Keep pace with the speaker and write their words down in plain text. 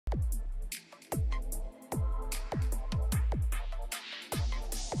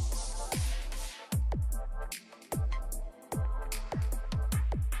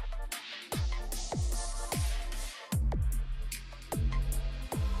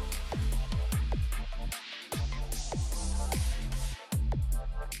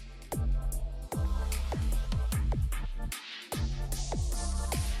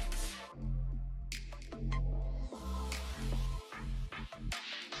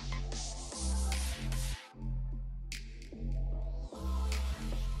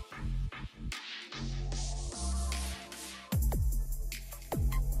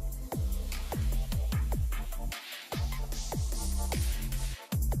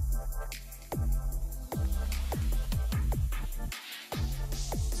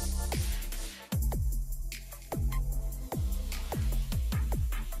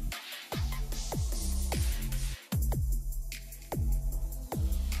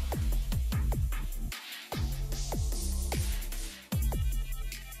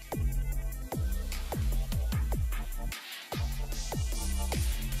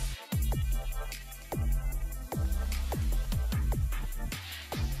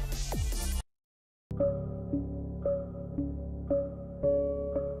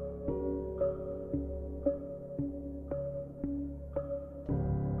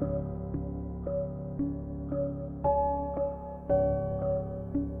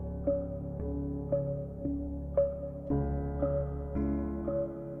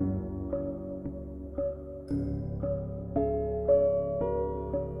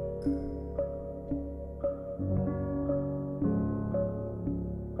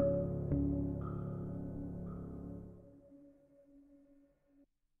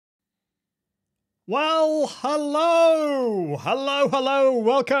Well, hello.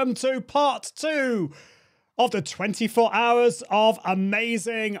 Welcome to part 2 of the 24 hours of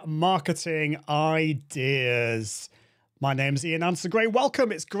amazing marketing ideas. My name's Ian Answer-Gray.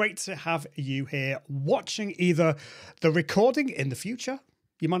 Welcome. It's great to have you here watching either the recording in the future.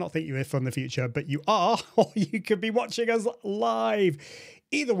 You might not think you're from the future, but you are, or you could be watching us live.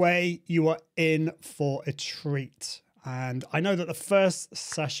 Either way, you are in for a treat. And I know that the first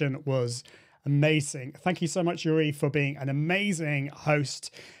session was amazing. Thank you so much, Yuri, for being an amazing host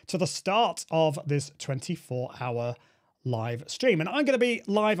to the start of this 24-hour live stream. And I'm going to be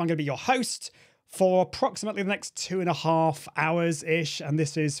live. I'm going to be your host for approximately the next 2.5 hours-ish. And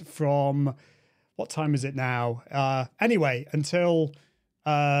this is from, what time is it now? Anyway, until,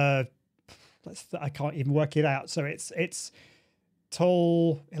 I can't even work it out. So it's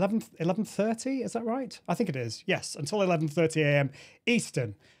till 11:30, is that right? I think it is. Yes, until 11:30 a.m.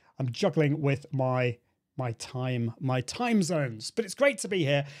 Eastern. I'm juggling with my time zones, but it's great to be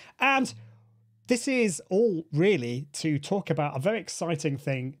here. And this is all really to talk about a very exciting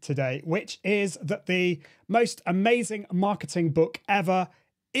thing today, which is that the most amazing marketing book ever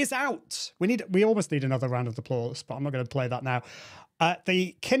is out. We almost need another round of applause, but I'm not going to play that now.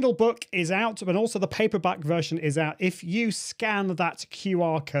 The Kindle book is out, but also the paperback version is out. If you scan that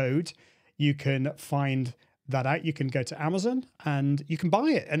QR code, you can find that out. You can go to Amazon and you can buy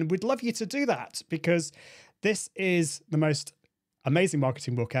it. And we'd love you to do that because this is the most amazing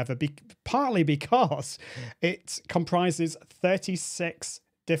marketing book ever, partly because it comprises 36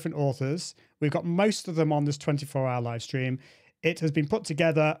 different authors. We've got most of them on this 24-hour live stream. It has been put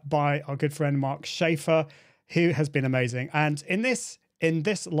together by our good friend Mark Schaefer, who has been amazing. And in this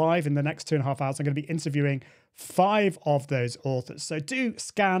live, in the next 2.5 hours, I'm going to be interviewing 5 of those authors. So do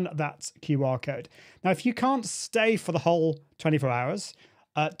scan that QR code. Now, if you can't stay for the whole 24 hours,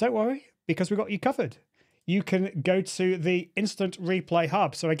 don't worry, because we've got you covered. You can go to the Instant Replay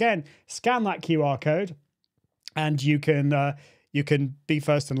Hub. So again, scan that QR code and you can be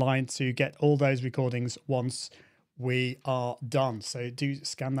first in line to get all those recordings once we are done. So do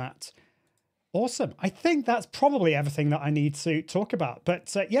scan that. Awesome. I think that's probably everything that I need to talk about.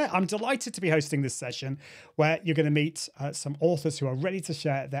 But yeah, I'm delighted to be hosting this session where you're going to meet some authors who are ready to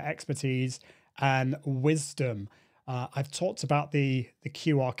share their expertise and wisdom. I've talked about the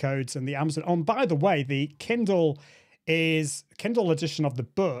QR codes and the Amazon. Oh, and by the way, the Kindle edition of the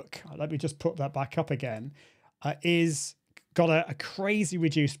book, let me just put that back up again, is got a crazy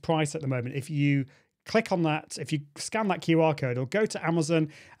reduced price at the moment. If you click on that, if you scan that QR code or go to Amazon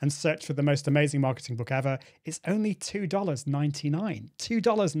and search for the most amazing marketing book ever, it's only $2.99.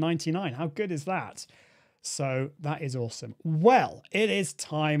 $2.99. How good is that? So that is awesome. Well, it is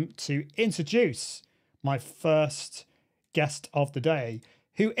time to introduce my first guest of the day,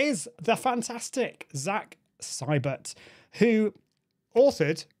 who is the fantastic Zach Seibert, who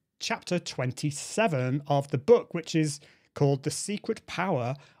authored chapter 27 of the book, which is called The Secret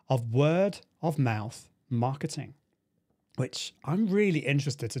Power of Word of Mouth Marketing, which I'm really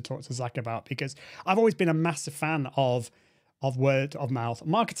interested to talk to Zach about because I've always been a massive fan of word of mouth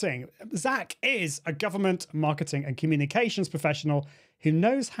marketing. Zach is a government marketing and communications professional who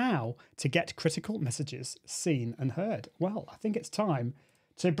knows how to get critical messages seen and heard. Well, I think it's time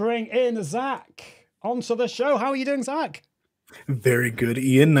to bring in Zach onto the show. How are you doing, Zach? Very good,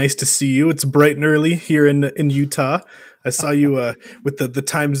 Ian. Nice to see you. It's bright and early here in Utah. I saw you with the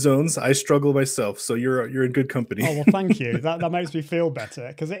time zones. I struggle myself, so you're in good company. Oh well, thank you. That makes me feel better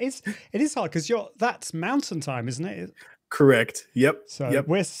because it is hard because that's mountain time, isn't it? Correct. Yep. So yep.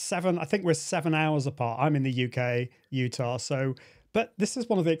 we're 7 hours apart. I'm in the UK, Utah. So, but this is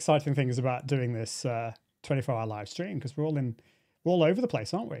one of the exciting things about doing this 24-hour live stream because we're all over the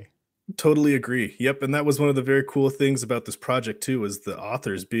place, aren't we? Totally agree. Yep. And that was one of the very cool things about this project too, is the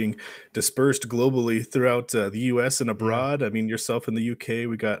authors being dispersed globally throughout the US and abroad. Yeah. I mean, yourself in the UK,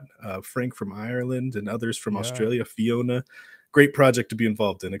 we got Frank from Ireland and others from Australia, Fiona. Great project to be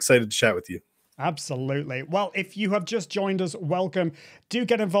involved in. Excited to chat with you. Absolutely. Well, if you have just joined us, welcome. Do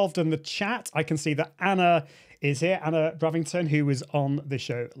get involved in the chat. I can see that Anna is here, Anna Bravington, who was on the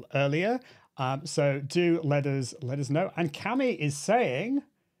show earlier. So do let us know. And Cami is saying,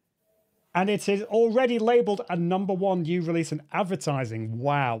 and it is already labeled a #1 new release in advertising.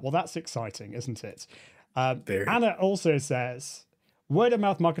 Wow. Well, that's exciting, isn't it? Anna also says, word of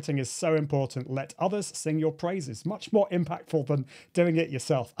mouth marketing is so important. Let others sing your praises. Much more impactful than doing it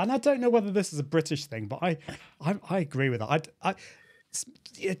yourself. And I don't know whether this is a British thing, but I agree with that. I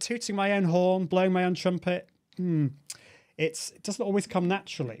tooting my own horn, blowing my own trumpet. It doesn't always come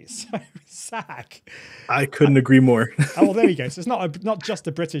naturally. So, Zach, I couldn't agree more. Oh, well, there you go. So it's not just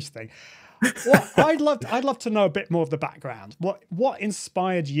a British thing. What I'd love to know a bit more of the background. What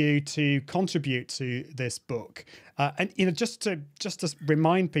inspired you to contribute to this book? And just to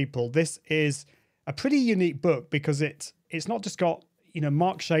remind people, this is a pretty unique book because it's not just got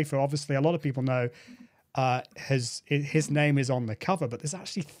Mark Schaefer. Obviously, a lot of people know his name is on the cover, but there's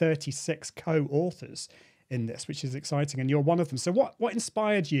actually 36 co-authors in this, which is exciting, and you're one of them. So what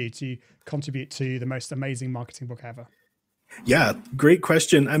inspired you to contribute to the most amazing marketing book ever? Yeah, great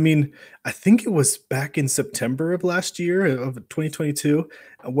question. I mean, I think it was back in September of last year of 2022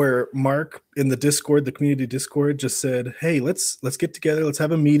 where Mark in the Discord, the community Discord, just said, "Hey, let's get together, let's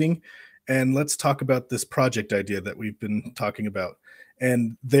have a meeting and let's talk about this project idea that we've been talking about."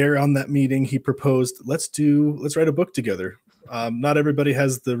 And there on that meeting, he proposed, let's write a book together. Not everybody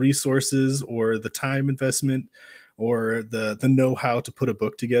has the resources or the time investment or the know-how to put a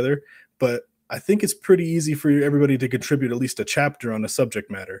book together, but I think it's pretty easy for everybody to contribute at least a chapter on a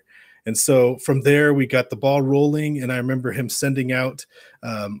subject matter. And so from there, we got the ball rolling. And I remember him sending out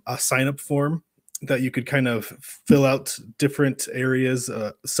a sign-up form that you could kind of fill out different areas,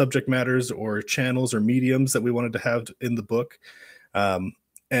 subject matters or channels or mediums that we wanted to have in the book.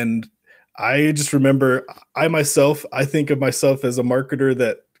 And I just remember I think of myself as a marketer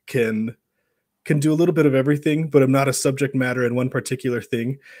that can do a little bit of everything, but I'm not a subject matter in one particular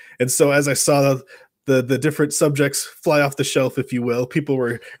thing. And so as I saw the different subjects fly off the shelf, if you will, people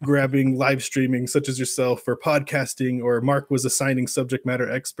were grabbing live streaming such as yourself or podcasting, or Mark was assigning subject matter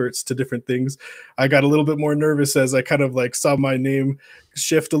experts to different things. I got a little bit more nervous as I kind of like saw my name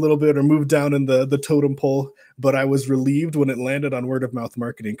shift a little bit or move down in the totem pole. But I was relieved when it landed on word of mouth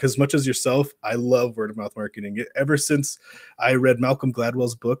marketing, because much as yourself, I love word of mouth marketing. Ever since I read Malcolm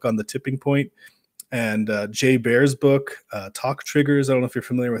Gladwell's book on the tipping point and Jay Baer's book, Talk Triggers. I don't know if you're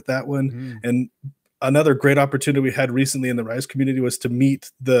familiar with that one. And another great opportunity we had recently in the Rise community was to meet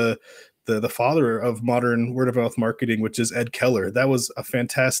the father of modern word of mouth marketing, which is Ed Keller. That was a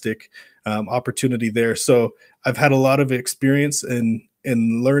fantastic opportunity there. So I've had a lot of experience in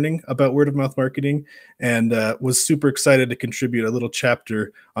learning about word of mouth marketing, and was super excited to contribute a little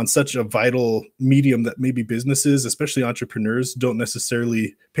chapter on such a vital medium that maybe businesses, especially entrepreneurs, don't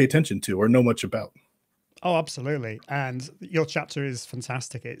necessarily pay attention to or know much about. Oh, absolutely. And your chapter is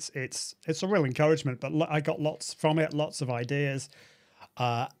fantastic. It's a real encouragement, but I got lots from it, lots of ideas.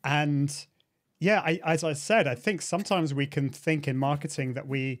 And yeah, as I said, I think sometimes we can think in marketing that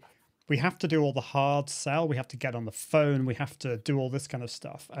we have to do all the hard sell. We have to get on the phone. We have to do all this kind of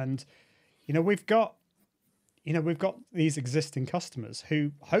stuff. And, we've got these existing customers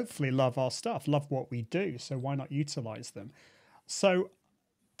who hopefully love our stuff, love what we do. So why not utilize them? So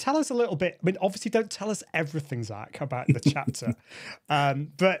tell us a little bit. I mean, obviously don't tell us everything, Zach, about the chapter.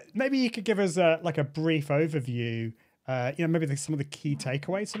 But maybe you could give us a brief overview, maybe some of the key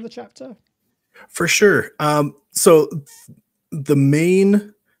takeaways from the chapter. For sure. So the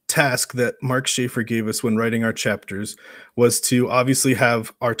main task that Mark Schaefer gave us when writing our chapters was to obviously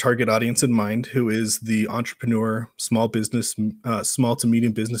have our target audience in mind, who is the entrepreneur, small to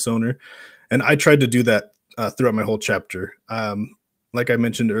medium business owner. And I tried to do that throughout my whole chapter. Like I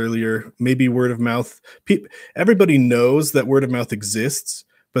mentioned earlier, maybe word of mouth. Everybody knows that word of mouth exists,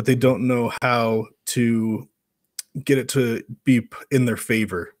 but they don't know how to get it to be in their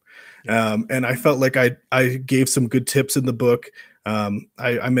favor. And I felt like I gave some good tips in the book.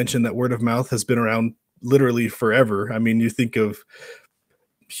 I mentioned that word of mouth has been around literally forever. I mean, you think of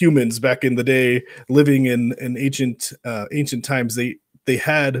humans back in the day living in ancient times. They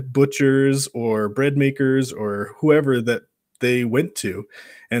had butchers or bread makers or whoever that they went to,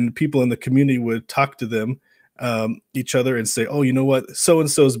 and people in the community would talk to them, each other, and say, "Oh, you know what?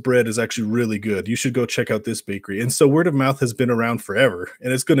 So-and-so's bread is actually really good. You should go check out this bakery." And so word of mouth has been around forever,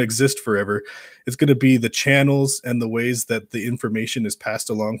 and it's going to exist forever. It's going to be the channels and the ways that the information is passed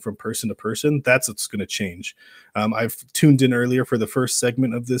along from person to person. That's what's going to change. I've tuned in earlier for the first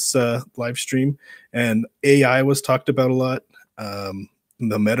segment of this live stream, and AI was talked about a lot. The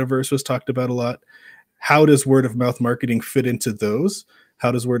metaverse was talked about a lot. How does word of mouth marketing fit into those?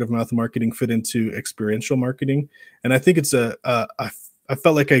 How does word of mouth marketing fit into experiential marketing? And I think it's I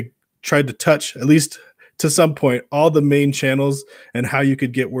felt like I tried to touch, at least to some point, all the main channels and how you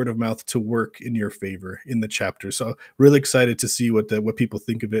could get word of mouth to work in your favor in the chapter. So really excited to see what people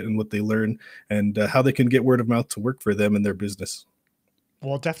think of it and what they learn, and how they can get word of mouth to work for them and their business.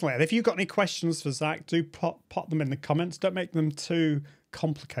 Well, definitely. And if you've got any questions for Zach, do pop them in the comments. Don't make them too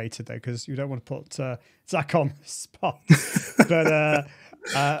complicated, though, because you don't want to put Zach on the spot. But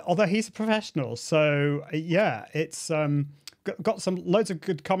although he's a professional, so yeah, it's got some loads of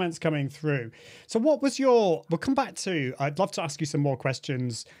good comments coming through. So what was we'll come back to, I'd love to ask you some more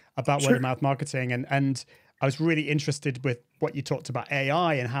questions about word Sure. of mouth marketing, and I was really interested with what you talked about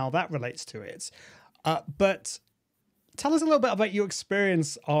AI and how that relates to it. But tell us a little bit about your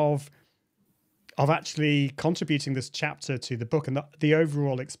experience of actually contributing this chapter to the book and the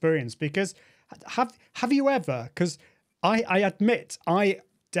overall experience. Because have you ever? Because I admit I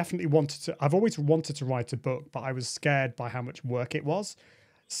definitely wanted to. I've always wanted to write a book, but I was scared by how much work it was.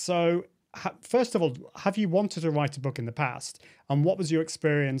 So, first of all, have you wanted to write a book in the past? And what was your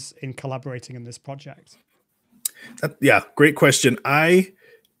experience in collaborating in this project? Yeah, great question. I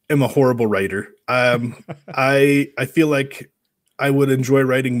am a horrible writer. I feel like I would enjoy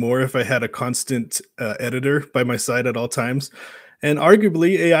writing more if I had a constant editor by my side at all times, and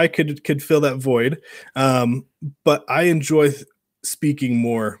arguably AI could fill that void. But I enjoy speaking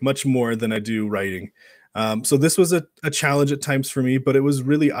more, much more than I do writing. So this was a challenge at times for me, but it was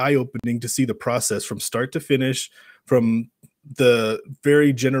really eye opening to see the process from start to finish, from the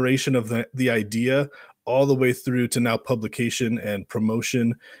very generation of the idea all the way through to now publication and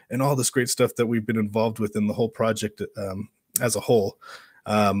promotion and all this great stuff that we've been involved with in the whole project as a whole.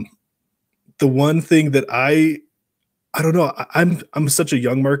 Um, the one thing that I don't know, I'm such a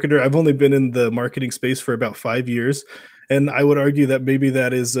young marketer. I've only been in the marketing space for about 5 years, and I would argue that maybe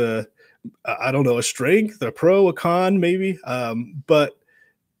that is I don't know, a strength, a pro, a con, maybe. But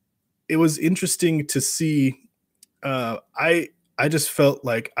it was interesting to see. I just felt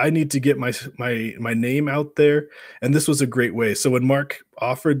like I need to get my name out there, and this was a great way. So when Mark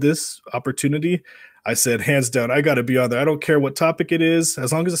offered this opportunity, I said, hands down, I got to be on there. I don't care what topic it is,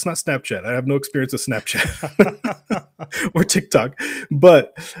 as long as it's not Snapchat. I have no experience with Snapchat or TikTok,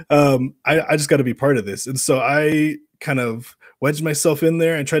 but I just got to be part of this. And so I kind of wedged myself in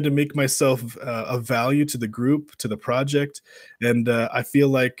there and tried to make myself of value to the group, to the project. And I feel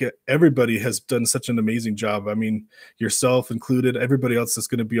like everybody has done such an amazing job. I mean, yourself included, everybody else that's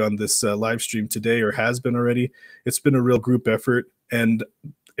going to be on this live stream today or has been already. It's been a real group effort. And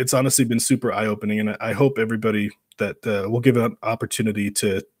it's honestly been super eye-opening, and I hope everybody that will give it an opportunity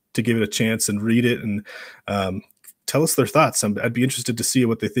to give it a chance and read it and tell us their thoughts. I'd be interested to see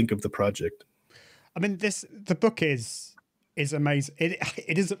what they think of the project. I mean, the book is amazing.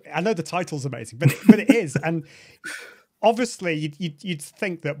 It is. I know the title's amazing, but it is. And obviously, you'd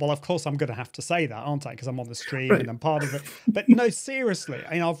think that, well, of course, I'm going to have to say that, aren't I? Because I'm on the stream Right. and I'm part of it. But no, seriously.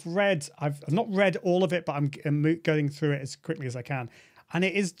 I mean, I've not read all of it, but I'm going through it as quickly as I can. And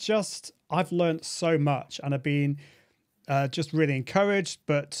it is just, I've learned so much, and I've been just really encouraged.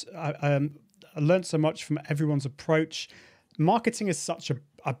 But I learned so much from everyone's approach. Marketing is such a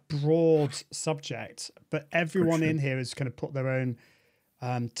broad subject, but everyone in here is going to put their own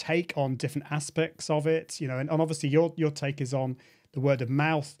take on different aspects of it, and obviously your take is on the word of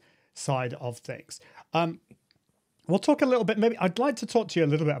mouth side of things. We'll talk a little bit. Maybe I'd like to talk to you a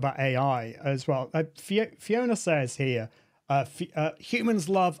little bit about AI as well. Fiona says here, humans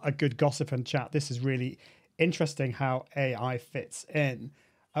love a good gossip and chat. This is really interesting how AI fits in.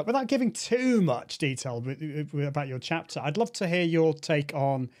 Without giving too much detail about your chapter, I'd love to hear your take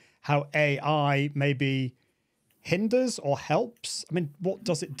on how AI maybe hinders or helps. I mean, what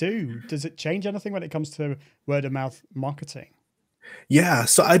does it do? Does it change anything when it comes to word of mouth marketing? Yeah,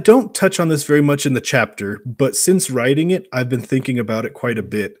 so I don't touch on this very much in the chapter, but since writing it, I've been thinking about it quite a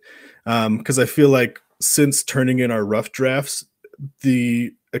bit because I feel like since turning in our rough drafts,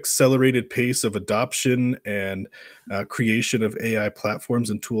 the accelerated pace of adoption and creation of AI platforms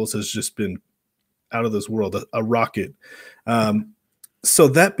and tools has just been out of this world, a rocket. So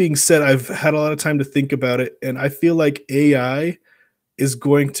that being said, I've had a lot of time to think about it, and I feel like AI is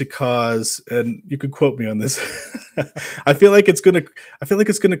going to cause, and you could quote me on this, I feel like it's going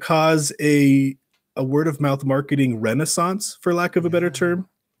to cause a word of mouth marketing renaissance, for lack of a better term.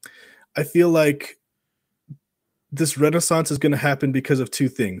 I feel like this renaissance is going to happen because of two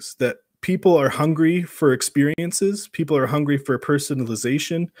things: that people are hungry for experiences, people are hungry for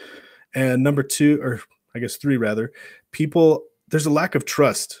personalization, and number two, or I guess three rather, there's a lack of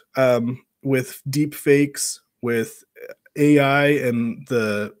trust with deep fakes, with AI and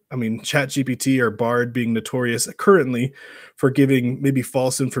ChatGPT or Bard being notorious currently for giving maybe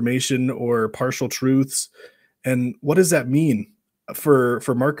false information or partial truths. And what does that mean for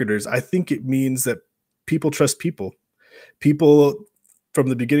marketers? I think it means that people trust people. People from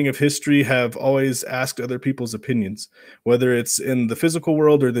the beginning of history have always asked other people's opinions, whether it's in the physical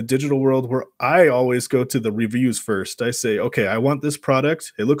world or the digital world, where I always go to the reviews first. I say, okay, I want this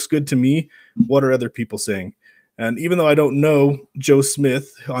product. It looks good to me. What are other people saying? And even though I don't know Joe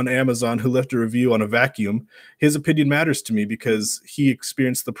Smith on Amazon who left a review on a vacuum, his opinion matters to me because he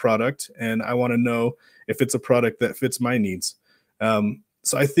experienced the product, and I want to know if it's a product that fits my needs.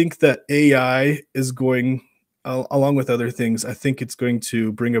 So I think that AI is going, along with other things, I think it's going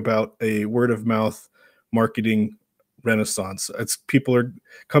to bring about a word of mouth marketing renaissance. It's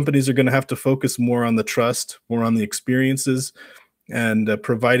companies are going to have to focus more on the trust, more on the experiences, and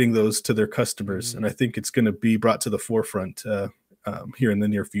providing those to their customers. And I think it's going to be brought to the forefront here in the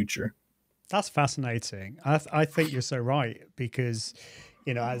near future. That's fascinating. I think you're so right, because,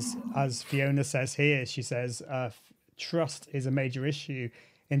 you know, as Fiona says here, she says trust is a major issue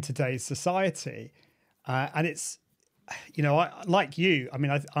in today's society, and it's, you know, like you, I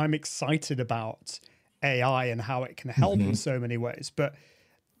mean, I'm excited about AI and how it can help in so many ways, but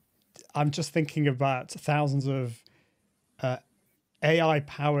I'm just thinking about thousands of AI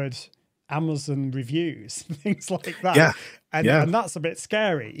powered Amazon reviews, things like that. Yeah. And that's a bit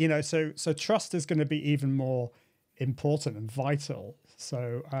scary, you know, so trust is going to be even more important and vital.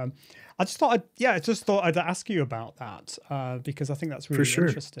 So I just thought I'd ask you about that, because I think that's really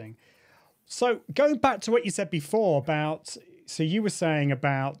interesting. So going back to what you said before about, so you were saying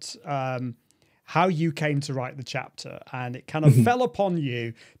about how you came to write the chapter, and it kind of fell upon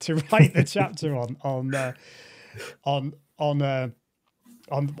you to write the chapter on the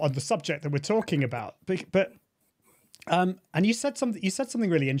subject that we're talking about. But and you said something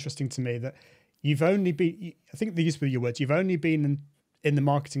really interesting to me, that you've only been, I think the use of your words, you've only been in the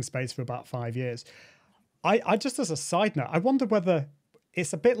marketing space for about 5 years. I just, as a side note, I wonder whether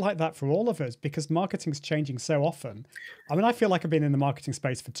it's a bit like that for all of us, because marketing's changing so often. I mean, I feel like I've been in the marketing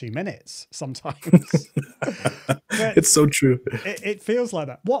space for 2 minutes sometimes. It's so true. It feels like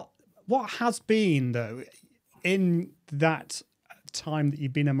that. What has been, though, in that time that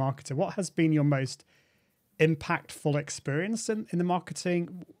you've been a marketer, what has been your most impactful experience in the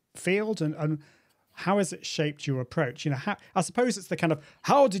marketing field, and how has it shaped your approach? You know, I suppose it's the kind of,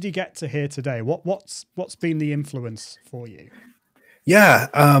 how did you get to here today? What's been the influence for you? Yeah.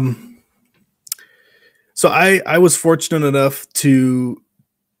 So I was fortunate enough to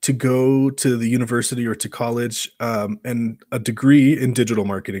go to the university or to college, and a degree in digital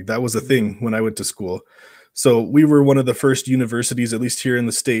marketing. That was a thing when I went to school. So we were one of the first universities, at least here in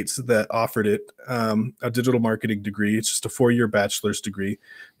the States, that offered it, a digital marketing degree. It's just a 4-year bachelor's degree.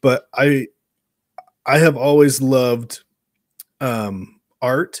 But I have always loved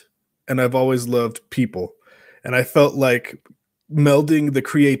art, and I've always loved people. And I felt like melding the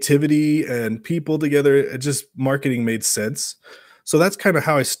creativity and people together, marketing made sense. So that's kind of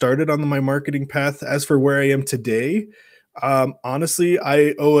how I started on my marketing path. As for where I am today, honestly,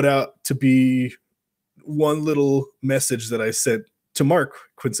 I owe it out to be one little message that I sent to Mark,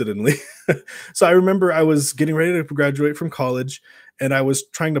 coincidentally. So I remember I was getting ready to graduate from college, and I was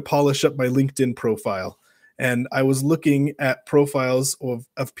trying to polish up my LinkedIn profile. And I was looking at profiles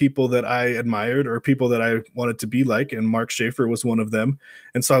of people that I admired, or people that I wanted to be like, and Mark Schaefer was one of them.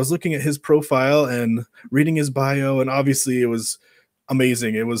 And so I was looking at his profile and reading his bio, and obviously it was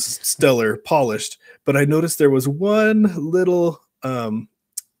amazing. It was stellar, polished. But I noticed there was one little,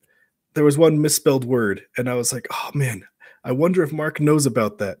 there was one misspelled word, and I was like, oh man, I wonder if Mark knows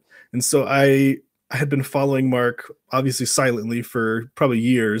about that. And so I had been following Mark, obviously silently, for probably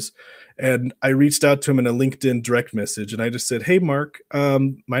years. And I reached out to him in a LinkedIn direct message, and I just said, hey, Mark,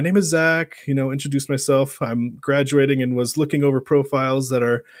 my name is Zach, introduced myself. I'm graduating and was looking over profiles that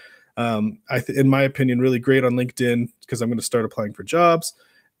are, in my opinion, really great on LinkedIn, because I'm going to start applying for jobs.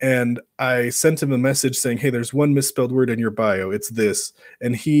 And I sent him a message saying, hey, there's one misspelled word in your bio. It's this.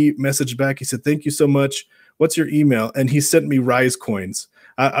 And he messaged back. He said, thank you so much. What's your email? And he sent me Rise coins.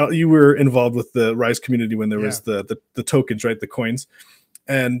 You were involved with the Rise community when there was the tokens, right? The coins.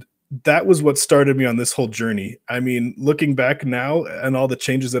 And that was what started me on this whole journey. I mean, looking back now and all the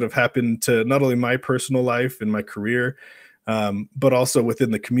changes that have happened to not only my personal life and my career, but also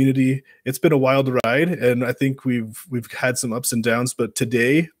within the community, it's been a wild ride. And I think we've had some ups and downs, but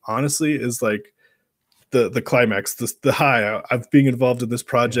today, honestly, is like the climax, the high of being involved in this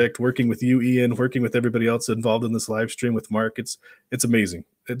project, working with you, Ian, working with everybody else involved in this live stream with Mark. It's amazing.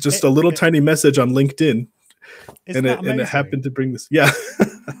 It's just a little tiny message on LinkedIn. And it happened to bring this. Yeah.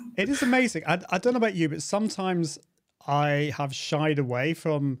 It is amazing. I don't know about you, but sometimes I have shied away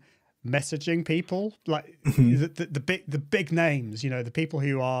from messaging people, like the big names, the people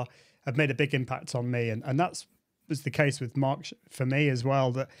who have made a big impact on me. And that's was the case with Mark for me as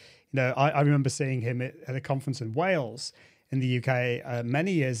well. That, I remember seeing him at a conference in Wales in the UK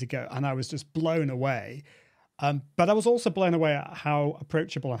many years ago, and I was just blown away. But I was also blown away at how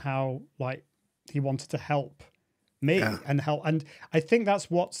approachable and how he wanted to help me and help. And I think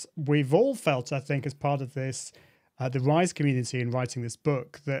that's what we've all felt, I think, as part of this, the Rise community in writing this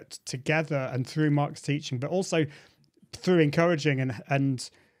book, that together and through Mark's teaching, but also through encouraging and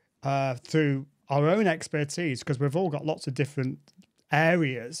through our own expertise, because we've all got lots of different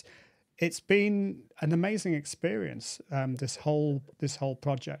areas, it's been an amazing experience. This whole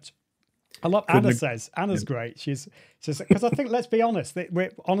project. I love Anna says. Anna's great. She's because I think, let's be honest,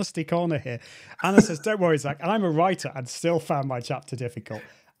 we're honesty corner here. Anna says, "Don't worry, Zach. I'm a writer and still found my chapter difficult."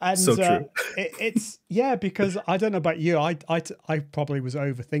 And so true. It's because I don't know about you. I probably was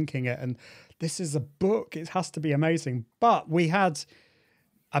overthinking it, and this is a book. It has to be amazing. But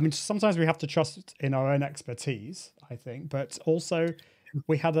sometimes we have to trust in our own expertise, I think, but also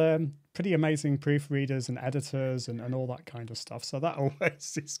we had pretty amazing proofreaders and editors and all that kind of stuff. So that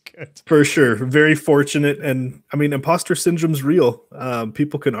always is good. For sure. Very fortunate. And I mean, imposter syndrome's real.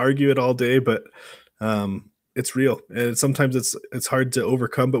 People can argue it all day, but it's real. And sometimes it's hard to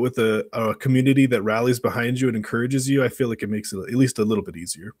overcome, but with a community that rallies behind you and encourages you, I feel like it makes it at least a little bit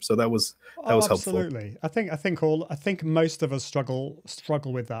easier. So that was helpful. Absolutely. I think most of us struggle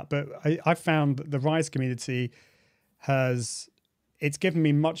with that, but I found that the Rise community it's given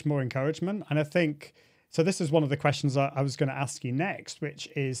me much more encouragement. And I think, so this is one of the questions I was going to ask you next, which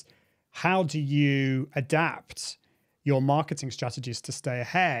is, how do you adapt your marketing strategies to stay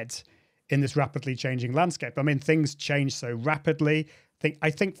ahead in this rapidly changing landscape? I mean, things change so rapidly.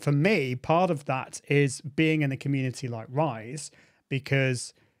 I think for me, part of that is being in a community like Rise,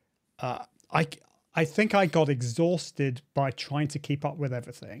 because I think I got exhausted by trying to keep up with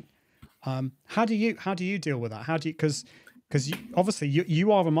everything. How do you deal with that? Because obviously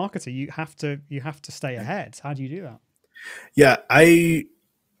you are a marketer, you have to stay ahead. How do you do that? Yeah, I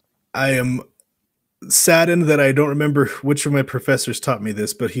am saddened that I don't remember which of my professors taught me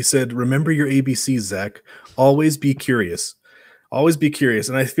this, but he said, remember your ABCs, Zach. Always be curious. Always be curious.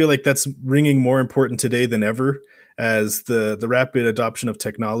 And I feel like that's ringing more important today than ever, as the rapid adoption of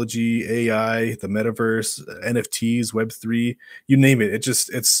technology, AI, the metaverse, NFTs, Web3, you name it.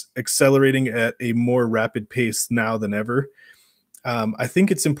 It's accelerating at a more rapid pace now than ever. I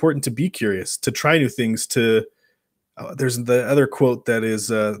think it's important to be curious, to try new things, there's the other quote that is,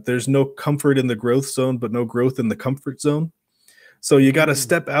 there's no comfort in the growth zone, but no growth in the comfort zone. So you got to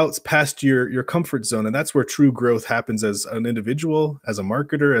step out past your comfort zone. And that's where true growth happens, as an individual, as a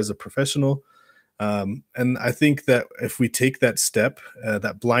marketer, as a professional. And I think that if we take that step,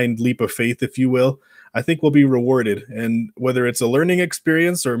 that blind leap of faith, if you will, I think we'll be rewarded. And whether it's a learning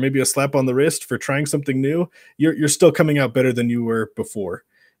experience or maybe a slap on the wrist for trying something new, you're still coming out better than you were before.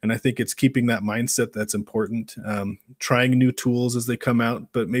 And I think it's keeping that mindset that's important. Trying new tools as they come out,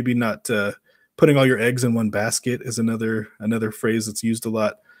 but maybe not putting all your eggs in one basket is another phrase that's used a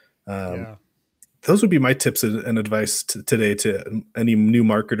lot. Those would be my tips and advice today to any new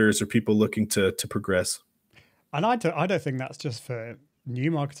marketers or people looking to progress. And I don't think that's just for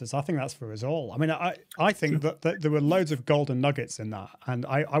new marketers. I think that's for us all. I mean, I think that there were loads of golden nuggets in that. And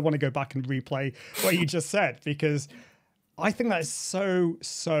I want to go back and replay what you just said, because I think that is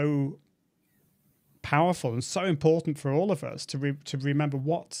so powerful and so important for all of us to remember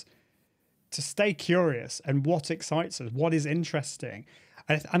to stay curious and what excites us, what is interesting.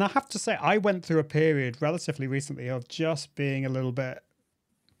 And I have to say, I went through a period relatively recently of just being a little bit,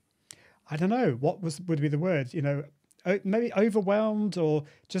 I don't know, would be the word, maybe overwhelmed, or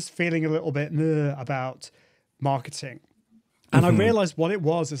just feeling a little bit about marketing. And I realized what it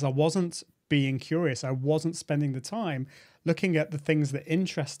was is I wasn't being curious. I wasn't spending the time looking at the things that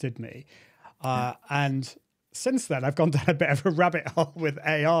interested me. And since then, I've gone down a bit of a rabbit hole with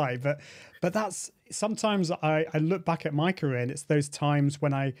AI. But that's, sometimes I look back at my career, and it's those times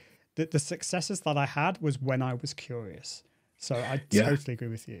when the successes that I had was when I was curious. So I totally agree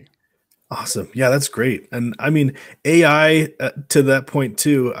with you. Awesome. Yeah, that's great. And I mean, AI, to that point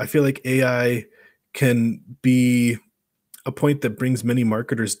too, I feel like AI can be a point that brings many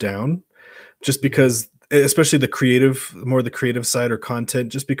marketers down, just because, especially the creative side or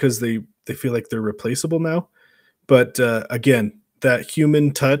content, just because they feel like they're replaceable now. But again, that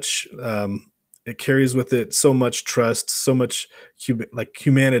human touch, it carries with it so much trust, so much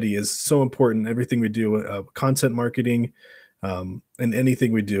humanity is so important. Everything we do, content marketing, and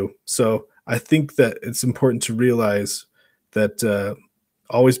anything we do. So I think that it's important to realize that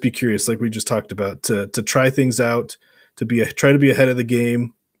always be curious, like we just talked about, to try things out, try to be ahead of the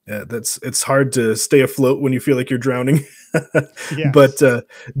game. It's hard to stay afloat when you feel like you're drowning. Yes. But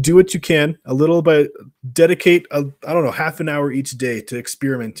do what you can, a little bit, dedicate half an hour each day to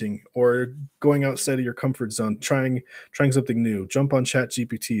experimenting or going outside of your comfort zone, trying something new. Jump on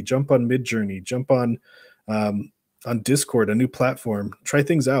ChatGPT, jump on Midjourney, jump on Discord, a new platform. Try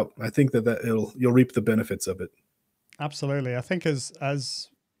things out. I think that you'll reap the benefits of it. Absolutely. I think as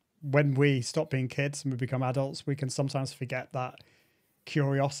when we stop being kids and we become adults, we can sometimes forget that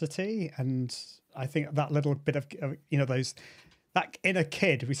curiosity. And I think that little bit of, that inner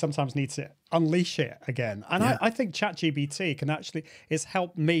kid, we sometimes need to unleash it again. And I think ChatGPT it's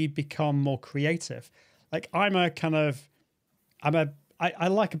helped me become more creative. Like I like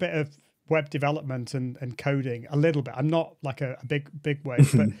a bit of web development and coding a little bit. I'm not like a big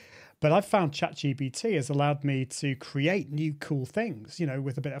wave, but I've found ChatGPT has allowed me to create new cool things,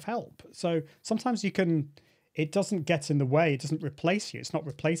 with a bit of help. So sometimes it doesn't get in the way. It doesn't replace you. It's not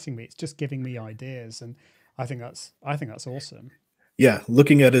replacing me. It's just giving me ideas. And I think that's awesome. Yeah.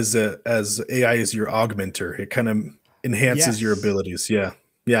 Looking at it as AI as your augmenter, it kind of enhances your abilities. Yeah.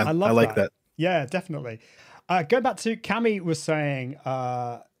 Yeah. I like that. Yeah, definitely. Going back to Cami was saying,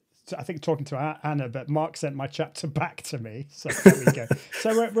 I think talking to Anna, but Mark sent my chapter back to me. So there we go.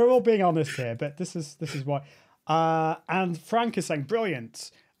 So we're all being honest here, but this is why. And Frank is saying, brilliant.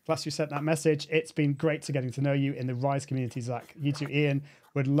 Plus you sent that message. It's been great to getting to know you in the Rise community, Zach. You too, Ian.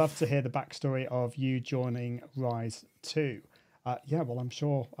 Would love to hear the backstory of you joining Rise 2. Yeah, well, I'm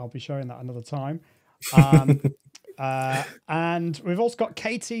sure I'll be showing that another time. And we've also got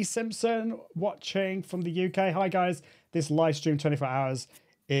Katie Simpson watching from the UK. Hi, guys. This live stream 24 hours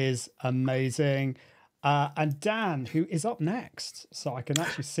is amazing. And Dan, who is up next. So I can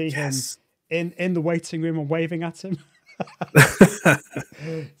actually see him in the waiting room and waving at him.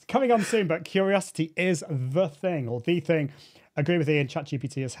 It's coming on soon, but curiosity is the thing, or the thing. Agree with Ian,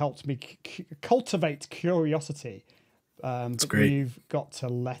 ChatGPT has helped me cultivate curiosity. But great. We've got to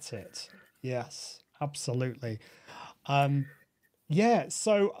let it. Yes, absolutely.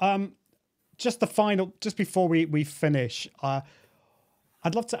 So just before we finish,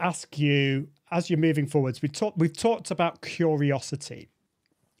 I'd love to ask you, as you're moving forwards, we've talked about curiosity,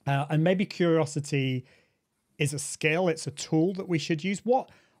 and maybe curiosity is a skill, it's a tool that we should use.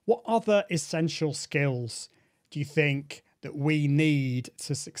 What other essential skills do you think that we need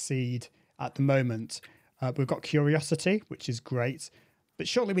to succeed at the moment? We've got curiosity, which is great, but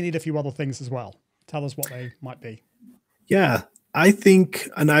surely we need a few other things as well. Tell us what they might be. Yeah, I think,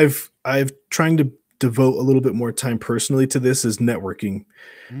 and I've trying to devote a little bit more time personally to this, is networking,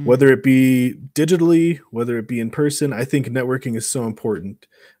 whether it be digitally, whether it be in person. I think networking is so important.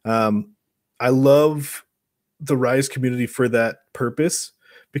 I love the Rise community for that purpose,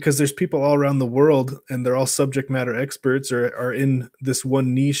 because there's people all around the world and they're all subject matter experts or are in this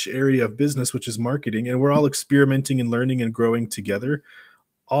one niche area of business, which is marketing. And we're all experimenting and learning and growing together.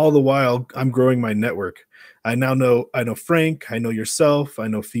 All the while I'm growing my network. I know Frank, I know yourself, I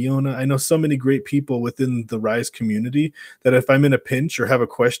know Fiona, I know so many great people within the Rise community that if I'm in a pinch or have a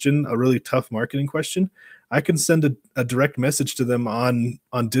question, a really tough marketing question, I can send a direct message to them on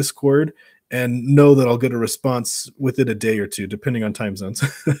Discord and know that I'll get a response within a day or two, depending on time zones.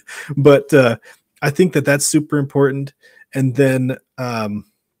 But I think that's super important. And then I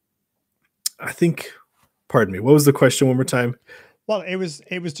think, pardon me, what was the question one more time? Well, it was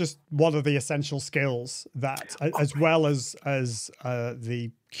just what are the essential skills that, as well as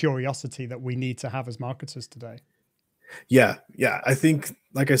the curiosity that we need to have as marketers today. Yeah. I think,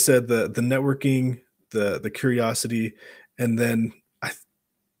 like I said, the networking, the curiosity, and then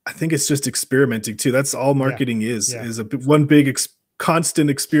I think it's just experimenting too. That's all marketing is one big constant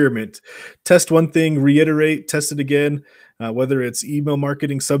experiment. Test one thing, reiterate, test it again. Whether it's email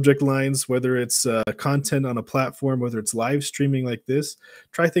marketing subject lines, whether it's content on a platform, whether it's live streaming like this,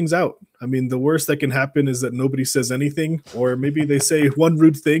 try things out. I mean, the worst that can happen is that nobody says anything, or maybe they say one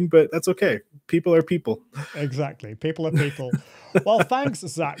rude thing, but that's okay. People are people. Exactly. People are people. Well, thanks,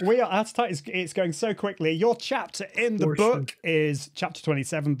 Zach. It's going so quickly. Your chapter in the book is chapter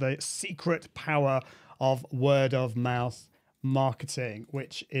 27, The Secret Power of Word of Mouth Marketing,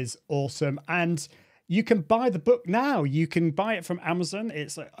 which is awesome. And you can buy the book now. You can buy it from Amazon.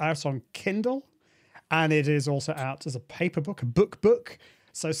 It's out on Kindle, and it is also out as a paper book, a book.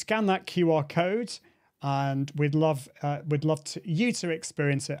 So scan that QR code, and we'd love you to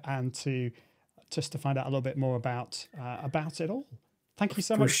experience it and to find out a little bit more about it all. Thank you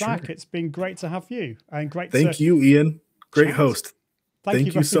so much, Zach. It's been great to have you, and great. Thank you, Ian. Great host.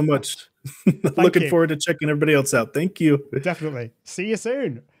 Thank you so much. Looking forward to checking everybody else out. Thank you. Definitely. See you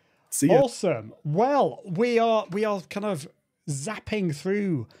soon. See you. Awesome. Well, we are kind of zapping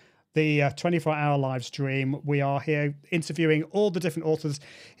through the 24-hour live stream. We are here interviewing all the different authors.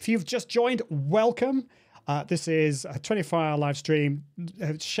 If you've just joined, welcome. This is a 24-hour live stream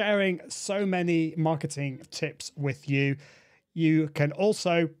sharing so many marketing tips with you. You can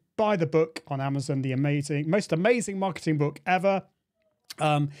also buy the book on Amazon, the most amazing marketing book ever.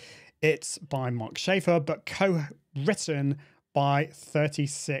 It's by Mark Schaefer, but co-written by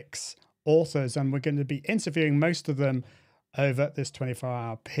 36 authors, and we're going to be interviewing most of them over this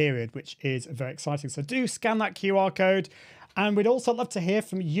 24-hour period, which is very exciting. So do scan that QR code. And we'd also love to hear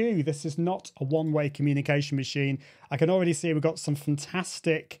from you. This is not a one-way communication machine. I can already see we've got some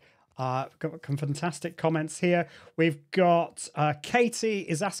fantastic comments here. We've got Katie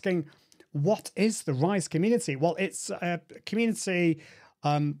is asking, what is the Rise community? Well, it's a community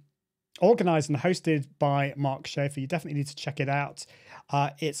organized and hosted by Mark Schaefer. You definitely need to check it out.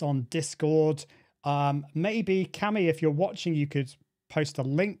 It's on Discord. Maybe, Cami, if you're watching, you could post a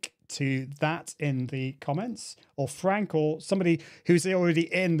link to that in the comments, or Frank, or somebody who's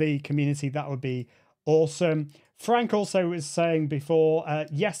already in the community. That would be awesome. Frank also was saying before,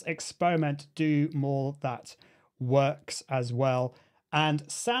 yes, experiment, do more that works as well. And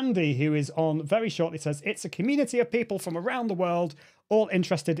Sandy, who is on very shortly, says it's a community of people from around the world, all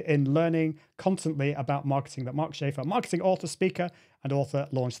interested in learning constantly about marketing. That Mark Schaefer, marketing author, speaker, and author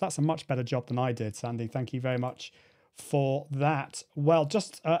launched. That's a much better job than I did, Sandy. Thank you very much for that. Well,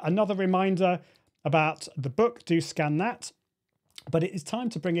 just another reminder about the book. Do scan that. But it is time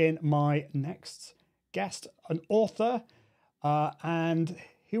to bring in my next guest, an author. And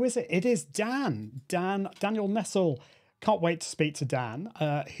who is it? It is Daniel Nessel. Can't wait to speak to Dan,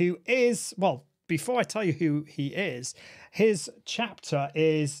 who is, well, before I tell you who he is, his chapter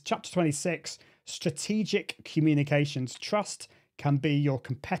is chapter 26, Strategic Communications. Trust can be your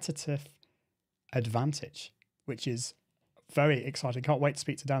competitive advantage, which is very exciting. Can't wait to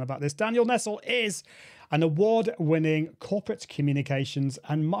speak to Dan about this. Daniel Nessel is an award-winning corporate communications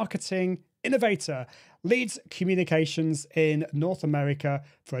and marketing innovator, leads communications in North America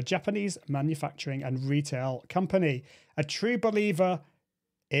for a Japanese manufacturing and retail company. A true believer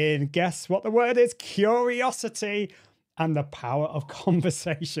in, guess what the word is? Curiosity and the power of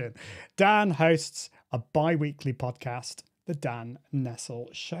conversation. Dan hosts a bi-weekly podcast, The Dan Nessel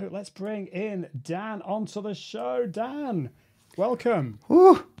Show. Let's bring in Dan onto the show. Dan, welcome.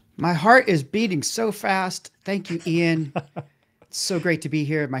 Whew, my heart is beating so fast. Thank you, Ian. It's so great to be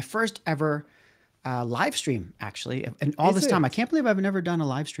here. My first ever live stream, actually. And all this time, I can't believe I've never done a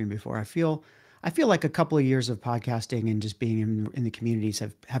live stream before. I feel like a couple of years of podcasting and just being in the communities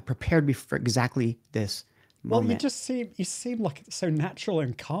have prepared me for exactly this moment. Well, you seem like it's so natural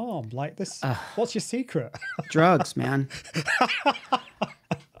and calm. Like this, what's your secret? Drugs, man.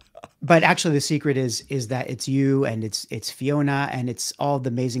 But actually, the secret is that it's you, and it's Fiona, and it's all the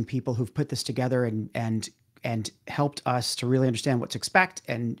amazing people who've put this together and helped us to really understand what to expect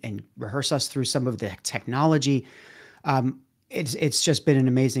and rehearse us through some of the technology. It's just been an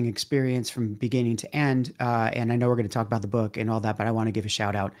amazing experience from beginning to end. And I know we're going to talk about the book and all that, but I want to give a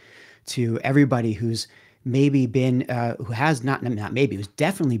shout out to everybody who's maybe been, who's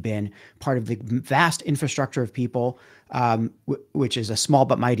definitely been part of the vast infrastructure of people, which is a small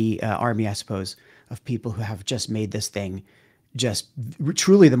but mighty army, I suppose, of people who have just made this thing just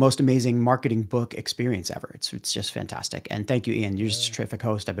truly the most amazing marketing book experience ever. It's just fantastic. And thank you, Ian. You're just a terrific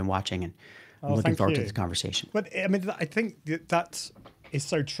host. I've been watching, and I'm looking forward to this conversation. But I mean, I think that is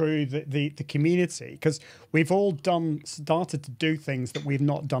so true, that the community, because we've all started to do things that we've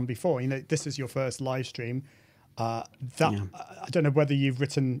not done before. You know, this is your first live stream. I don't know whether you've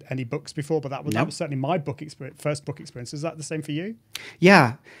written any books before, but that was certainly my first book experience. Is that the same for you?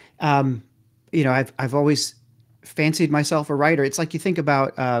 Yeah. I've always fancied myself a writer. It's like you think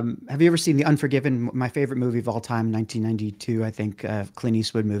about, have you ever seen The Unforgiven, my favorite movie of all time, 1992, I think, Clint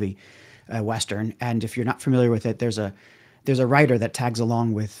Eastwood movie, Western. And if you're not familiar with it, there's a writer that tags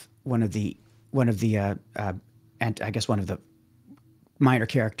along with one of the minor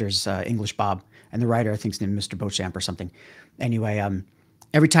characters, English Bob, and the writer, I think, is named Mr. Beauchamp or something. Anyway,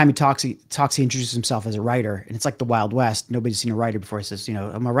 every time he talks, he introduces himself as a writer, and it's like the Wild West. Nobody's seen a writer before. He says,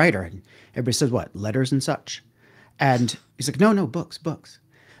 I'm a writer. And everybody says, what? Letters and such. And he's like, no, books.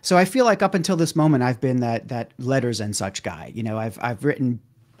 So I feel like up until this moment, I've been that letters and such guy.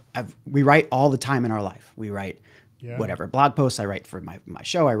 We write all the time in our life. We write whatever blog posts. I write for my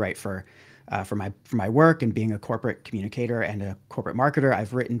show. I write for my work and being a corporate communicator and a corporate marketer.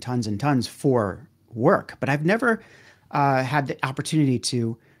 I've written tons and tons for work, but I've never had the opportunity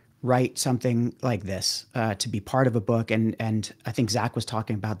to write something like this, to be part of a book. And I think Zach was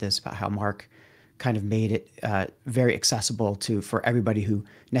talking about this, about how Mark kind of made it very accessible for everybody who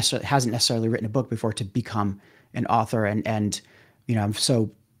hasn't necessarily written a book before to become an author. And I'm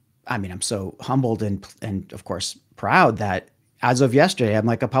so humbled and of course proud that as of yesterday, I'm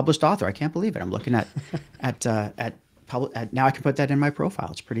like a published author. I can't believe it. I'm looking at now I can put that in my profile.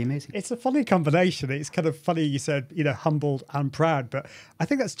 It's pretty amazing. It's a funny combination. It's kind of funny you said, humbled and proud, but I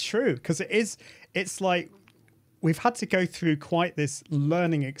think that's true, because it's like we've had to go through quite this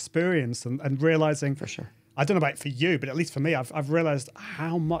learning experience and realizing, For sure. I don't know about for you, but at least for me, I've realized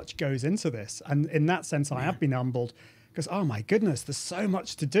how much goes into this. And in that sense, I have been humbled because, oh my goodness, there's so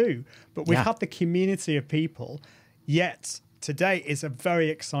much to do. But we've had the community of people, yet today is a very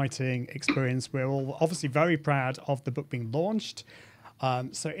exciting experience. We're all obviously very proud of the book being launched.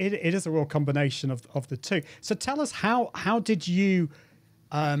 So it is a real combination of the two. So tell us, how did you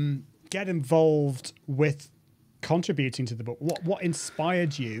get involved with contributing to the book? What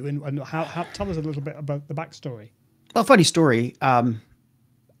inspired you, and how tell us a little bit about the backstory. Well, funny story.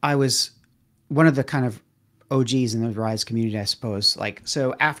 I was one of the kind of OGs in the Rise community, I suppose. Like,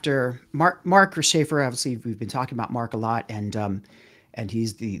 so after Mark Schaefer, obviously we've been talking about Mark a lot, and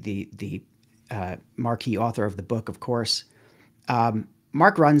he's the marquee author of the book, of course.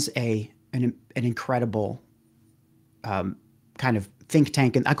 Mark runs an incredible kind of think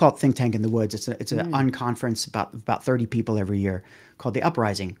tank, and I call it think tank in the woods. It's an unconference about 30 people every year called the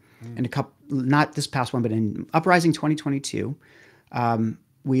Uprising. And not this past one, but in Uprising 2022,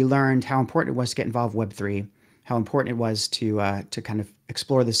 we learned how important it was to get involved with Web3, how important it was to kind of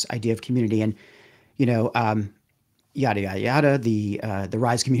explore this idea of community, and yada yada yada. The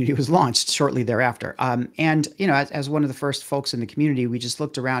Rise community was launched shortly thereafter, and as one of the first folks in the community, we just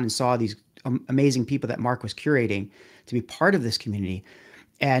looked around and saw these amazing people that Mark was curating to be part of this community.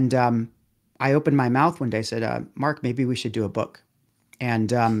 And I opened my mouth one day, said, Mark, maybe we should do a book.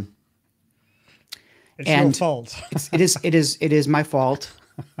 And it's your fault. it is my fault.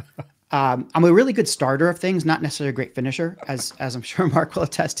 I'm a really good starter of things, not necessarily a great finisher, as I'm sure Mark will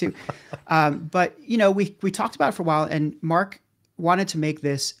attest to. But we talked about it for a while, and Mark wanted to make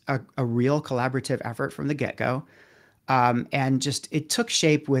this a real collaborative effort from the get-go. And just it took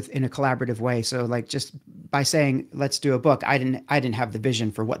shape in a collaborative way. So like just by saying let's do a book, I didn't have the vision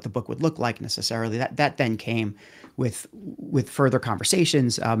for what the book would look like necessarily. That then came with further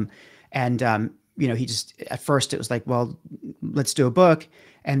conversations. He just at first it was like, well, let's do a book,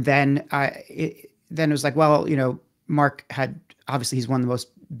 and then it was like, well, Mark had obviously he's one of the most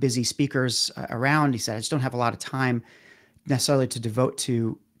busy speakers around. He said, I just don't have a lot of time necessarily to devote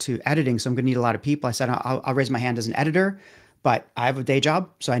to editing, so I'm going to need a lot of people. I said, I'll raise my hand as an editor, but I have a day job,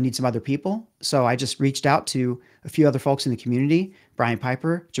 so I need some other people. So I just reached out to a few other folks in the community, Brian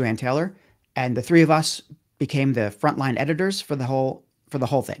Piper, Joanne Taylor, and the three of us became the frontline editors for the whole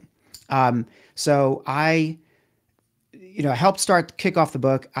thing. So I helped kick off the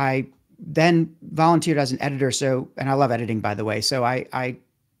book. I then volunteered as an editor. And I love editing, by the way. So I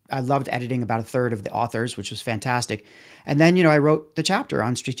loved editing about a third of the authors, which was fantastic. And then, I wrote the chapter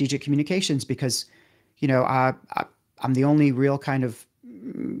on strategic communications because, I'm the only real kind of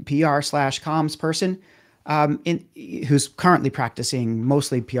PR/comms person who's currently practicing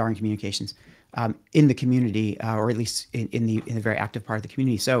mostly PR and communications in the community, or at least in the very active part of the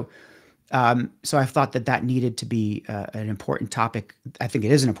community. So I thought that needed to be an important topic. I think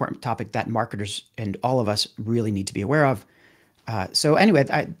it is an important topic that marketers and all of us really need to be aware of. So anyway,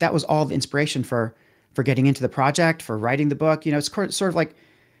 that was all the inspiration for getting into the project, for writing the book. It's sort of like,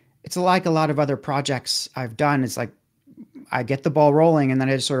 it's like a lot of other projects I've done. It's like, I get the ball rolling and then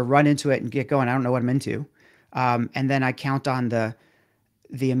I just sort of run into it and get going. I don't know what I'm into. And then I count on the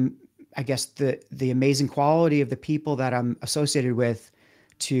amazing quality of the people that I'm associated with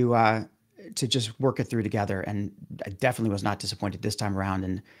to just work it through together. And I definitely was not disappointed this time around.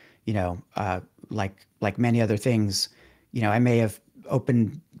 And, like many other things, I may have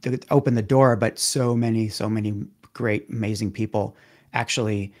opened the door, but so many great, amazing people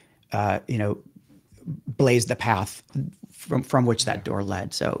actually, blazed the path from which that door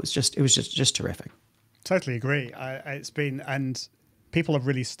led. So it was just terrific. Totally agree. It's been, and people have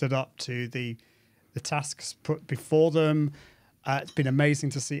really stood up to the tasks put before them. It's been amazing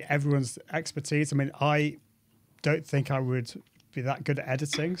to see everyone's expertise. I mean, I don't think I would be that good at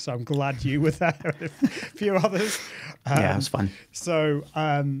editing, so I'm glad you were there with a few others. Yeah, it was fun. So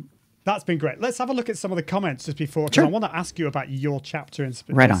that's been great. Let's have a look at some of the comments just before, because I want to ask you about your chapter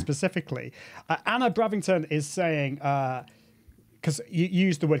specifically. Anna Bravington is saying, because you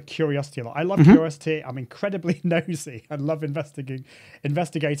use the word curiosity a lot. I love curiosity. I'm incredibly nosy and love investigating and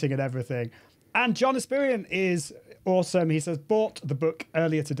everything. And John Esperian is awesome. He says, bought the book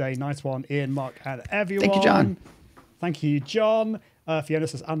earlier today. Nice one, Ian, Mark, and everyone. Thank you, John. Thank you, John. Fiona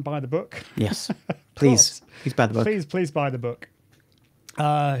says, and buy the book. Yes, please buy the book. Please buy the book.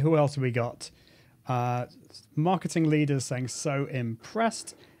 Who else have we got? Marketing leaders saying, so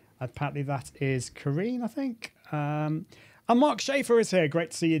impressed. Apparently that is Kareen, I think. And Mark Schaefer is here.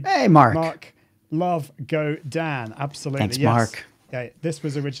 Great to see you. Hey, Mark. Mark, love, go Dan. Absolutely. Thanks, yes. Mark. Yeah, this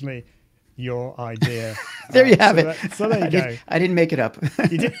was originally your idea. There you have it. So there you go. I didn't make it up.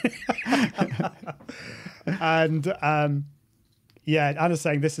 You did. And yeah, Anna's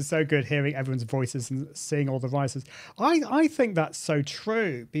saying this is so good hearing everyone's voices and seeing all the rises. I think that's so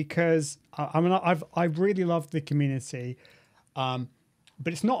true because I really love the community, but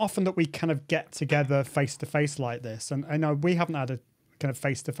it's not often that we kind of get together face to face like this. And I know we haven't had a kind of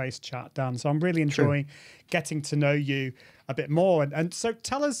face to face chat, Dan. So I'm really enjoying getting to know you a bit more. And so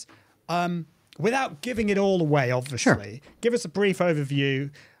tell us, without giving it all away, obviously, give us a brief overview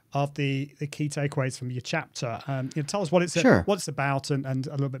of the key takeaways from your chapter. Tell us what it's about and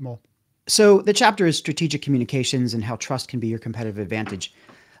a little bit more. So the chapter is strategic communications and how trust can be your competitive advantage.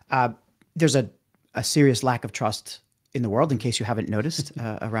 There's a serious lack of trust in the world, in case you haven't noticed,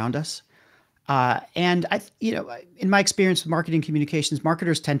 around us. And in my experience with marketing communications,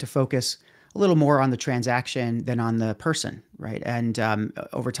 marketers tend to focus a little more on the transaction than on the person, right? And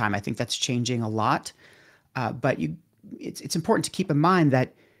over time, I think that's changing a lot. But it's important to keep in mind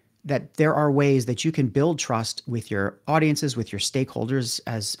that there are ways that you can build trust with your audiences, with your stakeholders,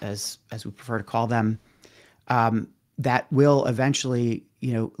 as we prefer to call them, that will eventually,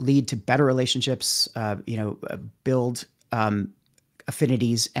 lead to better relationships, build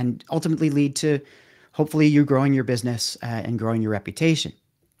affinities, and ultimately lead to hopefully you growing your business and growing your reputation.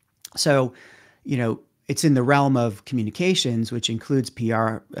 So, it's in the realm of communications, which includes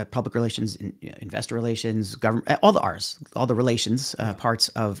PR, public relations, investor relations, government, all the relations parts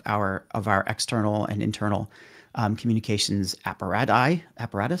of our external and internal communications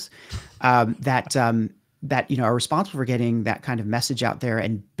apparatus that are responsible for getting that kind of message out there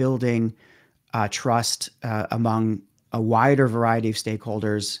and building trust among a wider variety of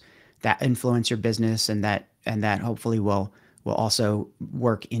stakeholders that influence your business and that hopefully will also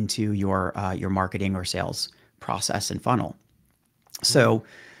work into your marketing or sales process and funnel. So,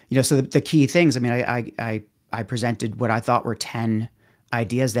 so the key things, I presented what I thought were 10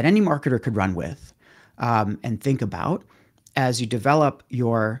 ideas that any marketer could run with and think about as you develop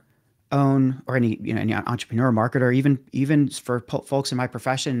your own, or any entrepreneur, marketer, even for folks in my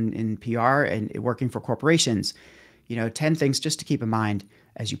profession in PR and working for corporations, 10 things just to keep in mind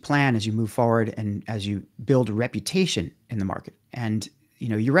as you plan, as you move forward, and as you build a reputation in the market. And,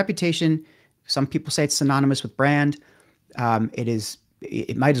 your reputation, some people say it's synonymous with brand.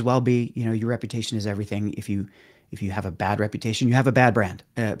 It might as well be, your reputation is everything. If you have a bad reputation, you have a bad brand,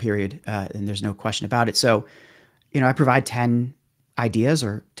 period. And there's no question about it. So, I provide 10 ideas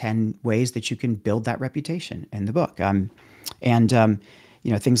or 10 ways that you can build that reputation in the book.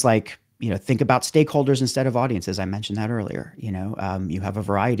 Things like, think about stakeholders instead of audiences. I mentioned that earlier. You have a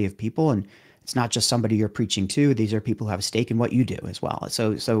variety of people, and it's not just somebody you're preaching to. These are people who have a stake in what you do as well.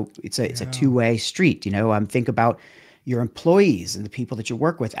 So it's a two-way street. Think about your employees and the people that you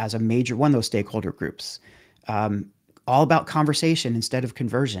work with as a major one of those stakeholder groups. All about conversation instead of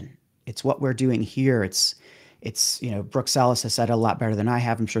conversion. It's what we're doing here. It's Brooke Sellis has said it a lot better than I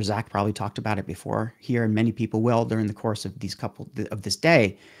have. I'm sure Zach probably talked about it before here, and many people will during the course of this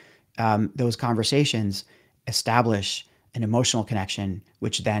day. Those conversations establish an emotional connection,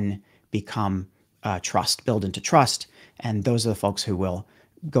 which then become build into trust. And those are the folks who will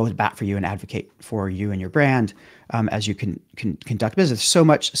go to bat for you and advocate for you and your brand as you can conduct business. So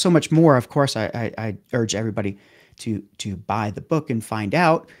much more. Of course, I urge everybody to buy the book and find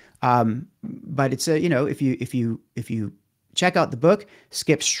out. But it's if you check out the book,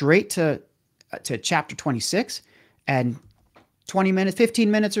 skip straight to chapter 26, and 20 minutes,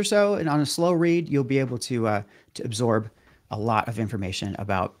 15 minutes or so, and on a slow read, you'll be able to absorb a lot of information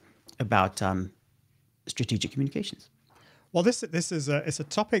about strategic communications. Well, this is a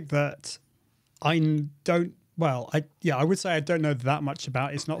topic that I would say I don't know that much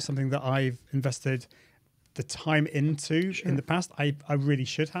about. It's not something that I've invested the time into in the past. I really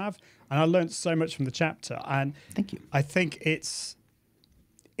should have, and I learned so much from the chapter. And thank you. I think it's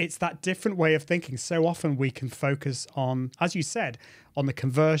that different way of thinking. So often we can focus on, as you said, on the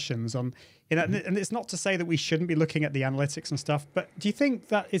conversions, and it's not to say that we shouldn't be looking at the analytics and stuff, but do you think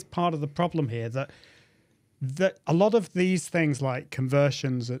that is part of the problem here, that a lot of these things like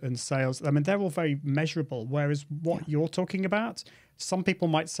conversions and sales, they're all very measurable, whereas what you're talking about, some people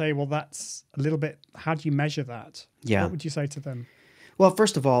might say, well, that's a little bit, how do you measure that? Yeah. What would you say to them? Well,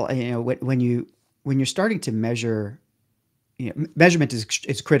 first of all, when you're starting to measure, measurement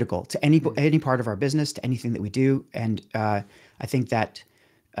is critical to any part of our business, to anything that we do. And I think that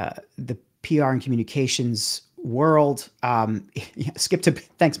the PR and communications world,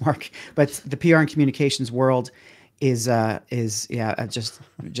 thanks, Mark. But the PR and communications world is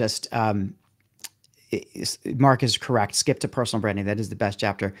Mark is correct. Skip to personal branding. That is the best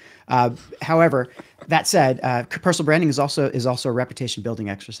chapter. However, that said, personal branding is also a reputation building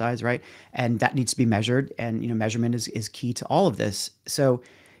exercise, right? And that needs to be measured. And measurement is key to all of this. So,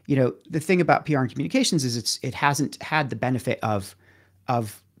 the thing about PR and communications is it hasn't had the benefit of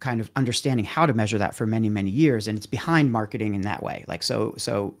kind of understanding how to measure that for many, many years, and it's behind marketing in that way. Like so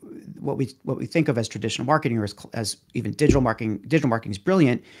what we think of as traditional marketing, or as even digital marketing is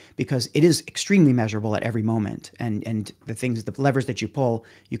brilliant because it is extremely measurable at every moment, and the levers that you pull,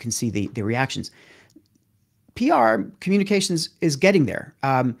 you can see the reactions. PR communications is getting there,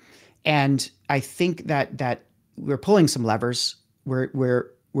 and I think that we're pulling some levers.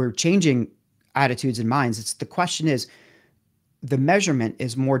 We're changing attitudes and minds. The question is, the measurement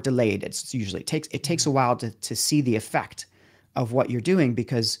is more delayed. It's usually it takes a while to see the effect of what you're doing,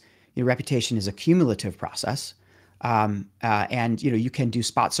 because your reputation is a cumulative process. And you can do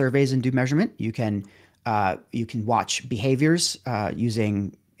spot surveys and do measurement. You can watch behaviors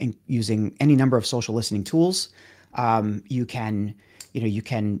using any number of social listening tools. You can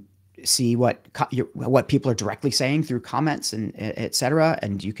see what people are directly saying through comments and et cetera.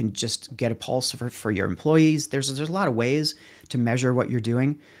 And you can just get a pulse for your employees. There's a lot of ways to measure what you're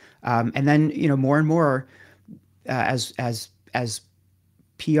doing. And then, more and more as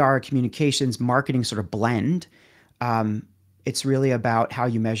PR, communications, marketing sort of blend, it's really about how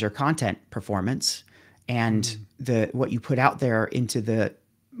you measure content performance and what you put out there into the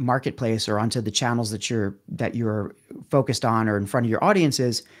marketplace or onto the channels that you're focused on or in front of your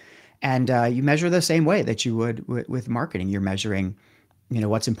audiences. And you measure the same way that you would with marketing. You're measuring,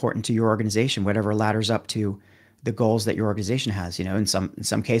 what's important to your organization, whatever ladders up to the goals that your organization has. In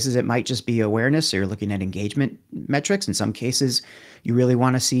some cases, it might just be awareness. So you're looking at engagement metrics. In some cases, you really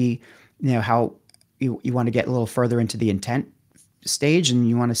want to see, how you want to get a little further into the intent stage, and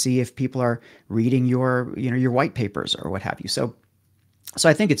you want to see if people are reading your white papers or what have you. So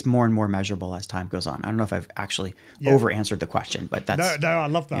I think it's more and more measurable as time goes on. I don't know if I've actually over answered the question, but that's no. I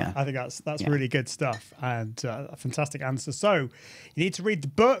love that. Yeah. I think that's really good stuff and a fantastic answer. So you need to read the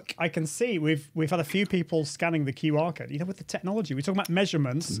book. I can see we've had a few people scanning the QR code. With the technology, we're talking about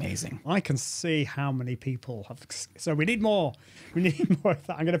measurements. It's amazing. I can see how many people have. So we need more. We need more of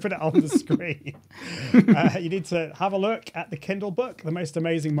that. I'm going to put it on the screen. You need to have a look at the Kindle book, the most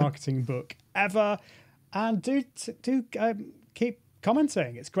amazing marketing book ever, and do keep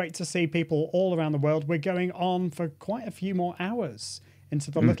commenting. It's great to see people all around the world. We're going on for quite a few more hours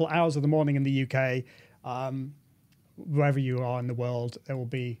into the little hours of the morning in the UK. Wherever you are in the world,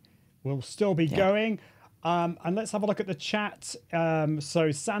 we'll still be going. And let's have a look at the chat.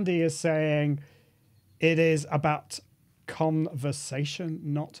 So Sandy is saying it is about conversation,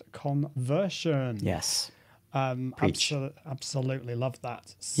 not conversion. Yes. Absolutely love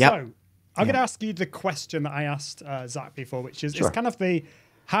that. Yep. So I'm going to ask you the question that I asked Zach before, which is it's kind of the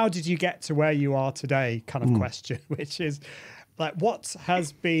how did you get to where you are today kind of question, which is like, what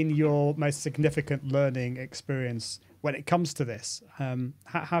has been your most significant learning experience when it comes to this? How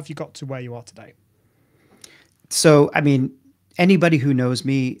have you got to where you are today? So, anybody who knows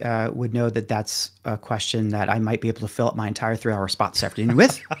me would know that that's a question that I might be able to fill up my entire 3-hour spot this afternoon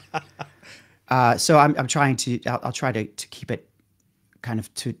with. So I'm trying to, I'll try to keep it kind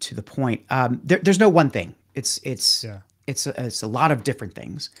of to the point. There's no one thing. It's a lot of different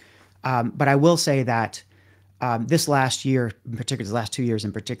things. But I will say that this last year, in particular, the last 2 years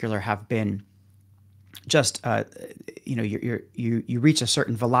in particular, have been just you reach a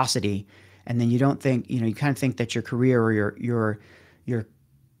certain velocity, and then you don't think you kind of think that your career or your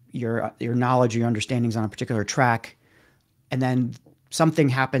knowledge or your understandings on a particular track, and then something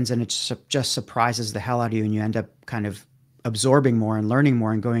happens and it just surprises the hell out of you, and you end up kind of absorbing more and learning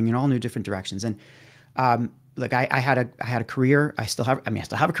more and going in all new different directions. And like I had a career. I still have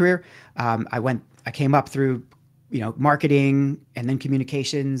a career. I came up through, marketing and then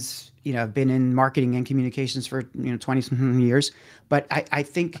communications. I've been in marketing and communications for 20 something years. But I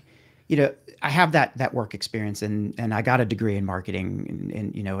think, I have that work experience, and I got a degree in marketing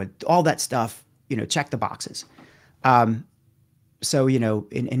and all that stuff. Check the boxes. So,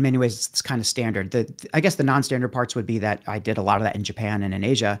 in many ways, it's kind of standard. I guess the non-standard parts would be that I did a lot of that in Japan and in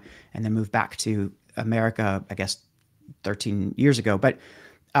Asia, and then moved back to America, I guess, 13 years ago. But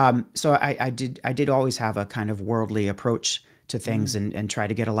so I did always have a kind of worldly approach to things and try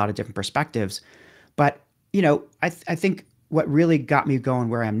to get a lot of different perspectives. But, I think what really got me going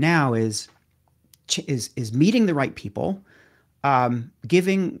where I am now is meeting the right people,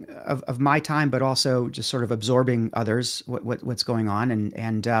 giving of my time, but also just sort of absorbing others, what's going on.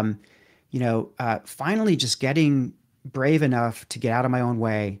 And finally just getting brave enough to get out of my own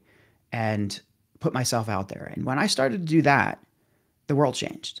way and put myself out there. And when I started to do that, the world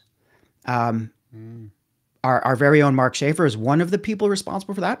changed. Our very own Mark Schaefer is one of the people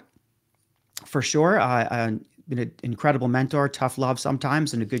responsible for that, for sure. Been an incredible mentor, tough love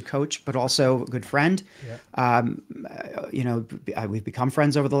sometimes, and a good coach, but also a good friend. Yeah. We've become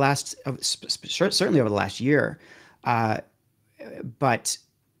friends over the last, certainly over the last year. But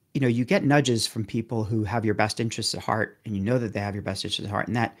you get nudges from people who have your best interests at heart, and you know that they have your best interests at heart.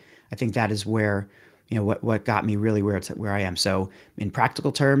 And that, I think that is where, what got me really where I am. So in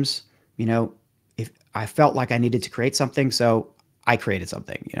practical terms, if I felt like I needed to create something, so I created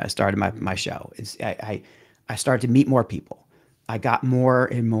something. I started my show. I started to meet more people. I got more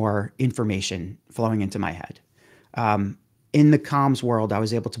and more information flowing into my head. In the comms world, I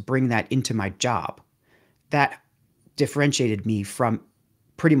was able to bring that into my job. That differentiated me from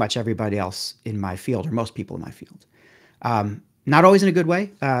pretty much everybody else in my field, or most people in my field. Not always in a good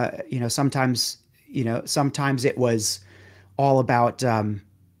way. Sometimes it was all about,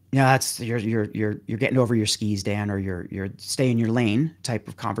 that's you're getting over your skis, Dan, or you're stay in your lane type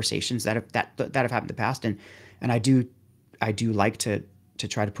of conversations that have happened in the past. And I do like to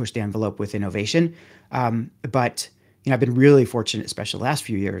try to push the envelope with innovation. But I've been really fortunate, especially the last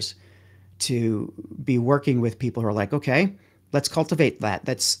few years, to be working with people who are like, okay, let's cultivate that.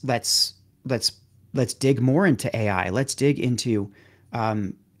 Let's dig more into AI. Let's dig into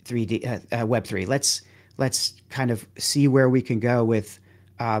 3D Web3. Let's kind of see where we can go with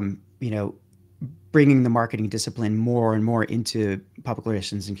bringing the marketing discipline more and more into public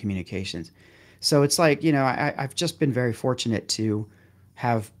relations and communications. So it's like, I've just been very fortunate to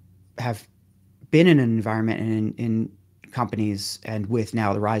have been in an environment and in companies and with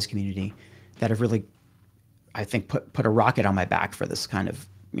now the Rise community that have really, I think, put a rocket on my back for this kind of,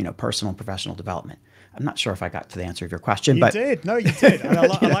 personal and professional development. I'm not sure if I got to the answer of your question, but you did. No, you did. And I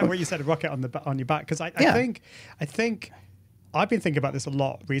like what you said, a rocket on your back, because I think I've been thinking about this a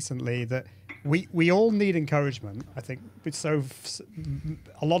lot recently, that we all need encouragement. I think so.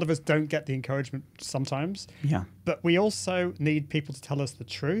 A lot of us don't get the encouragement sometimes. Yeah. But we also need people to tell us the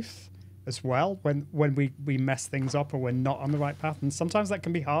truth as well when we mess things up or we're not on the right path. And sometimes that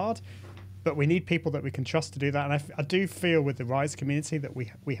can be hard, but we need people that we can trust to do that. And I do feel with the Rise community that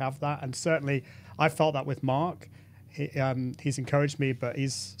we have that. And certainly I felt that with Mark. He's encouraged me, but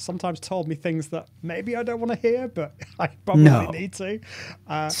he's sometimes told me things that maybe I don't want to hear, but I probably need to.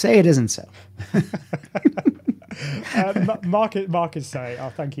 Say it isn't so. Mark is saying,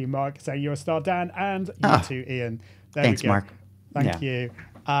 thank you, Mark, saying you're a star, Dan, and you too, Ian. Thanks, Mark. Thank you.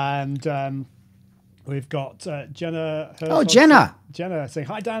 And we've got Jenna. Jenna. Jenna saying,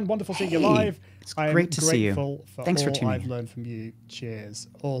 hi, Dan, wonderful seeing you live. It's great to see you. Thanks for tuning in. I've learned from you. Cheers.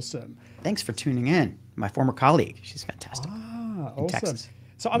 Awesome. Thanks for tuning in. My former colleague. She's fantastic. Awesome. Texas.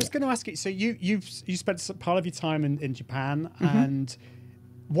 So I was going to ask you, so you spent part of your time in Japan, and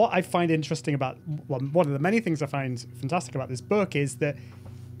what I find interesting about, one of the many things I find fantastic about this book is that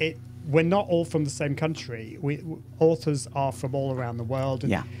we're not all from the same country. Authors are from all around the world.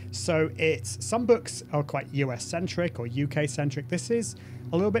 And so some books are quite US centric or UK centric. This is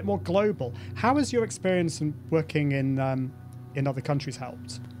a little bit more global. How has your experience in working in other countries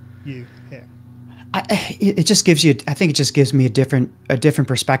helped you here? It just gives you, I think it just gives me a different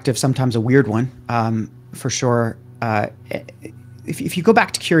perspective, sometimes a weird one, for sure. If you go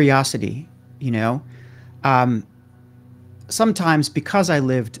back to curiosity, sometimes because I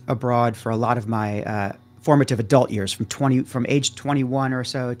lived abroad for a lot of my formative adult years, from age 21 or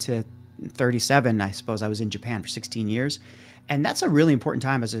so to 37, I suppose I was in Japan for 16 years. And that's a really important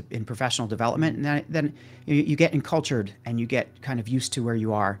time in professional development. And then you get encultured and you get kind of used to where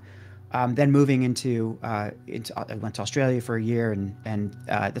you are. Then moving into I went to Australia for a year, and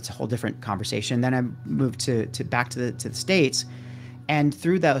that's a whole different conversation. Then I moved back to the States, and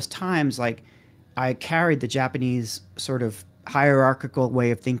through those times, like, I carried the Japanese sort of hierarchical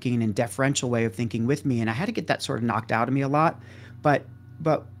way of thinking and deferential way of thinking with me, and I had to get that sort of knocked out of me a lot. But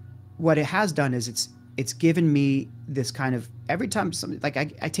what it has done is it's given me this kind of, every time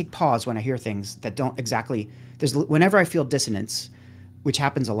I take pause when I hear things that don't exactly, whenever I feel dissonance, which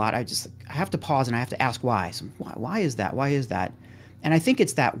happens a lot, I have to pause and I have to ask why. So why is that? Why is that? And I think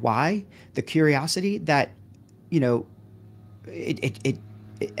it's that why, the curiosity that, it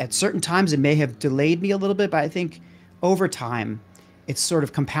at certain times it may have delayed me a little bit, but I think over time it's sort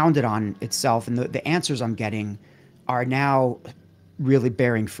of compounded on itself, and the answers I'm getting are now really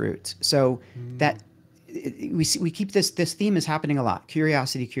bearing fruit. So that we keep this theme is happening a lot.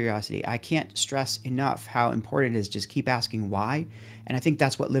 Curiosity. I can't stress enough how important it is just keep asking why. And I think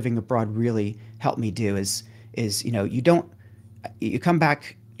that's what living abroad really helped me do is you come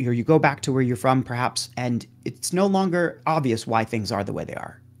back, or you go back to where you're from perhaps, and it's no longer obvious why things are the way they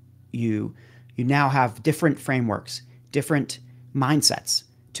are. You now have different frameworks, different mindsets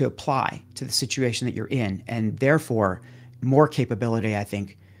to apply to the situation that you're in, and therefore more capability, I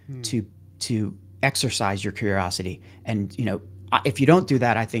think, to exercise your curiosity. And if you don't do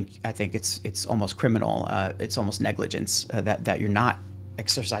that, I think it's almost criminal. It's almost negligence that you're not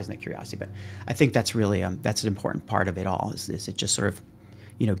exercising the curiosity. But I think that's really that's an important part of it all. Is it just sort of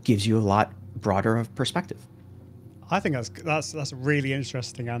gives you a lot broader of perspective. I think that's a really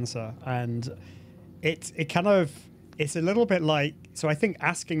interesting answer, and it's a little bit like, so I think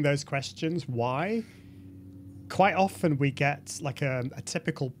asking those questions, why, quite often we get like a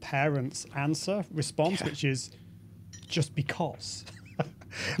typical parent's answer response, which is just because.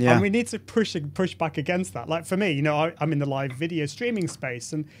 Yeah. And we need to push back against that. Like for me, I'm in the live video streaming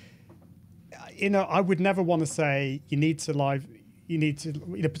space, and I would never want to say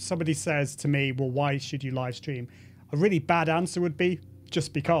somebody says to me, well, why should you live stream? A really bad answer would be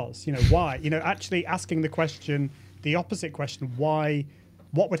just because. Why? Actually asking the question, the opposite question, why?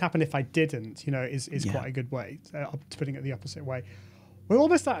 What would happen if I didn't? Is quite a good way to putting it the opposite way. We're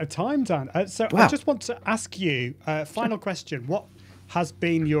almost out of time, Dan. So wow. I just want to ask you, final question. What has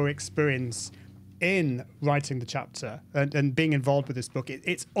been your experience in writing the chapter and being involved with this book?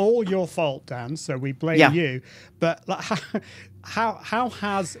 It's all your fault, Dan, so we blame you. But like, how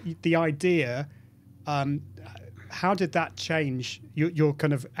has the idea, how did that change, your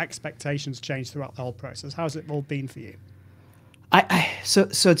kind of expectations change throughout the whole process? How's it all been for you? So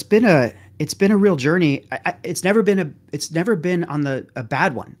it's been a real journey. It's never been on a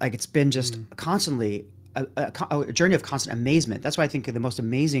bad one. Like it's been just constantly a journey of constant amazement. That's why I think the most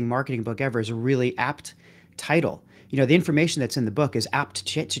amazing marketing book ever is a really apt title. The information that's in the book is apt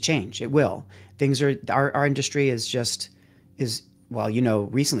to change. It will. Things are, our industry is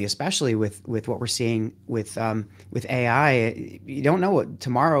recently, especially with what we're seeing with AI, you don't know what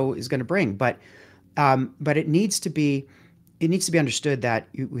tomorrow is going to bring, but it needs to be understood that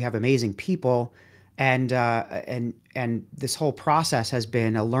we have amazing people, and this whole process has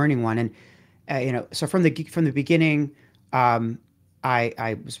been a learning one. And so from the beginning,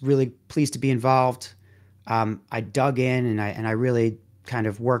 I was really pleased to be involved. I dug in and I really kind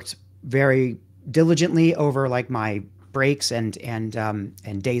of worked very diligently over like my breaks and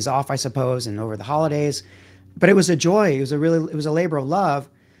days off, I suppose, and over the holidays. But it was a joy. It was a labor of love,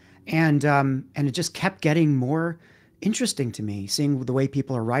 and it just kept getting more interesting to me, seeing the way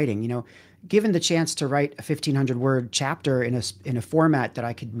people are writing. Given the chance to write a 1,500-word chapter in a format that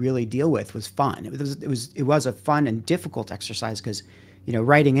I could really deal with was fun. It was a fun and difficult exercise because,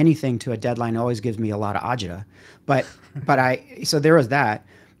 writing anything to a deadline always gives me a lot of agita. So there was that.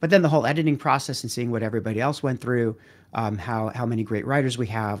 But then the whole editing process and seeing what everybody else went through, how many great writers we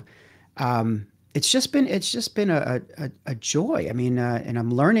have. It's just been a joy. I mean, and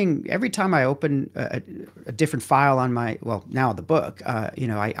I'm learning every time I open a different file on now the book.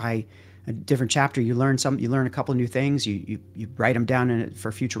 A different chapter, you learn a couple of new things. You write them down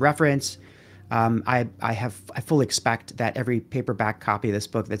for future reference. I fully expect that every paperback copy of this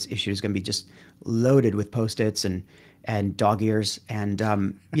book that's issued is going to be just loaded with Post-its and dog ears. And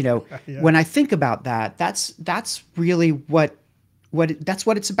yeah. When I think about that, that's really what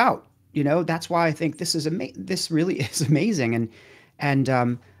it's about. That's why I think this really is amazing, and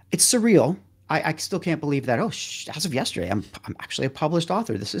it's surreal. I still can't believe that. As of yesterday, I'm actually a published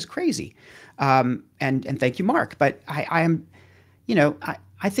author. This is crazy, and thank you, Mark. But I am,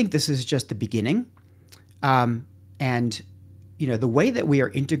 I think this is just the beginning, and the way that we are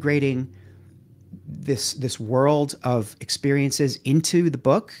integrating this world of experiences into the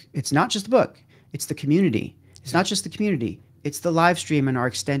book. It's not just the book. It's the community. It's not just the community. It's the live stream and our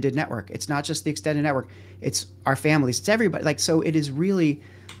extended network. It's not just the extended network. It's our families. It's everybody. So it is really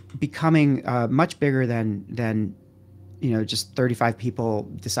becoming much bigger than just 35 people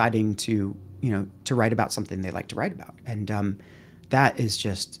deciding to write about something they like to write about. And that is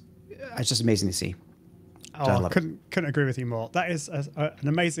it's just amazing to see. I couldn't agree with you more. That is an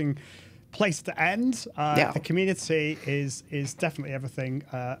amazing place to end. The community is definitely everything.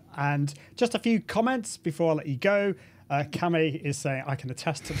 And just a few comments before I let you go. Cami is saying, I can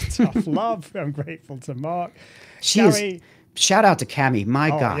attest to the tough love. I'm grateful to Mark. Shout out to Cami. My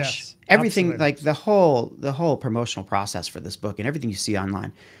gosh. Yes, everything, absolutely. like the whole promotional process for this book and everything you see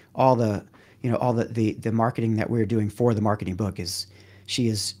online, all the marketing that we're doing for the marketing book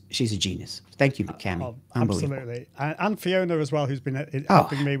she's a genius. Thank you, Cami. Unbelievable. Absolutely. And Fiona as well, who's been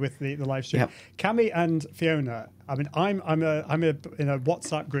helping me with the live stream. Yep. Cami and Fiona, I mean, I'm in a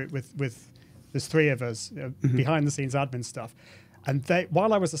WhatsApp group with there's three of us, behind the scenes admin stuff. And they,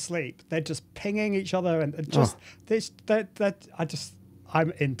 while I was asleep, they're just pinging each other and just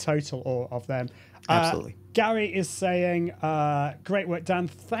I'm in total awe of them. Absolutely. Gary is saying, "Great work, Dan.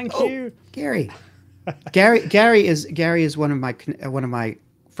 Thank you, Gary." Gary is one of my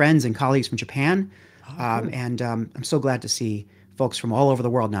friends and colleagues from Japan, and I'm so glad to see folks from all over the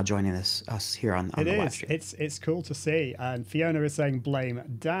world now joining us here on the live stream. It's cool to see. And Fiona is saying blame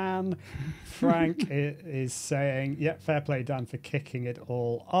Dan. Frank is saying, yeah, fair play, Dan, for kicking it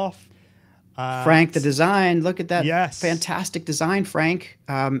all off. Frank, the design, look at that. Yes. Fantastic design, Frank.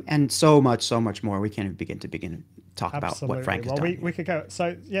 And so much more. We can't even begin to talk Absolutely. about what Frank has done. We could go.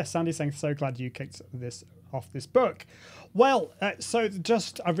 So, yes, Sandy's saying, so glad you kicked this off this book. Well, so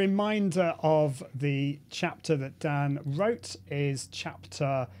just a reminder of the chapter that Dan wrote is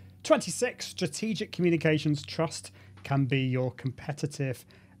chapter 26, Strategic Communications Trust Can Be Your Competitive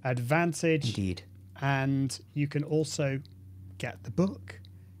Advantage. Indeed. And you can also get the book.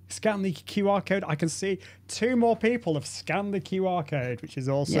 Scan the QR code. I can see 2 more people have scanned the QR code, which is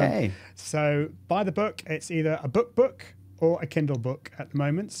awesome. Yay. So buy the book. It's either a book or a Kindle book at the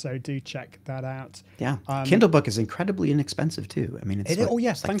moment. So do check that out. Yeah. Kindle book is incredibly inexpensive too. I mean, it's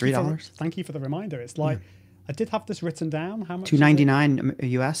yes, like $3. Thank you for the reminder. It's like, I did have this written down. How much?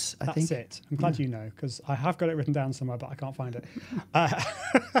 $2.99 US, I think. That's it. I'm glad you know, because I have got it written down somewhere, but I can't find it.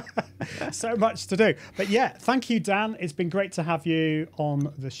 So much to do. But yeah, thank you, Dan. It's been great to have you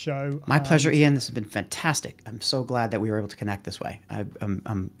on the show. My pleasure, Ian. This has been fantastic. I'm so glad that we were able to connect this way.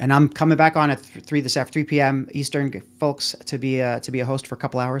 And I'm coming back on at 3 p.m. Eastern, folks, to be a host for a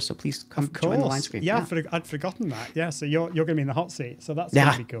couple hours. So please come join the line stream. Yeah, I'd forgotten that. Yeah, so you're going to be in the hot seat. So that's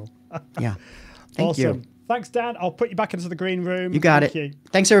going to be cool. Yeah. Thank you. Thanks, Dan. I'll put you back into the green room. You got it.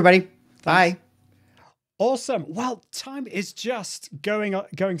 Thanks, everybody. Bye. Awesome. Well, time is just going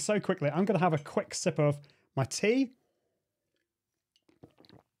so quickly. I'm going to have a quick sip of my tea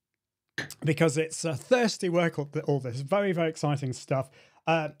because it's thirsty work, all this. Very, very exciting stuff.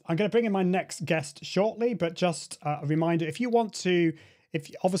 I'm going to bring in my next guest shortly, but just a reminder, if you want to,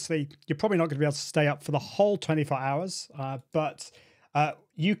 obviously, you're probably not going to be able to stay up for the whole 24 hours, but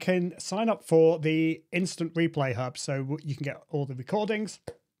you can sign up for the Instant Replay Hub, so you can get all the recordings,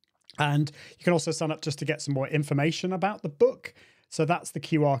 and you can also sign up just to get some more information about the book. So that's the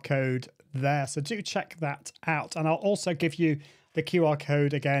QR code there. So do check that out. And I'll also give you the QR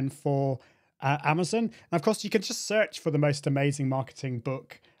code again for Amazon. And of course, you can just search for the most amazing marketing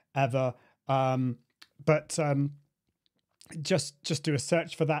book ever. Just do a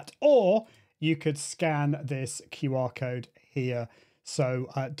search for that, or you could scan this QR code here. So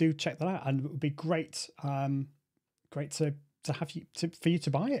do check that out, and it would be great, great to have you for you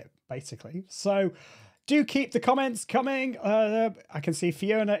to buy it, basically. So do keep the comments coming. I can see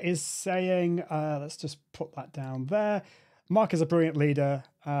Fiona is saying, let's just put that down there. Mark is a brilliant leader,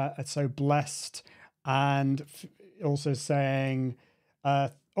 so blessed, and also saying,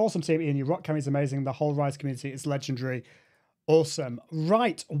 awesome team, Ian. Your rock camera is amazing. The whole Rise community is legendary. Awesome.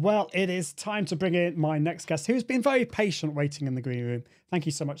 Right. Well, it is time to bring in my next guest, who's been very patient waiting in the green room. Thank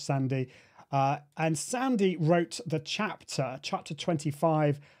you so much, Sandy. And Sandy wrote the chapter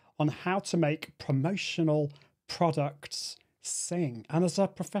 25, on how to make promotional products sing. And as a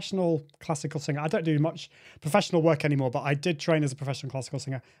professional classical singer, I don't do much professional work anymore, but I did train as a professional classical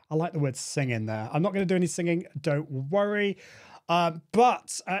singer. I like the word sing in there. I'm not going to do any singing, don't worry.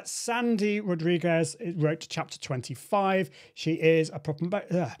 But Sandy Rodriguez wrote chapter 25. She is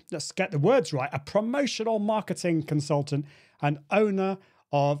let's get the words right, a promotional marketing consultant and owner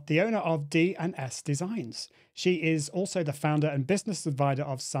of D&S Designs. She is also the founder and business advisor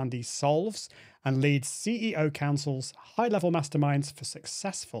of Sandy Solves and leads CEO Council's high-level masterminds for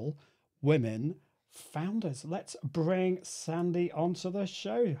successful women founders. Let's bring Sandy onto the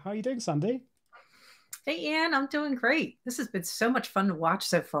show. How are you doing, Sandy? Hey, Ian, I'm doing great. This has been so much fun to watch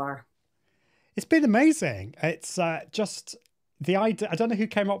so far. It's been amazing. It's just the idea. I don't know who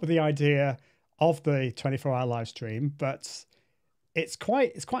came up with the idea of the 24-hour live stream, but it's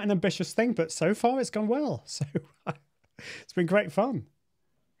quite an ambitious thing. But so far, it's gone well. So it's been great fun.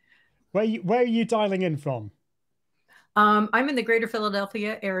 Where are you dialing in from? I'm in the greater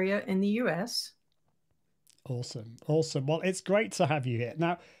Philadelphia area in the U.S. Awesome. Well, it's great to have you here.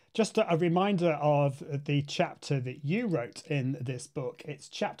 Now, just a reminder of the chapter that you wrote in this book. It's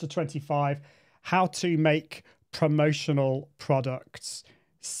chapter 25, How to Make Promotional Products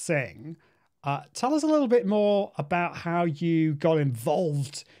Sing. Tell us a little bit more about how you got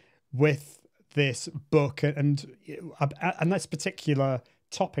involved with this book and this particular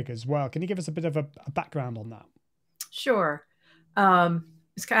topic as well. Can you give us a bit of a background on that? Sure.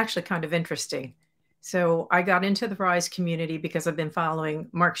 It's actually kind of interesting. So I got into the Rise community because I've been following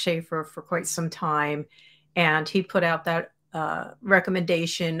Mark Schaefer for quite some time. And he put out that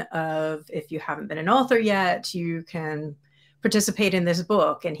recommendation of, if you haven't been an author yet, you can participate in this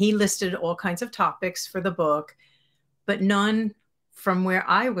book. And he listed all kinds of topics for the book, but none from where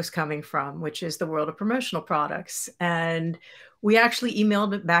I was coming from, which is the world of promotional products. And we actually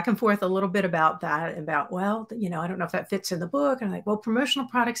emailed back and forth a little bit about that, about, well, I don't know if that fits in the book. And I'm like, well, promotional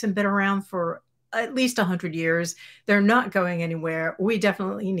products have been around for at least 100 years. They're not going anywhere. We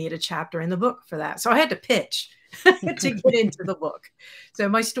definitely need a chapter in the book for that. So I had to pitch to get into the book. So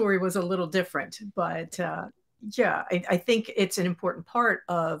my story was a little different, but yeah, I think it's an important part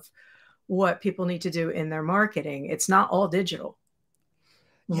of what people need to do in their marketing. It's not all digital.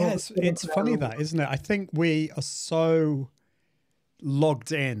 Yes, it's funny that, isn't it? I think we are so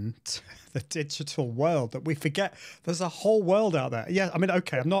logged in to the digital world that we forget there's a whole world out there. Yeah, I mean,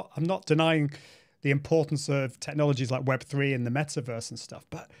 okay, I'm not denying the importance of technologies like Web3 and the metaverse and stuff,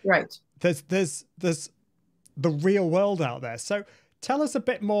 but right, there's the real world out there. So tell us a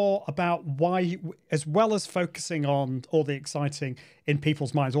bit more about why, as well as focusing on all the exciting in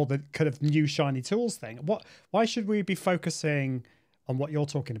people's minds, all the kind of new shiny tools thing, why should we be focusing on what you're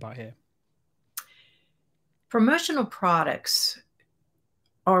talking about here? Promotional products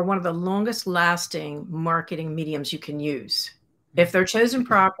are one of the longest lasting marketing mediums you can use. If they're chosen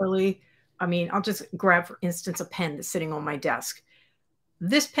properly, I mean, I'll just grab, for instance, a pen that's sitting on my desk.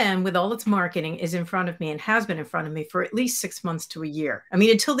 This pen with all its marketing is in front of me and has been in front of me for at least 6 months to a year. I mean,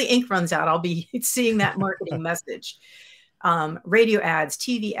 until the ink runs out, I'll be seeing that marketing message. Radio ads,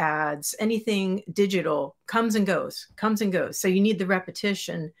 TV ads, anything digital comes and goes. So you need the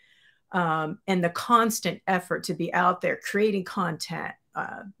repetition and the constant effort to be out there creating content,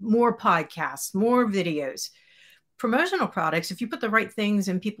 more podcasts, more videos. Promotional products, if you put the right things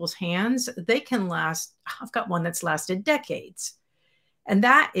in people's hands, they can last. I've got one that's lasted decades. And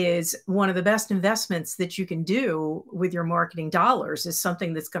that is one of the best investments that you can do with your marketing dollars, is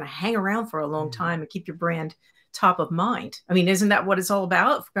something that's going to hang around for a long time and keep your brand top of mind. I mean, isn't that what it's all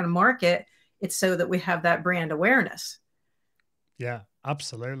about? If we're going to market, it's so that we have that brand awareness. Yeah,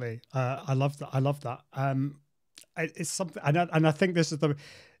 absolutely. I love that. It's something, and I think this is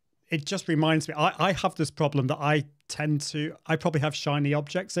it just reminds me, I have this problem that I probably have shiny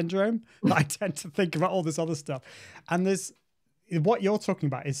object syndrome. That I tend to think about all this other stuff. And what you're talking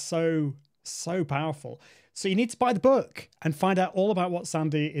about is so powerful. So you need to buy the book and find out all about what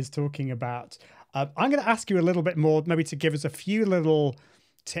Sandy is talking about. I'm going to ask you a little bit more, maybe to give us a few little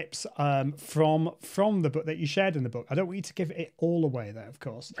tips from the book that you shared in the book. I don't want you to give it all away there, of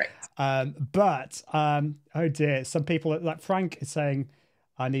course. Right. But oh dear, some people, like Frank, is saying,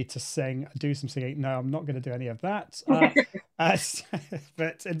 I need to do some singing. No, I'm not going to do any of that.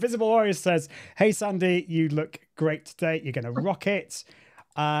 But Invisible Warrior says, hey, Sandy, you look great today. You're going to rock it.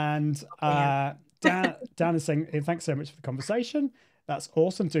 And Dan is saying, thanks so much for the conversation. That's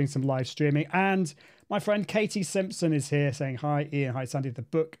awesome, doing some live streaming. And my friend Katie Simpson is here saying, hi, Ian, hi, Sandy. The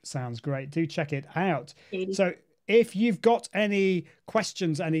book sounds great. Do check it out. Katie. So if you've got any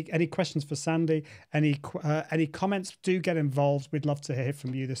questions, any questions for Sandy, any comments, do get involved. We'd love to hear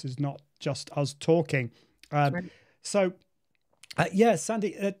from you. This is not just us talking. Right. So, yeah,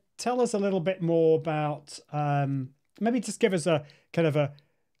 Sandy, tell us a little bit more about, maybe just give us a kind of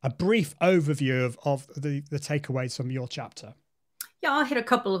a brief overview of the takeaways from your chapter. Yeah, I'll hit a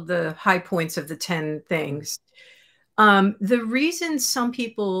couple of the high points of the 10 things. The reason some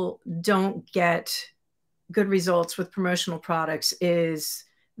people don't get good results with promotional products is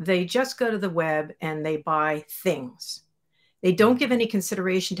they just go to the web and they buy things. They don't give any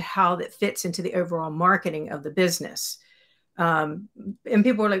consideration to how that fits into the overall marketing of the business. And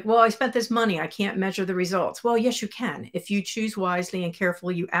people are like, well, I spent this money, I can't measure the results. Well, yes, you can. If you choose wisely and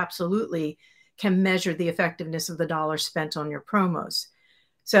carefully, you absolutely can measure the effectiveness of the dollar spent on your promos.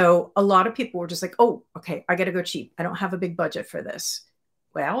 So a lot of people were just like, oh, okay, I got to go cheap. I don't have a big budget for this.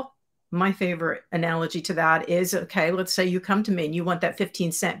 Well, my favorite analogy to that is, okay, let's say you come to me and you want that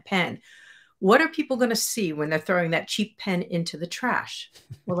 15-cent pen. What are people going to see when they're throwing that cheap pen into the trash?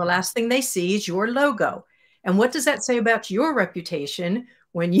 Well, the last thing they see is your logo. And what does that say about your reputation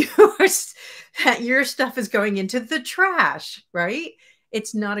when your stuff is going into the trash, right?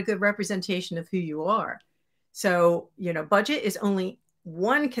 It's not a good representation of who you are. So, budget is only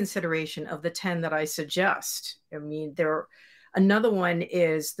one consideration of the 10 that I suggest. I mean, another one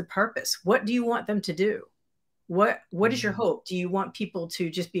is the purpose. What do you want them to do? What is your hope? Do you want people to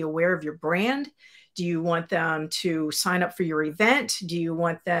just be aware of your brand? Do you want them to sign up for your event? Do you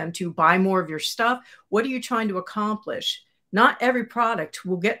want them to buy more of your stuff? What are you trying to accomplish? Not every product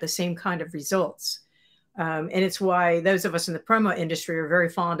will get the same kind of results. And it's why those of us in the promo industry are very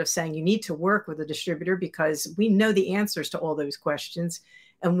fond of saying you need to work with a distributor, because we know the answers to all those questions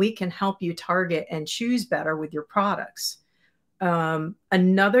and we can help you target and choose better with your products.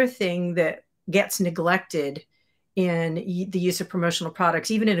 Another thing that gets neglected in the use of promotional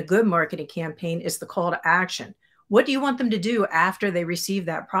products, even in a good marketing campaign, is the call to action. What do you want them to do after they receive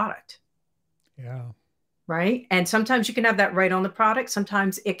that product? Yeah. Right. And sometimes you can have that right on the product.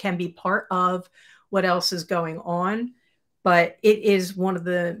 Sometimes it can be part of what else is going on, but it is one of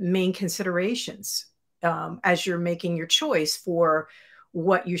the main considerations as you're making your choice for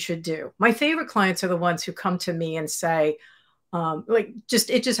what you should do. My favorite clients are the ones who come to me and say, it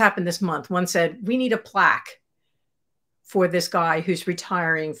just happened this month. One said, we need a plaque for this guy who's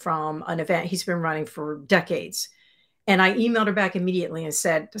retiring from an event he's been running for decades. And I emailed her back immediately and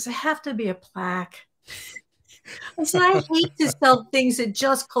said, does it have to be a plaque? I said, I hate to sell things that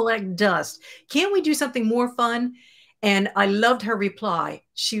just collect dust. Can't we do something more fun? And I loved her reply.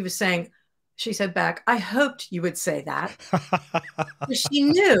 She said back, I hoped you would say that.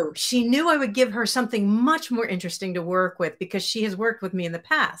 She knew I would give her something much more interesting to work with, because she has worked with me in the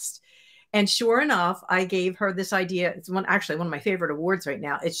past. And sure enough, I gave her this idea. It's one of my favorite awards right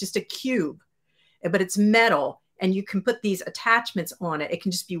now. It's just a cube, but it's metal. And you can put these attachments on it. It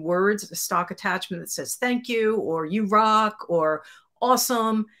can just be words, a stock attachment that says thank you, or you rock, or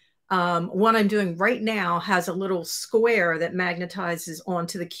awesome. One I'm doing right now has a little square that magnetizes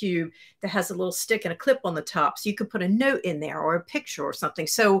onto the cube that has a little stick and a clip on the top. So you could put a note in there or a picture or something.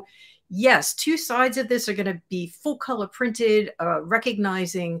 So yes, two sides of this are going to be full color printed,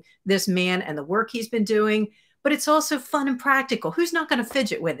 recognizing this man and the work he's been doing. But it's also fun and practical. Who's not going to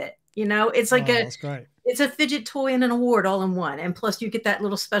fidget with it? You know, it's like that's great. It's a fidget toy and an award all in one. And plus you get that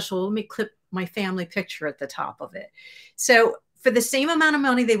little special, let me clip my family picture at the top of it. So for the same amount of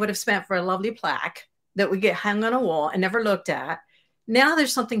money they would have spent for a lovely plaque that would get hung on a wall and never looked at, now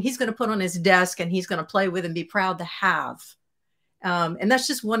there's something he's going to put on his desk and he's going to play with and be proud to have. And that's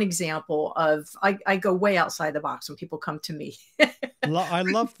just one example of, I go way outside the box when people come to me. I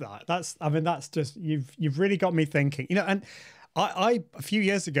love that. That's just, you've really got me thinking, you know. And I a few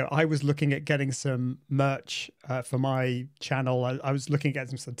years ago, I was looking at getting some merch for my channel. I was looking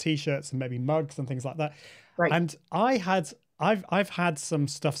at some t-shirts and maybe mugs and things like that. Right. And I've had some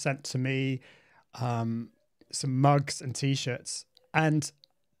stuff sent to me, some mugs and t-shirts, and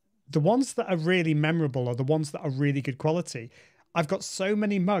the ones that are really memorable are the ones that are really good quality. I've got so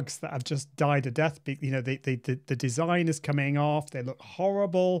many mugs that have just died a death. You know, the design is coming off. They look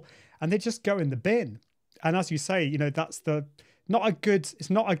horrible, and they just go in the bin. And as you say, you know, it's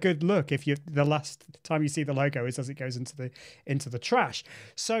not a good look if the last time you see the logo is as it goes into the trash.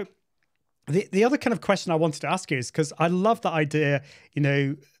 So the other kind of question I wanted to ask you is, because I love that idea, you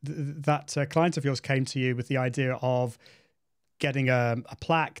know, that client of yours came to you with the idea of getting a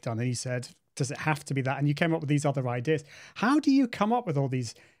plaque done, and he said, does it have to be that? And you came up with these other ideas. How do you come up with all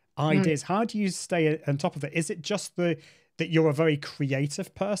these ideas? How do you stay on top of it? Is it just that you're a very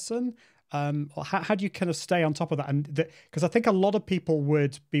creative person? Or how do you kind of stay on top of that? And because I think a lot of people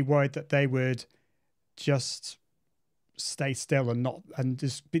would be worried that they would just stay still and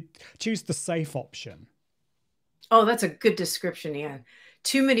just choose the safe option. Oh, that's a good description, Ian.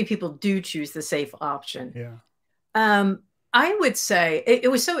 Too many people do choose the safe option. Yeah. I would say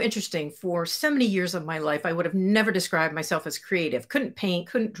it was so interesting. For so many years of my life, I would have never described myself as creative. Couldn't paint,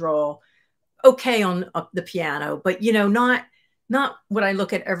 couldn't draw. Okay on the piano, but you know, not what I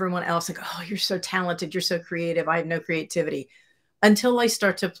look at everyone else and go, oh, you're so talented, you're so creative. I have no creativity, until I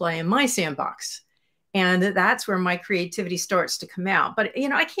start to play in my sandbox. And that's where my creativity starts to come out. But, you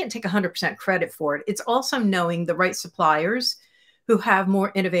know, I can't take 100% credit for it. It's also knowing the right suppliers who have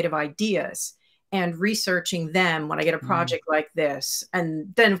more innovative ideas and researching them when I get a project like this.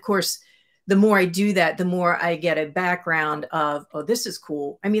 And then, of course, the more I do that, the more I get a background of, oh, this is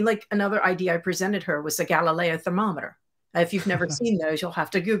cool. I mean, like another idea I presented her was the Galileo thermometer. If you've never seen those, you'll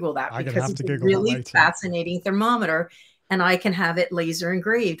have to Google that, because it's a really fascinating thermometer, and I can have it laser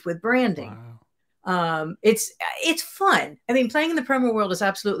engraved with branding. Wow. It's fun. I mean, playing in the promo world is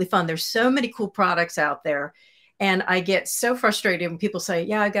absolutely fun. There's so many cool products out there. And I get so frustrated when people say,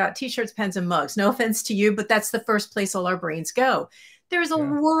 yeah, I got t-shirts, pens, and mugs. No offense to you, but that's the first place all our brains go. There's a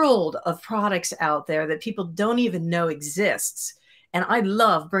world of products out there that people don't even know exists. And I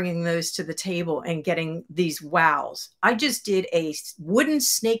love bringing those to the table and getting these wows. I just did a wooden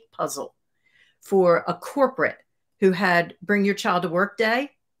snake puzzle for a corporate who had Bring Your Child to Work Day.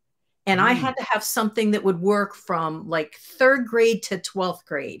 And I had to have something that would work from like 3rd grade to 12th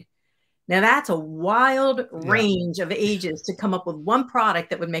grade. Now that's a wild range of ages to come up with one product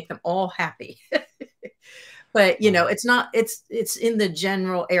that would make them all happy. But you know, it's not, it's in the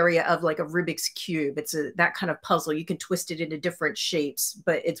general area of like a Rubik's Cube. It's that kind of puzzle. You can twist it into different shapes,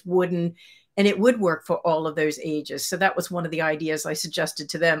 but it's wooden, and it would work for all of those ages. So that was one of the ideas I suggested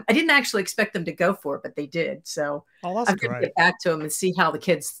to them. I didn't actually expect them to go for it, but they did. So that's I'm going to get back to them and see how the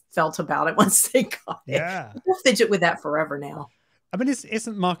kids felt about it once they got it. Yeah. We'll fidget with that forever now. I mean,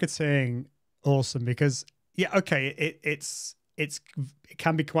 isn't marketing awesome? Because okay, it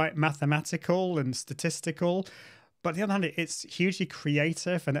can be quite mathematical and statistical, but on the other hand, it's hugely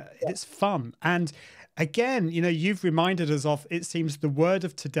creative and it's fun. And again, you know, you've reminded us of, it seems the word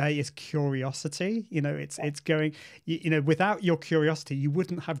of today is curiosity. You know, it's going, you know, without your curiosity, you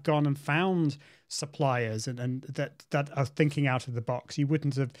wouldn't have gone and found suppliers and that are thinking out of the box. You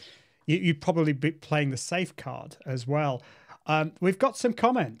wouldn't have, you'd probably be playing the safe card as well. We've got some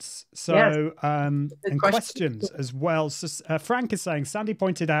comments, so and questions as well. So, Frank is saying, Sandy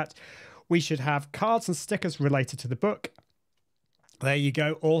pointed out we should have cards and stickers related to the book. There you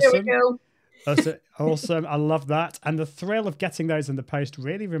go. Awesome. There we go. Awesome. I love that. And the thrill of getting those in the post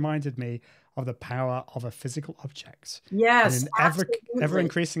really reminded me of the power of a physical object. Yes. In an ever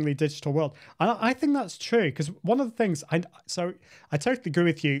increasingly digital world. And I think that's true, because one of the things I totally agree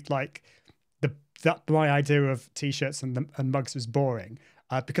with you, like that my idea of t-shirts and mugs was boring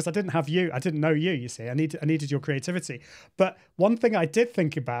because I didn't have you. I didn't know you, you see. I needed your creativity. But one thing I did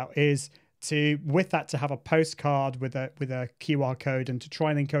think about is to have a postcard with a QR code and to try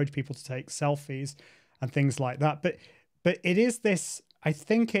and encourage people to take selfies and things like that. But it is this, I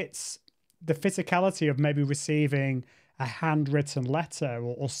think it's the physicality of maybe receiving a handwritten letter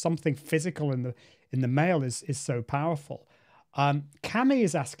or something physical in the mail is so powerful. Cami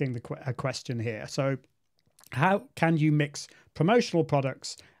is asking a question here. So how can you mix promotional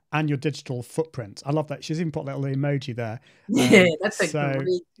products and your digital footprint? I love that. She's even put a little emoji there. Yeah, that's a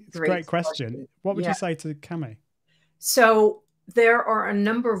great question. What would you say to Cami? So there are a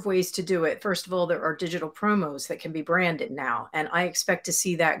number of ways to do it. First of all, there are digital promos that can be branded now. And I expect to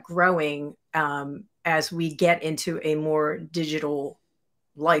see that growing as we get into a more digital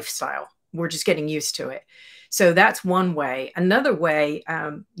lifestyle. We're just getting used to it. So that's one way. Another way,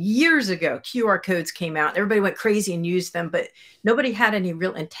 years ago, QR codes came out. Everybody went crazy and used them, but nobody had any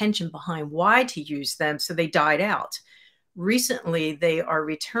real intention behind why to use them. So they died out. Recently, they are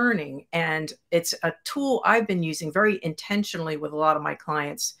returning, and it's a tool I've been using very intentionally with a lot of my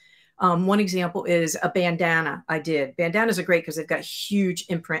clients. One example is a bandana I did. Bandanas are great because they've got huge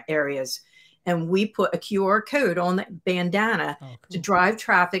imprint areas. And we put a QR code on that bandana to drive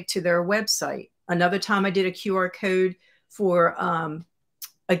traffic to their website. Another time I did a QR code for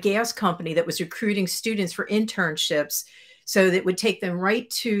a gas company that was recruiting students for internships. So that would take them right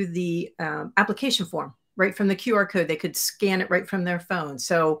to the application form, right from the QR code. They could scan it right from their phone.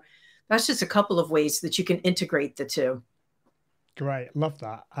 So that's just a couple of ways that you can integrate the two. Great. Love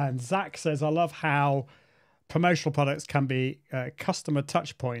that. And Zach says, I love how promotional products can be customer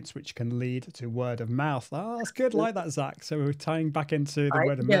touch points, which can lead to word of mouth. Oh, that's good. Like that, Zach. So we're tying back into the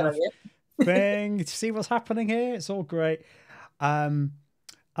word of mouth thing. See what's happening here? It's all great.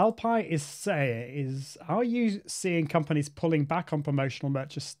 Alpi is saying, are you seeing companies pulling back on promotional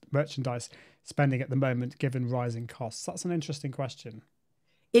merchandise spending at the moment, given rising costs? That's an interesting question.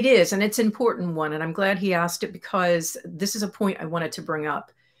 It is, and it's an important one. And I'm glad he asked it, because this is a point I wanted to bring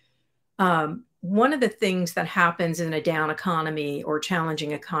up. One of the things that happens in a down economy or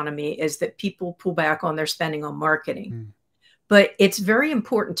challenging economy is that people pull back on their spending on marketing. But it's very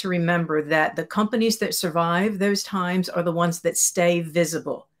important to remember that the companies that survive those times are the ones that stay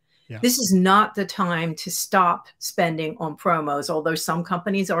visible. Yeah. This is not the time to stop spending on promos, although some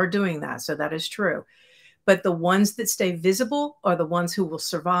companies are doing that. So that is true. But the ones that stay visible are the ones who will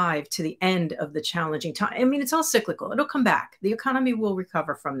survive to the end of the challenging time. I mean, it's all cyclical. It'll come back. The economy will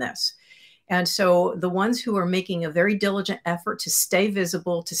recover from this. And so the ones who are making a very diligent effort to stay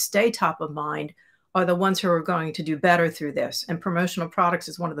visible, to stay top of mind, are the ones who are going to do better through this. And promotional products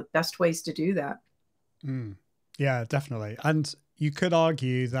is one of the best ways to do that. Yeah, definitely. And you could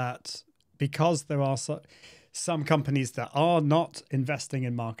argue that because there are some companies that are not investing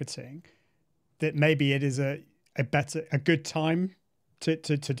in marketing, that maybe it is a good time to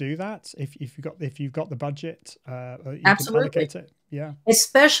do that if you've got the budget. You Absolutely. Can allocate it. Yeah.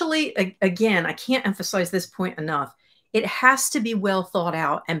 Especially, again, I can't emphasize this point enough. It has to be well thought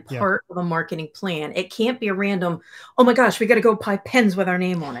out and part of a marketing plan. It can't be a random, oh my gosh, we got to go buy pens with our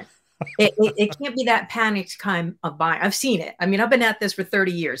name on it. It can't be that panicked kind of buying. I've seen it. I mean, I've been at this for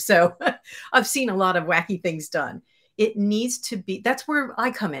 30 years, so I've seen a lot of wacky things done. It needs to be, that's where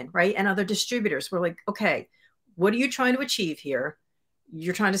I come in, right? And other distributors, we're like, okay, what are you trying to achieve here?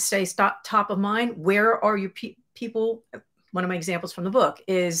 you're trying to stay top of mind. Where are your people? One of my examples from the book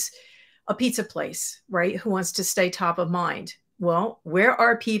is a pizza place, right? Who wants to stay top of mind? Well, where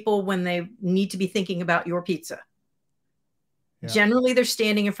are people when they need to be thinking about your pizza? Yeah. Generally, they're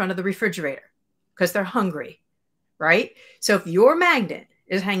standing in front of the refrigerator because they're hungry, right? So if your magnet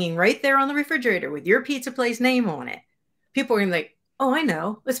is hanging right there on the refrigerator with your pizza place name on it, people are going to be like, oh, I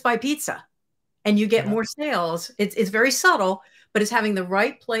know, let's buy pizza. And you get more sales. It's very subtle, but it's having the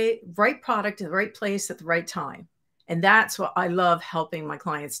right product at the right place at the right time. And that's what I love helping my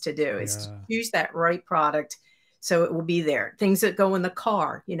clients to do, is to choose that right product so it will be there. Things that go in the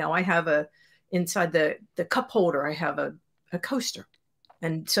car. You know, I have inside the cup holder, I have a coaster.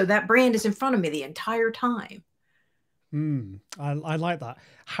 And so that brand is in front of me the entire time. I like that.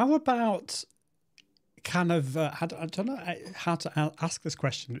 How about kind of, I don't know how to ask this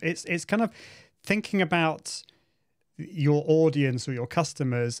question. It's kind of thinking about your audience or your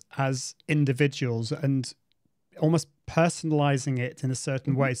customers as individuals and almost personalizing it in a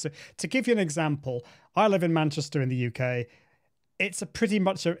certain way. So to give you an example, I live in Manchester in the UK. It's a pretty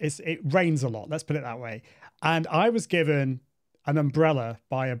much, it rains a lot, let's put it that way. And I was given an umbrella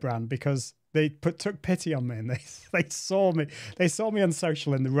by a brand because they took pity on me, and they saw me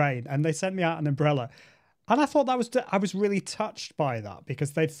unsocial in the rain, and they sent me out an umbrella. And I thought I was really touched by that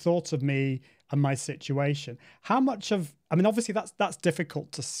because they'd thought of me and my situation. How much of, I mean, obviously that's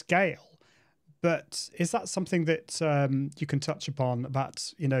difficult to scale, but is that something that you can touch upon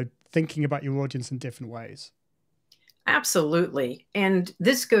about, you know, thinking about your audience in different ways? Absolutely. And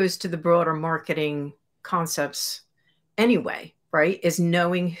this goes to the broader marketing concepts anyway, right? Is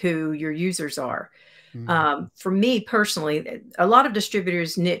knowing who your users are. For me personally, a lot of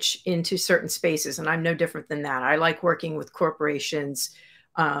distributors niche into certain spaces, and I'm no different than that. I like working with corporations.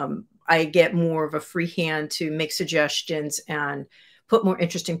 I get more of a free hand to make suggestions and put more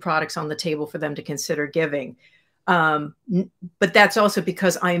interesting products on the table for them to consider giving. But that's also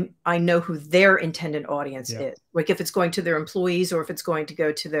because I know who their intended audience is. Like if it's going to their employees or if it's going to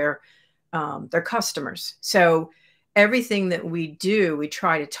go to their customers. So everything that we do, we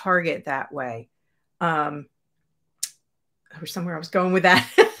try to target that way. Or somewhere I was going with that.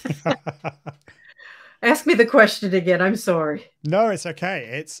 Ask me the question again. I'm sorry. No, it's okay.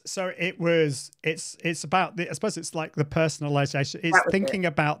 It's about I suppose it's like the personalization. It's thinking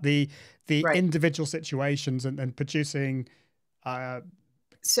about the individual situations and producing.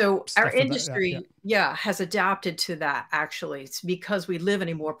 So our industry, has adapted to that. Actually, it's because we live in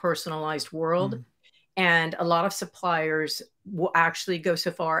a more personalized world. And a lot of suppliers will actually go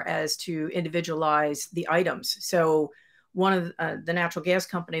so far as to individualize the items. So one of the natural gas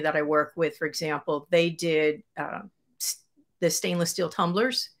company that I work with, for example, they did the stainless steel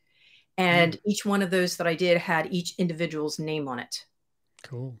tumblers. And each one of those that I did had each individual's name on it.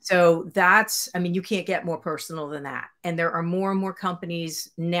 Cool. So I mean, you can't get more personal than that. And there are more and more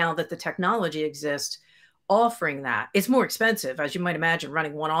companies now that the technology exists offering that. It's more expensive, as you might imagine.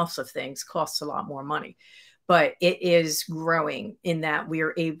 Running one-offs of things costs a lot more money, but it is growing in that we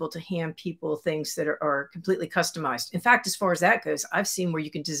are able to hand people things that are completely customized. In fact, as far as that goes, I've seen where you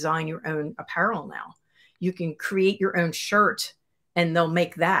can design your own apparel now. You can create your own shirt and they'll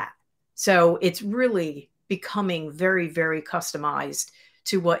make that. So it's really becoming very, very customized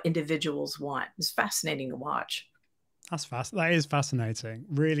to what individuals want. It's fascinating to watch. That is fascinating.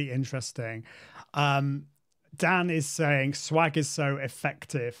 Really interesting. Dan is saying swag is so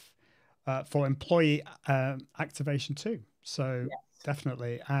effective for employee activation too. So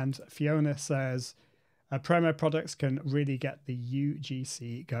definitely. And Fiona says promo products can really get the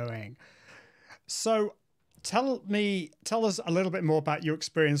UGC going. So tell us a little bit more about your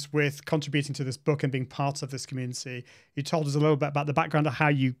experience with contributing to this book and being part of this community. You told us a little bit about the background of how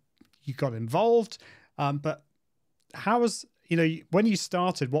you got involved, but how was, when you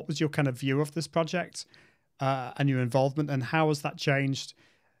started, what was your kind of view of this project and your involvement, and how has that changed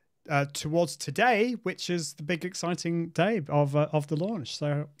towards today, which is the big exciting day of the launch?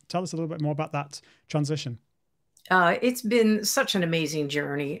 So tell us a little bit more about that transition. It's been such an amazing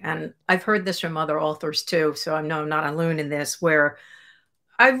journey, and I've heard this from other authors too, so I know I'm not alone in this, where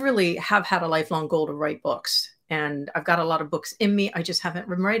I really have had a lifelong goal to write books, and I've got a lot of books in me. I just haven't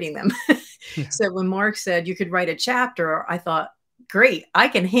been writing them. So when Mark said you could write a chapter, I thought, great, I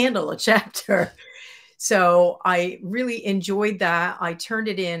can handle a chapter. So I really enjoyed that. I turned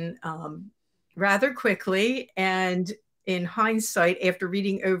it in rather quickly, and in hindsight, after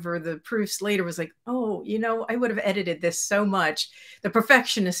reading over the proofs later, was like, oh, I would have edited this so much. The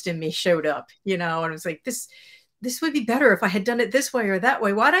perfectionist in me showed up, and I was like, this would be better if I had done it this way or that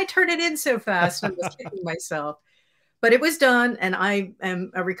way. Why'd I turn it in so fast? I was kicking myself. But it was done, and I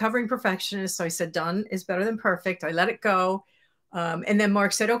am a recovering perfectionist. So I said, done is better than perfect. I let it go. And then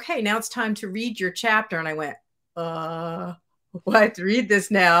Mark said, okay, now it's time to read your chapter. And I went, what? Read this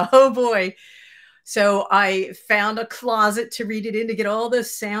now? Oh boy. So I found a closet to read it in to get all the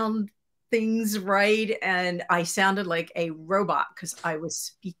sound things right. And I sounded like a robot because I was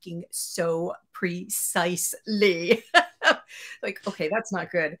speaking so precisely. Like, okay, that's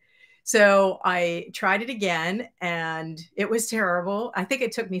not good. So I tried it again and it was terrible. I think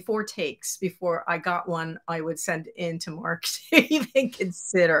it took me 4 takes before I got one I would send in to Mark to even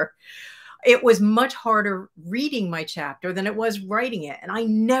consider. It was much harder reading my chapter than it was writing it. And I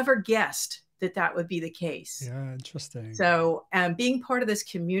never guessed that that would be the case. Yeah, interesting. So being part of this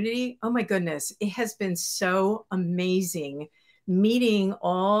community, oh my goodness, it has been so amazing meeting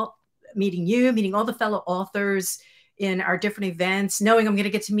you, meeting all the fellow authors in our different events, knowing I'm going to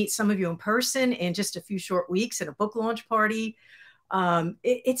get to meet some of you in person in just a few short weeks at a book launch party.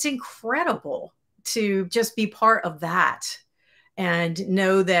 It's incredible to just be part of that and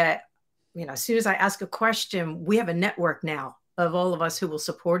know that, you know, as soon as I ask a question, we have a network now of all of us who will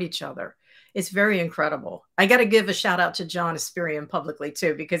support each other. It's very incredible. I got to give a shout out to John Aspirian publicly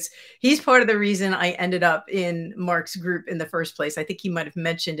too, because he's part of the reason I ended up in Mark's group in the first place. I think he might have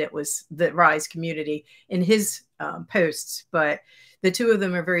mentioned it was the Rise community in his posts, but the two of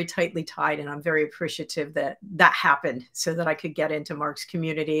them are very tightly tied. And I'm very appreciative that that happened so that I could get into Mark's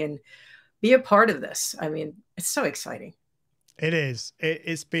community and be a part of this. I mean, it's so exciting. It is.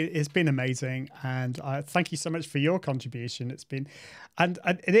 It's been amazing, and thank you so much for your contribution. It's been, and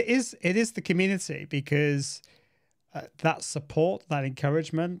it is the community, because that support, that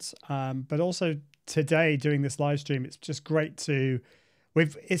encouragement, but also today doing this live stream, it's just great to.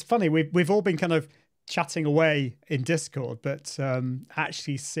 It's funny, we've all been kind of chatting away in Discord, but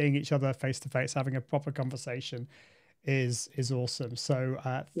actually seeing each other face to face, having a proper conversation, is awesome. So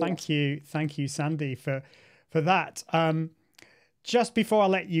thank you, Sandy, for that. Just before I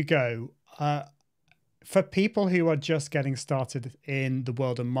let you go, for people who are just getting started in the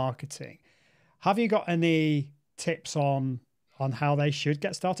world of marketing, have you got any tips on how they should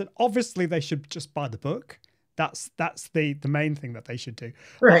get started? Obviously, they should just buy the book. That's the main thing that they should do.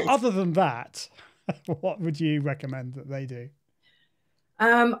 Right. But other than that, what would you recommend that they do?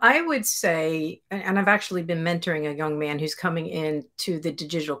 I would say, and I've actually been mentoring a young man who's coming into the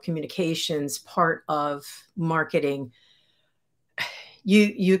digital communications part of marketing.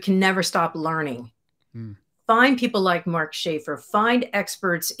 You can never stop learning. Find people like Mark Schaefer, find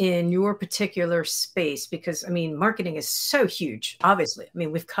experts in your particular space, because I mean, marketing is so huge, obviously. I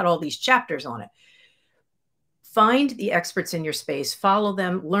mean, we've cut all these chapters on it. Find the experts in your space, follow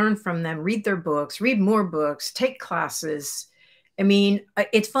them, learn from them, read their books, read more books, take classes. I mean,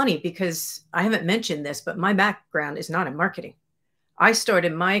 it's funny because I haven't mentioned this, but my background is not in marketing. I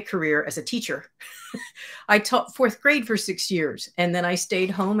started my career as a teacher. I taught 4th grade for 6 years, and then I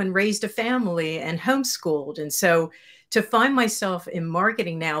stayed home and raised a family and homeschooled. And so to find myself in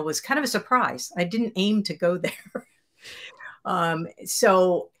marketing now was kind of a surprise. I didn't aim to go there.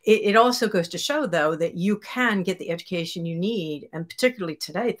 So it also goes to show, though, that you can get the education you need. And particularly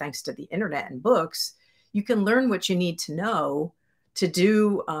today, thanks to the internet and books, you can learn what you need to know to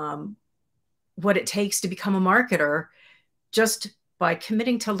do what it takes to become a marketer just by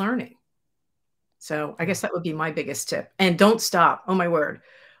committing to learning. So I guess that would be my biggest tip. And don't stop. Oh, my word.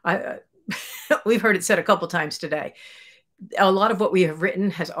 We've heard it said a couple times today. A lot of what we have written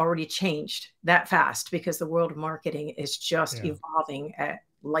has already changed that fast because the world of marketing is just evolving at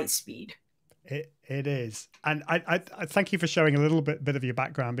light speed. It is. And I thank you for sharing a little bit of your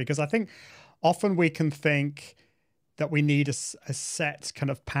background, because I think often we can think that we need a set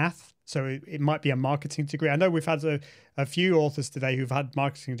kind of path. So it might be a marketing degree. I know we've had a few authors today who've had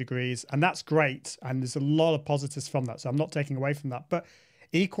marketing degrees, and that's great. And there's a lot of positives from that. So I'm not taking away from that. But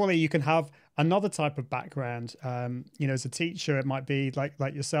equally, you can have another type of background. You know, as a teacher, it might be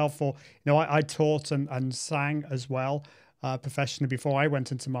like yourself, or, you know, I taught and sang as well professionally before I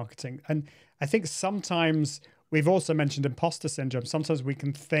went into marketing. And I think sometimes we've also mentioned imposter syndrome. Sometimes we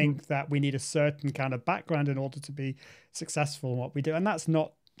can think that we need a certain kind of background in order to be successful in what we do. And that's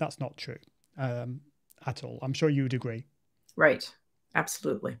not true at all. I'm sure you would agree. Right.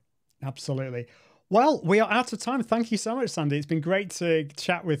 Absolutely. Absolutely. Well, we are out of time. Thank you so much, Sandy. It's been great to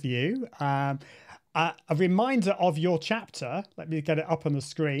chat with you. A reminder of your chapter. Let me get it up on the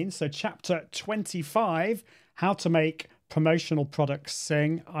screen. So chapter 25, how to make promotional products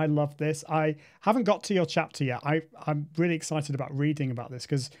sing. I love this. I haven't got to your chapter yet. I'm really excited about reading about this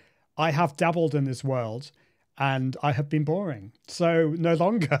because I have dabbled in this world. and I have been boring. So no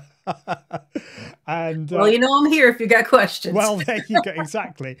longer. And well, I'm here if you got questions. Well, there you go.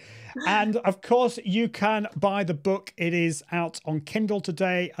 Exactly. And of course, you can buy the book. It is out on Kindle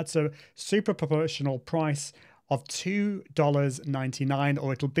today at a super promotional price of $2.99,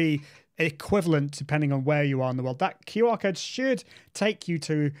 or it'll be equivalent depending on where you are in the world. That QR code should take you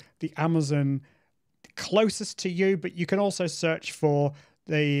to the Amazon closest to you, but you can also search for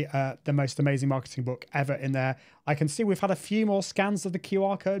the most amazing marketing book ever in there. I can see we've had a few more scans of the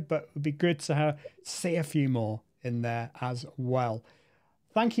QR code, but it would be good to see a few more in there as well.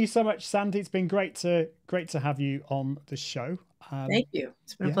 Thank you so much, Sandy. It's been great to have you on the show. Thank you.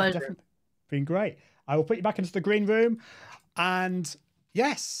 It's been a pleasure. Definitely. Been great. I will put you back into the green room. And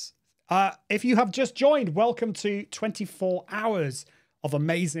yes, if you have just joined, welcome to 24 hours of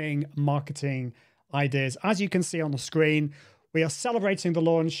amazing marketing ideas. As you can see on the screen, we are celebrating the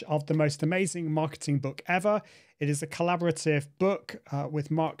launch of the most amazing marketing book ever. It is a collaborative book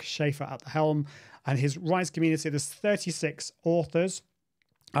with Mark Schaefer at the helm and his Rise community. There's 36 authors.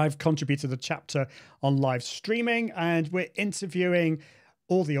 I've contributed a chapter on live streaming, and we're interviewing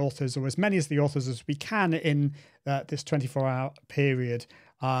all the authors, or as many of the authors as we can in this 24-hour period.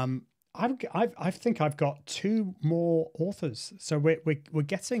 I think I've got 2 more authors, so we're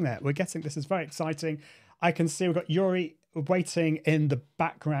getting there. This is very exciting. I can see we've got Yuri waiting in the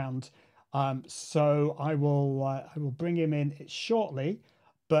background, so I will bring him in shortly.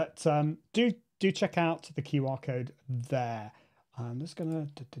 But do check out the QR code there. I'm just gonna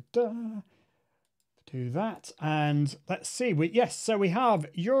do that, and let's see. So we have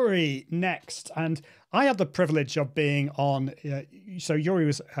Yuri next, and I had the privilege of being on. So Yuri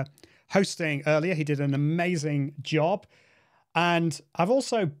was hosting earlier. He did an amazing job, and I've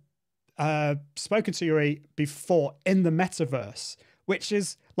also spoken to Yuri before in the metaverse, which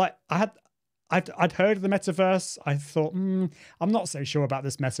is like I'd heard of the metaverse. I thought I'm not so sure about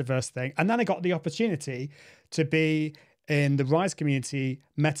this metaverse thing, and then I got the opportunity to be in the Rise community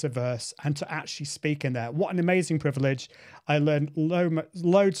metaverse and to actually speak in there. What an amazing privilege. I learned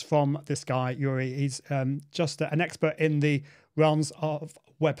loads from this guy, Yuri. He's just an expert in the realms of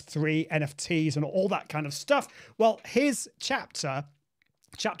Web3, NFTs, and all that kind of stuff. Well, his chapter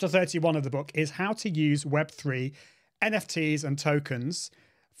 31 of the book is how to use Web3, NFTs, and tokens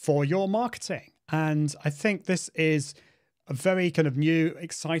for your marketing. And I think this is a very kind of new,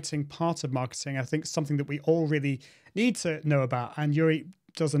 exciting part of marketing. I think something that we all really need to know about. And Yuri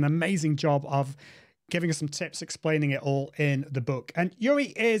does an amazing job of giving us some tips, explaining it all in the book. And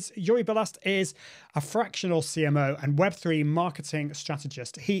Yuri Balast is a fractional CMO and Web3 marketing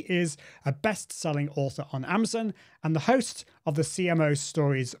strategist. He is a best-selling author on Amazon and the host of the CMO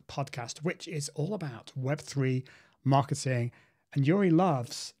Stories podcast, which is all about Web3 marketing. And Yuri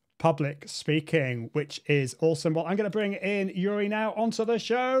loves public speaking, which is awesome. Well, I'm going to bring in Yuri now onto the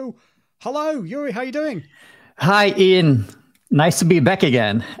show. Hello, Yuri. How are you doing? Hi, Ian. Nice to be back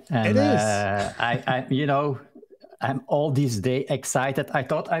again. And, it is. I'm all this day excited. I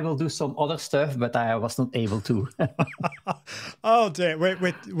thought I will do some other stuff, but I was not able to. Oh dear,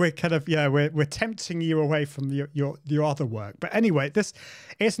 we're kind of we're tempting you away from your other work. But anyway,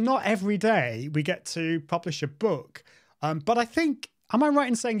 it's not every day we get to publish a book. But I think, am I right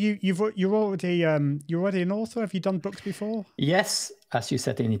in saying you're already an author? Have you done books before? Yes, as you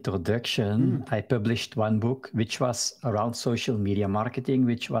said in introduction, I published one book which was around social media marketing,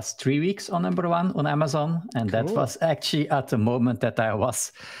 which was 3 weeks on #1 on Amazon, and Cool. that was actually at the moment that I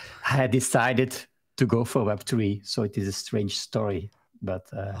had decided to go for Web3. So it is a strange story. But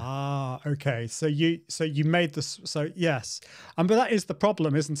okay. So you made this. So yes, but that is the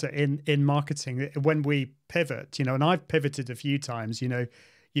problem, isn't it? In marketing, when we pivot, and I've pivoted a few times.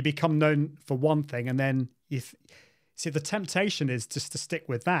 You become known for one thing, and then see the temptation is just to stick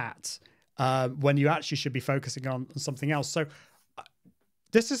with that when you actually should be focusing on something else. So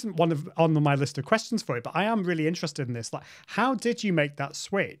this isn't on my list of questions for you, but I am really interested in this. Like, how did you make that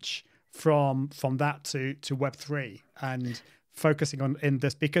switch from that to Web3 and focusing in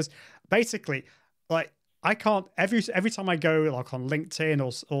this? Because basically, like, I can't every time I go like on LinkedIn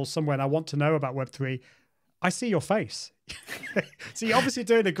or somewhere and I want to know about Web3, I see your face. So you're obviously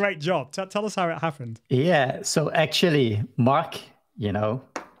doing a great job. Tell us how it happened. Yeah, so actually Mark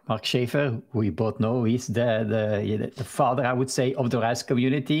Schaefer, we both know, he's the father, I would say, of the Rise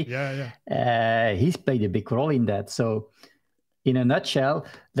community. Yeah. He's played a big role in that. So in a nutshell,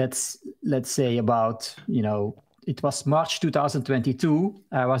 let's say about, it was March 2022.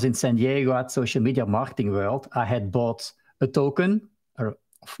 I was in San Diego at Social Media Marketing World. I had bought a token of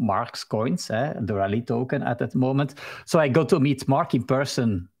Mark's coins, the Rally token at that moment. So I got to meet Mark in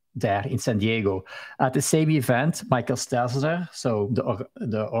person there in San Diego. At the same event, Michael Stelzner, so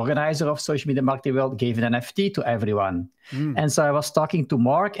the organizer of Social Media Marketing World, gave an NFT to everyone. And so I was talking to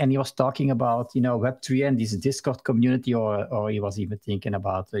Mark, and he was talking about, Web3 and this Discord community, or he was even thinking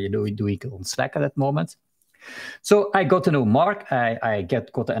about, doing it on Slack at that moment. So I got to know Mark. I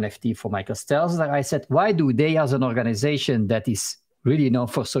got the NFT for Michael Stelzner. I said, why do they, as an organization that is really known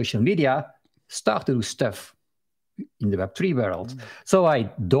for social media, start to do stuff in the Web3 world? So I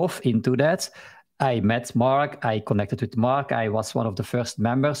dove into that. I met Mark. I connected with Mark. I was one of the first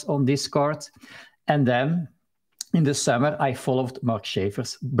members on Discord. And then in the summer, I followed Mark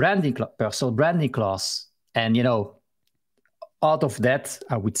Schaefer's personal branding class. And, out of that,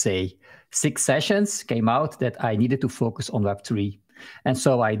 I would say 6 sessions came out that I needed to focus on Web3. And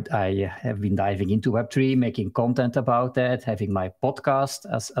so I have been diving into Web3, making content about that, having my podcast,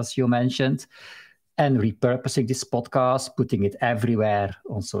 as you mentioned, and repurposing this podcast, putting it everywhere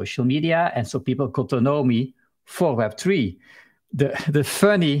on social media. And so people got to know me for Web3. The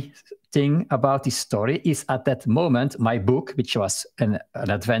funny thing about this story is, at that moment, my book, which was an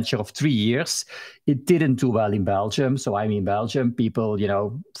adventure of 3 years, it didn't do well in Belgium. So I'm in Belgium. People,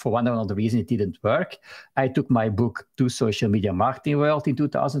 for one or another reason, it didn't work. I took my book to Social Media Marketing World in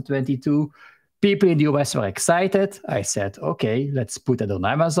 2022. People in the US were excited. I said, okay, let's put it on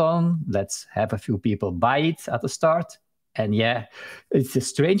Amazon. Let's have a few people buy it at the start. And yeah, it's a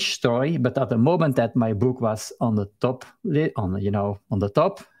strange story, but at the moment that my book was on the top,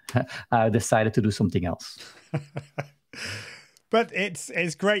 I decided to do something else. But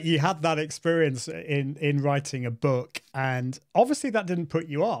it's great you had that experience in writing a book, and obviously that didn't put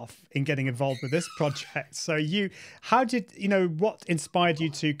you off in getting involved with this project. So what inspired you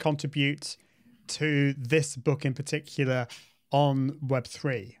to contribute to this book in particular on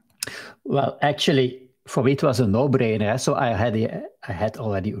Web3? Well, actually, for me, it was a no-brainer. So I had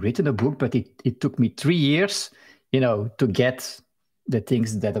already written a book, but it took me 3 years, to get the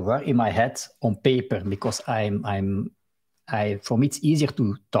things that were in my head on paper, because for me, it's easier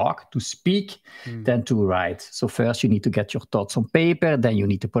to talk, to speak, than to write. So first you need to get your thoughts on paper, then you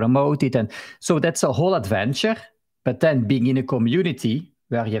need to promote it. And so that's a whole adventure. But then being in a community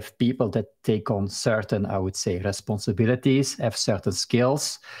where you have people that take on certain, I would say, responsibilities, have certain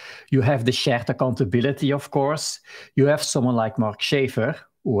skills. You have the shared accountability, of course. You have someone like Mark Schaefer,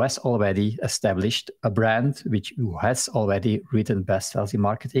 who has already established a brand, who has already written bestsellers in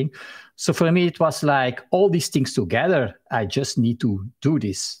marketing. So for me, it was like all these things together. I just need to do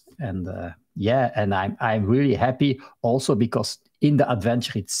this. And and I'm really happy also because in the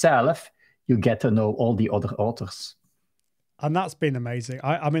adventure itself, you get to know all the other authors. And that's been amazing.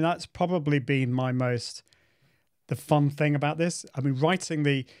 I mean, that's probably been the fun thing about this. I mean, writing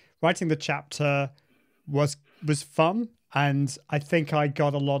the chapter was fun, and I think I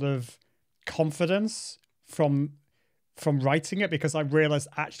got a lot of confidence from writing it, because I realized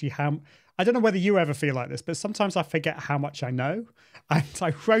actually I don't know whether you ever feel like this, but sometimes I forget how much I know. And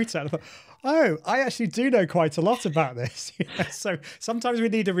I wrote it and I thought, oh, I actually do know quite a lot about this. So sometimes we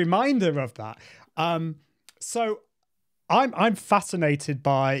need a reminder of that. So I'm fascinated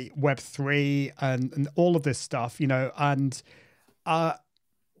by Web3 and all of this stuff,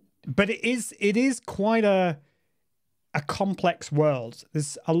 but it is quite a complex world.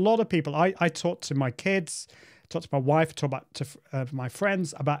 There's a lot of people. I talk to my kids, talk to my wife, talk to my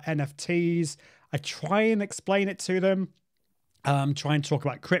friends about NFTs. I try and explain it to them. Try and talk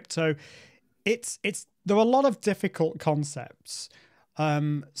about crypto. There are a lot of difficult concepts.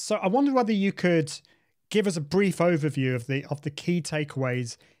 So I wonder whether you could give us a brief overview of the key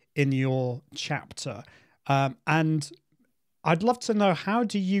takeaways in your chapter. And I'd love to know, how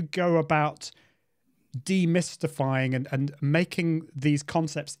do you go about demystifying and making these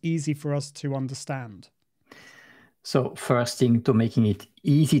concepts easy for us to understand? So first thing to making it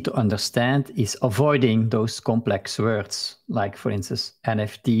easy to understand is avoiding those complex words. Like, for instance,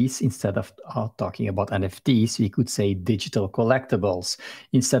 NFTs. Instead of talking about NFTs, we could say digital collectibles.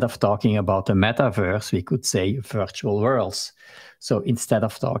 Instead of talking about the metaverse, we could say virtual worlds. So instead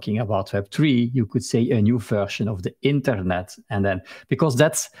of talking about Web3, you could say a new version of the internet. And then, because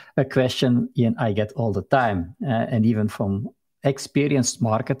that's a question Ian, I get all the time, and even from experienced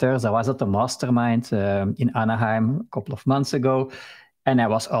marketers. I was at the mastermind in Anaheim a couple of months ago, and I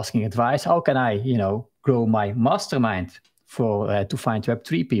was asking advice. How can I, grow my mastermind to find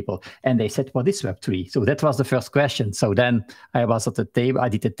Web3 people? And they said, what is Web3? So that was the first question. So then I was at the table. I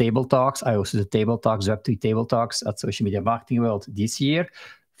did the table talks. I hosted the table talks, Web3 table talks at Social Media Marketing World this year.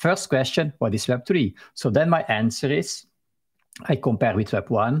 First question, what is Web3? So then my answer is, I compare with Web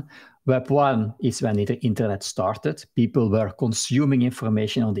 1. Web 1 is when the internet started. People were consuming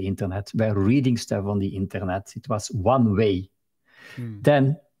information on the internet, were reading stuff on the internet. It was one way.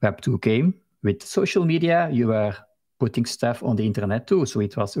 Then Web 2 came. With social media, you were putting stuff on the internet too. So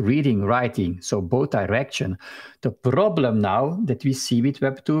it was reading, writing, so both direction. The problem now that we see with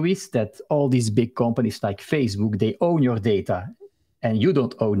Web 2 is that all these big companies like Facebook, they own your data and you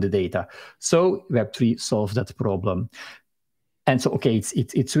don't own the data. So Web 3 solves that problem. And so, okay,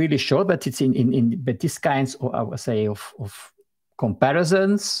 it's really short, but it's but these kinds of, I would say, of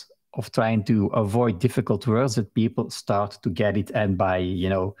comparisons, of trying to avoid difficult words, that people start to get it. And by,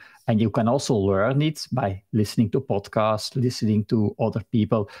 and you can also learn it by listening to podcasts, listening to other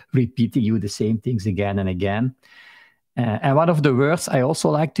people repeating you the same things again and again. And one of the words I also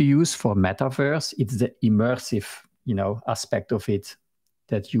like to use for metaverse, it's the immersive, aspect of it,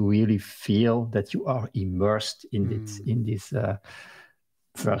 that you really feel that you are immersed in this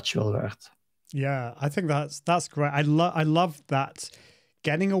virtual world. Yeah, I think that's great. I love that,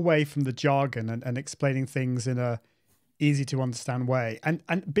 getting away from the jargon and explaining things in a easy to understand way. And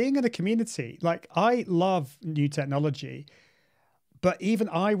being in a community, like, I love new technology, but even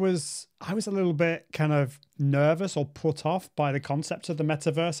I was a little bit kind of nervous or put off by the concept of the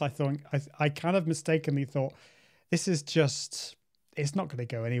metaverse. I kind of mistakenly thought, this is just, it's not going to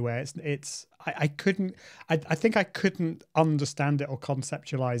go anywhere. I think I couldn't understand it or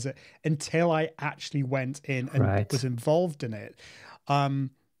conceptualize it until I actually went in and was involved in it.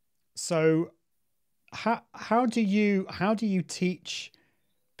 So how do you teach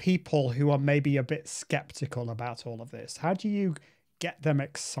people who are maybe a bit skeptical about all of this? How do you get them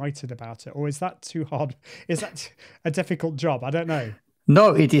excited about it? Or is that too hard? Is that a difficult job? I don't know.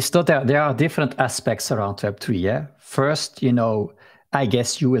 No, it is not. There are different aspects around Web3. Yeah. First, I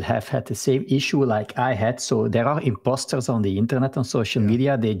guess you will have had the same issue like I had. So there are imposters on the internet, on social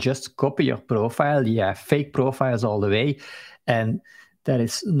media. They just copy your profile. You have fake profiles all the way. And there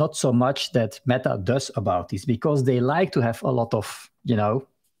is not so much that Meta does about this, because they like to have a lot of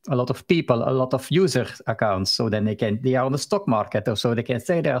people, a lot of user accounts. So then they are on the stock market, or so they can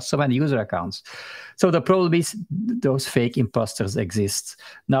say there are so many user accounts. So the problem is those fake imposters exist.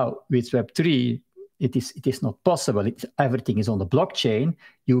 Now with Web3, it is not possible. Everything is on the blockchain.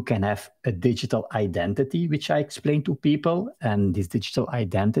 You can have a digital identity, which I explain to people. And this digital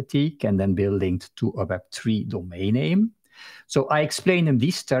identity can then be linked to a Web3 domain name. So I explain them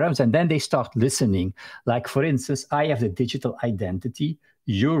these terms, and then they start listening. Like, for instance, I have the digital identity,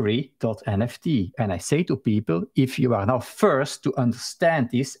 Yuri.nft. And I say to people, if you are now first to understand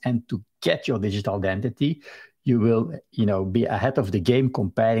this and to get your digital identity, you will, be ahead of the game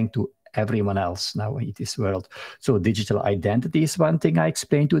comparing to everyone else now in this world. So digital identity is one thing I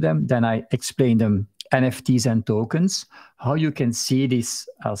explain to them. Then I explain them NFTs and tokens, how you can see this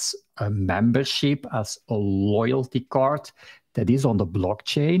as a membership, as a loyalty card that is on the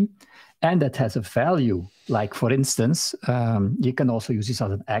blockchain and that has a value. Like, for instance, you can also use this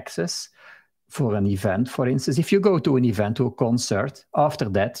as an access for an event. For instance, if you go to an event, to a concert, after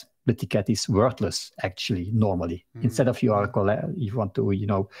that, the ticket is worthless, actually, normally. Instead of you want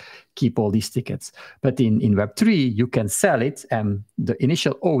to, keep all these tickets. But in Web3, you can sell it, and the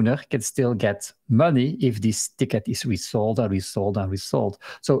initial owner can still get money if this ticket is resold and resold and resold.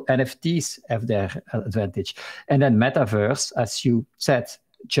 So NFTs have their advantage. And then Metaverse, as you said,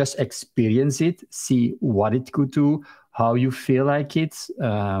 just experience it, see what it could do, how you feel like it.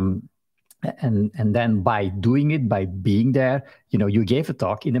 And then by doing it, by being there, you gave a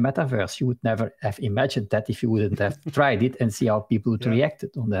talk in the metaverse. You would never have imagined that if you wouldn't have tried it and see how people would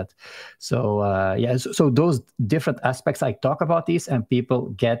reacted on that. So so those different aspects, I talk about these, and people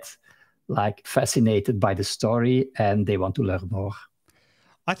get like fascinated by the story and they want to learn more.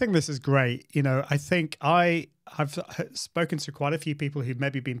 I think this is great. I think I've spoken to quite a few people who've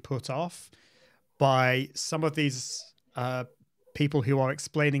maybe been put off by some of these people who are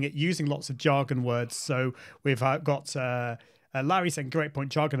explaining it using lots of jargon words. So we've got Larry saying, great point,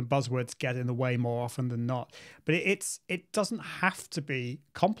 jargon and buzzwords get in the way more often than not. But it doesn't have to be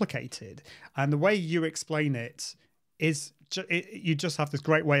complicated. And the way you explain it is, you just have this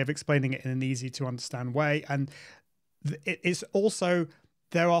great way of explaining it in an easy to understand way. And it is also,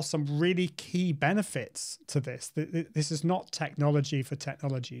 there are some really key benefits to this. This is not technology for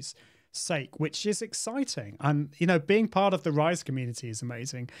technology's sake, which is exciting. And being part of the Rise community is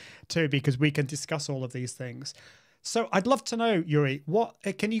amazing too, because we can discuss all of these things. So I'd love to know, Yuri,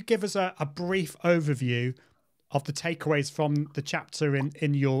 can you give us a brief overview of the takeaways from the chapter in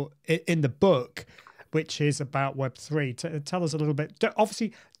the book, which is about Web3. Tell us a little bit.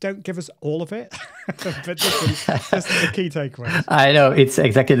 Obviously, don't give us all of it, but just the key takeaways. I know, it's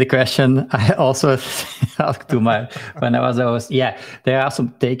exactly the question I also asked to when I was, there are some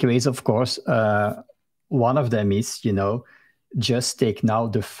takeaways, of course. One of them is, just take now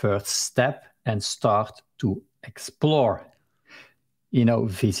the first step and start to explore.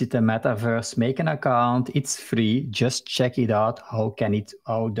 Visit the metaverse, make an account. It's free. Just check it out. How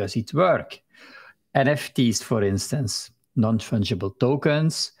does it work? NFTs, for instance, non-fungible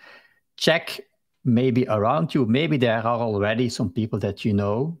tokens. Check maybe around you. Maybe there are already some people that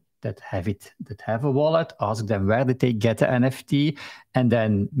that have a wallet. Ask them where did they get the NFT, and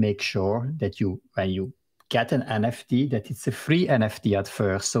then make sure that when you get an NFT, that it's a free NFT at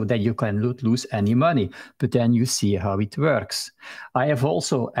first, so that you can not lose any money, but then you see how it works. I have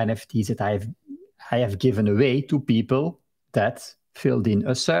also NFTs that I have given away to people that filled in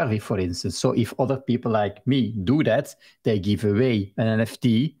a survey, for instance. So if other people like me do that, they give away an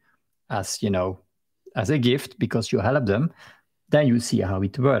NFT as a gift because you help them, then you see how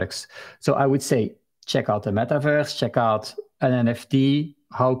it works. So I would say, check out the metaverse, check out an NFT.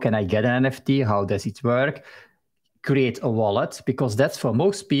 How can I get an NFT? How does it work? Create a wallet, because that's for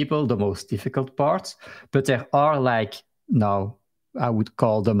most people the most difficult part. But there are now, I would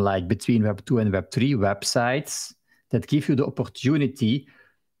call them between Web 2 and Web 3 websites that give you the opportunity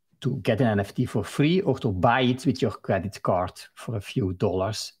to get an NFT for free or to buy it with your credit card for a few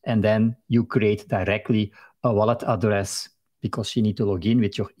dollars. And then you create directly a wallet address, because you need to log in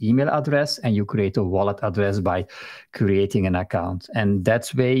with your email address, and you create a wallet address by creating an account. And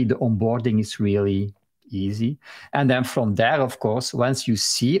that way the onboarding is really easy. And then from there, of course, once you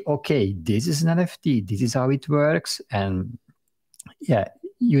see, okay, this is an NFT, this is how it works. And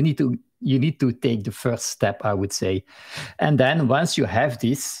you need to take the first step, I would say. And then once you have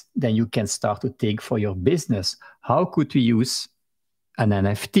this, then you can start to think for your business. How could we use an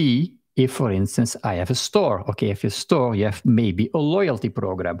NFT? If, for instance, I have a store, if you store, you have maybe a loyalty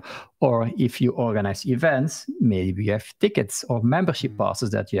program. Or if you organize events, maybe you have tickets or membership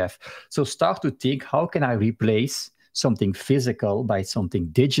passes that you have. So start to think, how can I replace something physical by something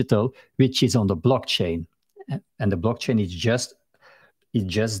digital, which is on the blockchain? And the blockchain is just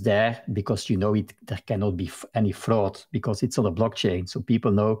there because there cannot be any fraud because it's on a blockchain. So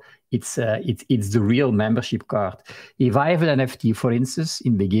people know it's the real membership card. If I have an NFT, for instance,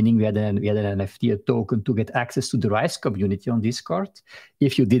 in the beginning we had an NFT, a token to get access to the Rise community on Discord.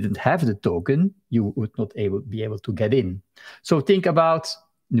 If you didn't have the token, you would not be able to get in. So think about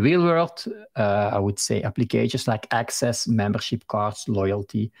real world, I would say applications like access, membership cards,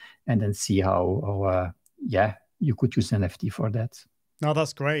 loyalty, and then see how you could use NFT for that. No,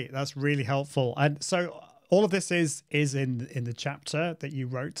 that's great. That's really helpful. And so all of this is in the chapter that you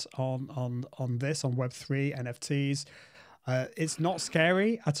wrote on Web3 NFTs. It's not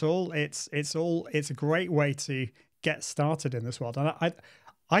scary at all. It's a great way to get started in this world. And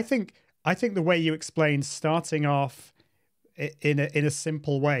I think the way you explain starting off in a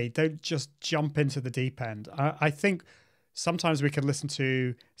simple way, don't just jump into the deep end. I think sometimes we can listen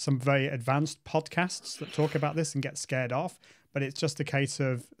to some very advanced podcasts that talk about this and get scared off. But it's just a case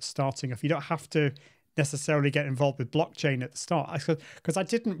of starting off. You don't have to necessarily get involved with blockchain at the start. Because I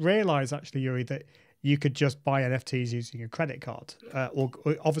didn't realize, actually, Yuri, that you could just buy NFTs using a credit card. Or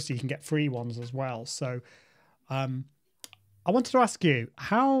obviously, you can get free ones as well. So I wanted to ask you,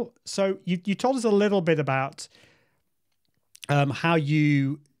 so you told us a little bit about how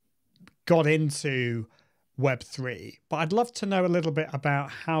you got into Web3. But I'd love to know a little bit about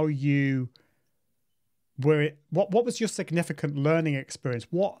how you... what was your significant learning experience?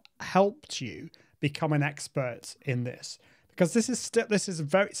 What helped you become an expert in this? Because this is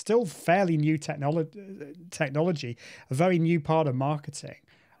still fairly new technology, a very new part of marketing,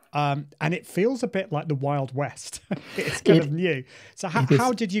 and it feels a bit like the Wild West. It's kind of new. So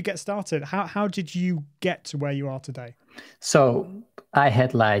how did you get started? How did you get to where you are today? So I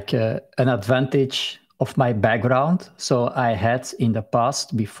had an advantage of my background. So I had in the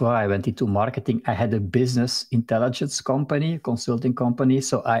past, before I went into marketing, I had a business intelligence company, consulting company.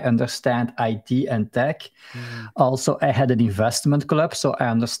 So I understand IT and tech. Also, I had an investment club. So I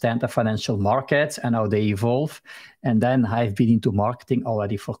understand the financial markets and how they evolve. And then I've been into marketing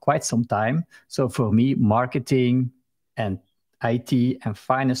already for quite some time. So for me, marketing and IT and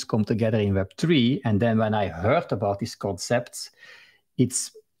finance come together in Web3. And then when I heard about these concepts,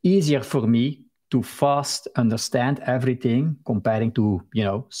 it's easier for me to fast understand everything comparing to,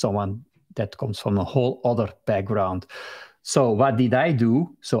 someone that comes from a whole other background. So what did I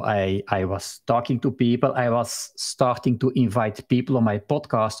do? So I was talking to people. I was starting to invite people on my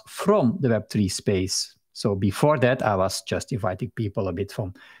podcast from the Web3 space. So before that, I was just inviting people a bit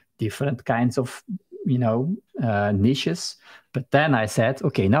from different kinds of, niches. But then I said,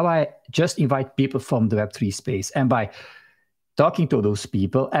 okay, now I just invite people from the Web3 space. And by talking to those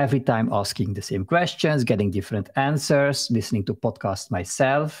people, every time asking the same questions, getting different answers, listening to podcasts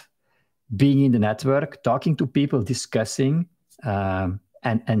myself, being in the network, talking to people, discussing,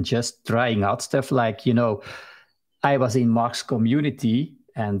 and just trying out stuff. Like, I was in Mark's community,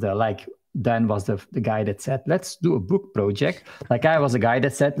 and Dan was the guy that said, let's do a book project. Like, I was a guy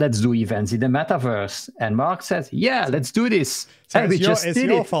that said, let's do events in the metaverse. And Mark said, yeah, let's do this. So and it's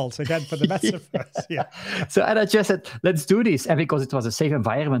your fault again for the metaverse. Yeah. So and I just said, let's do this. And because it was a safe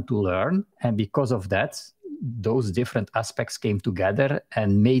environment to learn. And because of that, those different aspects came together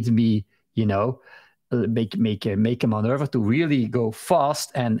and made me, make a maneuver to really go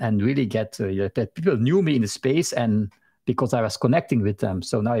fast and really get that people knew me in the space, and because I was connecting with them.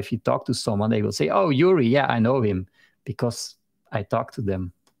 So now if you talk to someone, they will say, oh, Yuri, yeah, I know him because I talked to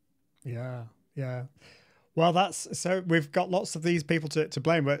them. Yeah. Well, so we've got lots of these people to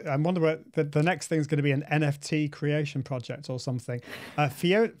blame, but I wonder what the next thing is going to be, an NFT creation project or something.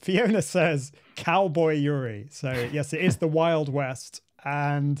 Fiona says Cowboy Yuri. So yes, it is the Wild West,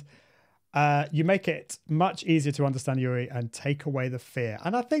 and you make it much easier to understand Yuri and take away the fear.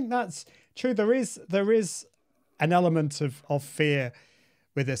 And I think that's true. There is an element of fear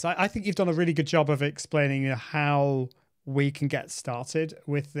with this. I think you've done a really good job of explaining how we can get started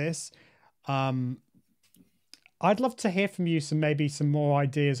with this. I'd love to hear from you some more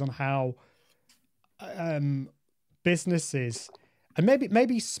ideas on how businesses, and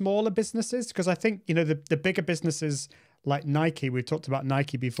maybe smaller businesses, because I think the bigger businesses like Nike, we've talked about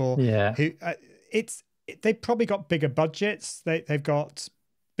Nike before. Yeah, they've probably got bigger budgets. They've got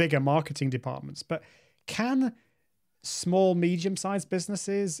bigger marketing departments, but can small, medium-sized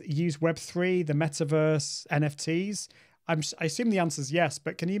businesses use Web3, the metaverse, NFTs? I assume the answer is yes,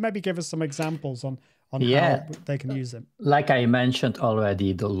 but can you maybe give us some examples on how they can use it? Like I mentioned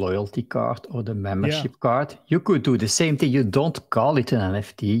already, the loyalty card or the membership card, you could do the same thing. You don't call it an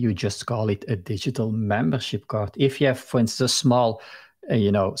NFT, you just call it a digital membership card. If you have, for instance, a small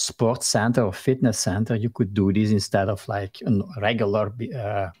sports center or fitness center, you could do this instead of like a regular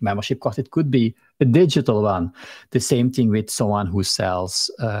membership card. It could be a digital one. The same thing with someone who sells,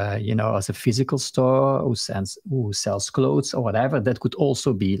 as a physical store, who sells clothes or whatever. That could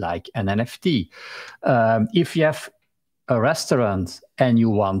also be like an NFT. If you have a restaurant and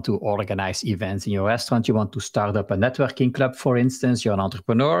you want to organize events in your restaurant, you want to start up a networking club, for instance, you're an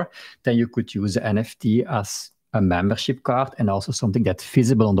entrepreneur, then you could use an NFT as a membership card, and also something that's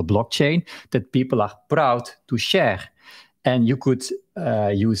visible on the blockchain that people are proud to share. And you could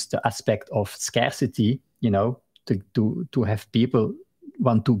use the aspect of scarcity, to have people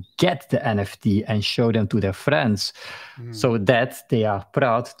want to get the NFT and show them to their friends, so that they are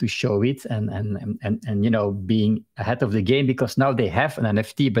proud to show it and being ahead of the game, because now they have an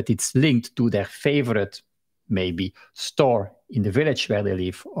NFT, but it's linked to their favorite maybe store in the village where they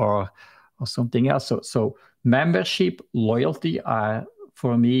live or something else. So membership, loyalty are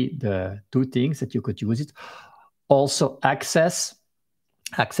for me the two things that you could use it. Also access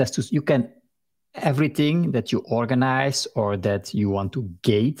to, you can, everything that you organize or that you want to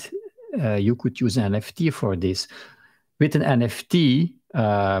gate, you could use an NFT for this. With an NFT,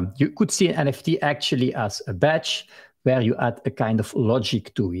 you could see an NFT actually as a badge where you add a kind of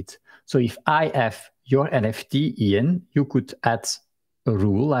logic to it. So if I have your NFT, Ian, you could add a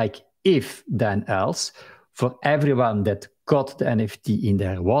rule like if then else. For everyone that got the NFT in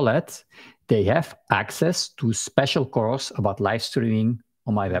their wallet, they have access to special course about live streaming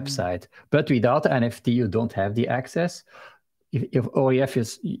on my website. But without the NFT, you don't have the access. If OEF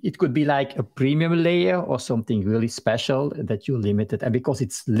is, it could be like a premium layer or something really special that you limited. And because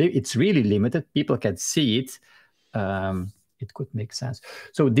it's really limited, people can see it. It could make sense.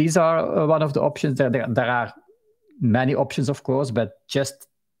 So these are one of the options. There are many options, of course, but just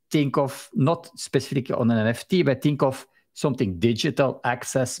think of not specifically on an NFT, but think of something digital,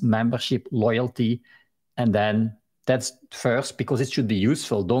 access, membership, loyalty, and then that's first, because it should be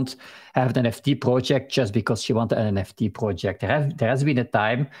useful. Don't have an NFT project just because you want an NFT project. There has been a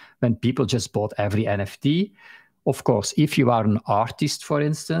time when people just bought every NFT. Of course, if you are an artist, for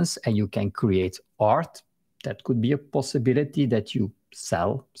instance, and you can create art, that could be a possibility that you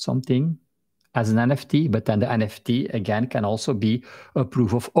sell something as an NFT, but then the NFT, again, can also be a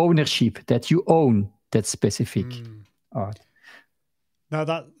proof of ownership that you own that specific art. No,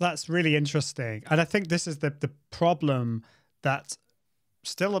 that's really interesting. And I think this is the problem that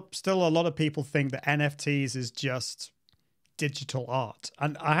still a lot of people think that NFTs is just digital art.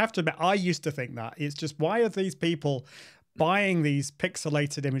 And I have to admit, I used to think that. It's just, why are these people buying these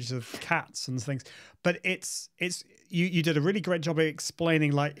pixelated images of cats and things? But it's you did a really great job of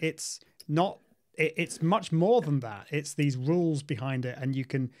explaining, like, it's not, it's much more than that. It's these rules behind it, and you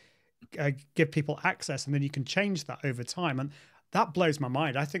can give people access, and then you can change that over time. And that blows my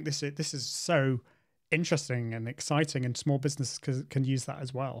mind. I think this is so interesting and exciting, and small businesses can use that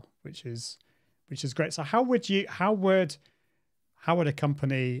as well, which is great. So how would a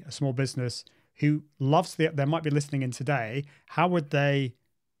company, a small business who loves they might be listening in today, how would they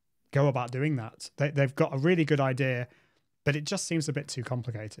go about doing that? They've got a really good idea, but it just seems a bit too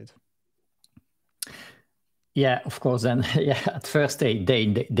complicated. Yeah, of course. And yeah, at first they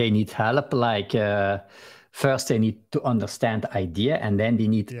need help. Like first they need to understand the idea, and then they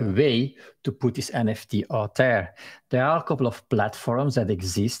need a way to put this NFT out there. There are a couple of platforms that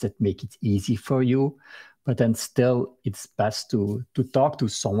exist that make it easy for you, but then still it's best to talk to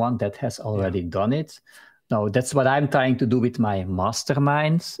someone that has already done it. Now, that's what I'm trying to do with my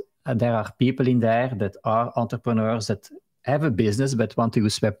masterminds. There are people in there that are entrepreneurs that have a business but want to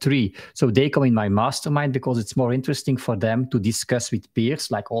use Web3. So they come in my mastermind because it's more interesting for them to discuss with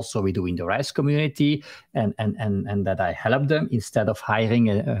peers, like also we do in the RISE community, and that I help them instead of hiring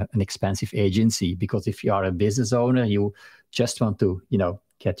an expensive agency. Because if you are a business owner, you just want to,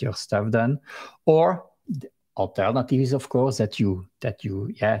 get your stuff done. Or the alternative is, of course, that you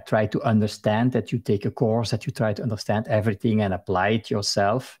try to understand, that you take a course, that you try to understand everything and apply it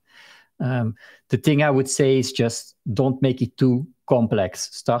yourself. The thing I would say is just don't make it too complex.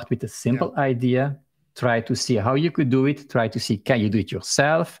 Start with a simple idea. Try to see how you could do it. Try to see, can you do it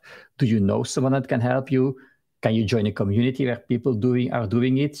yourself? Do you know someone that can help you? Can you join a community where people are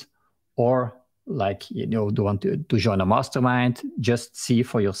doing it? Or like, do you want to join a mastermind? Just see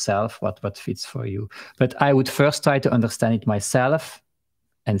for yourself what fits for you. But I would first try to understand it myself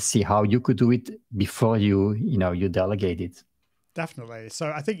and see how you could do it before you delegate it. Definitely.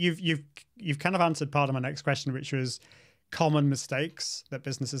 So I think you've kind of answered part of my next question, which was common mistakes that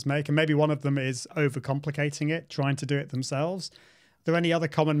businesses make. And maybe one of them is overcomplicating it, trying to do it themselves. Are there any other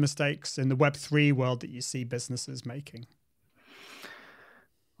common mistakes in the Web3 world that you see businesses making?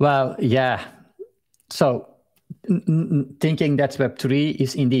 Well, yeah. So thinking that Web3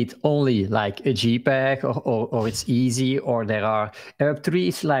 is indeed only like a JPEG or it's easy, or Web3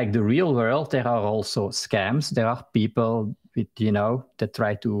 is like the real world. There are also scams. There are people with, that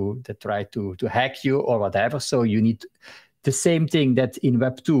try to hack you or whatever. So you need the same thing that in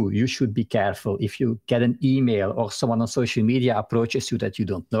Web2, you should be careful. If you get an email or someone on social media approaches you that you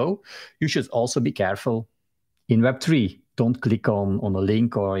don't know, you should also be careful in Web3. Don't click on a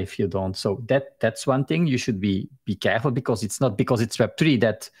link, or if you don't. So that's one thing you should be careful, because it's not because it's Web3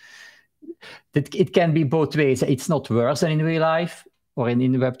 that it can be both ways. It's not worse than in real life or in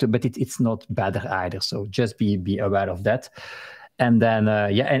Web2, but it's not better either. So just be aware of that. And then,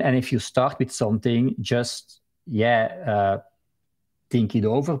 and if you start with something, just, think it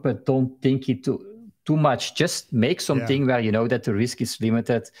over, but don't think it too much. Just make something where you know that the risk is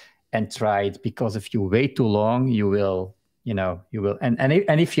limited, and try it, because if you wait too long, you will.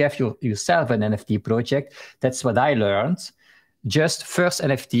 And if you have yourself an NFT project, that's what I learned. Just first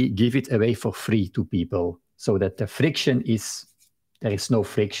NFT, give it away for free to people, so that there is no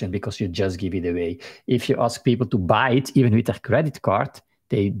friction, because you just give it away. If you ask people to buy it, even with their credit card,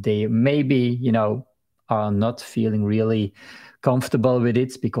 they maybe, are not feeling really comfortable with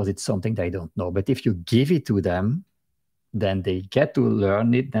it because it's something they don't know. But if you give it to them, then they get to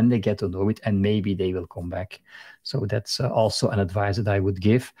learn it, then they get to know it, and maybe they will come back. So that's also an advice that I would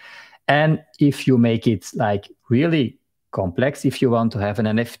give. And if you make it like really complex, if you want to have an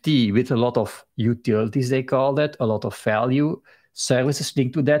NFT with a lot of utilities, they call that, a lot of value, services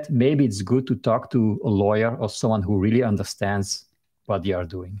linked to that, maybe it's good to talk to a lawyer or someone who really understands what they are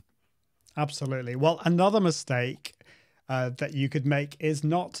doing. Absolutely. Well, another mistake that you could make is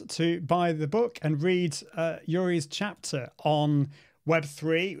not to buy the book and read Yuri's chapter on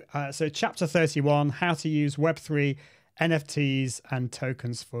Web3. So chapter 31, how to use Web3, NFTs and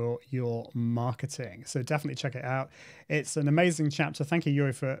tokens for your marketing. So definitely check it out. It's an amazing chapter. Thank you,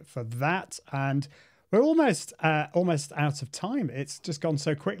 Yuri, for that. And we're almost out of time. It's just gone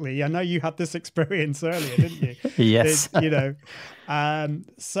so quickly. I know you had this experience earlier, didn't you? Yes.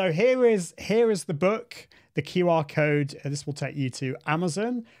 So here is the book, the QR code. This will take you to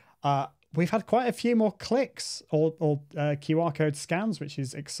Amazon. We've had quite a few more clicks or QR code scans, which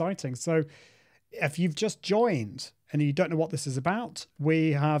is exciting. So if you've just joined and you don't know what this is about,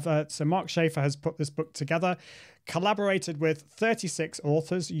 we have, so Mark Schaefer has put this book together, collaborated with 36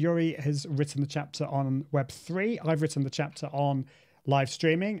 authors. Yuri has written the chapter on Web3. I've written the chapter on live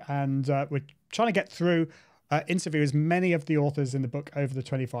streaming, and we're trying to get through, interview as many of the authors in the book over the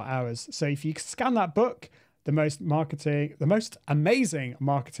 24 hours. So if you scan that book, the most amazing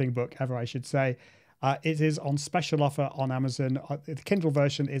marketing book ever, I should say, it is on special offer on Amazon. The Kindle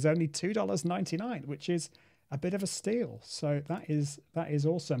version is only $2.99, which is a bit of a steal. So that is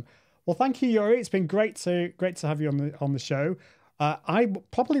awesome. Well, thank you, Yuri. It's been great to have you on the show. I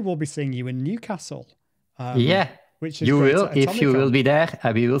probably will be seeing you in Newcastle. Which is you great will. If you will be there,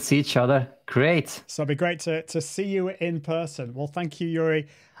 we will see each other. Great. So it'll be great to see you in person. Well, thank you, Yuri.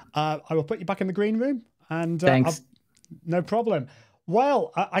 I will put you back in the green room. And thanks. No problem.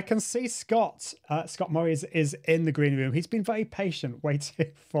 Well, I can see Scott. Scott Murray is in the green room. He's been very patient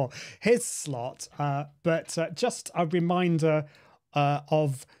waiting for his slot. But just a reminder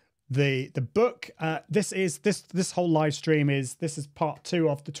of the book. This whole live stream is part 2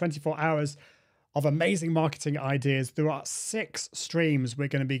 of the 24 hours of amazing marketing ideas. There are 6 streams. We're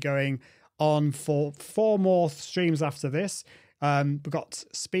going to be going on for 4 more streams after this. We've got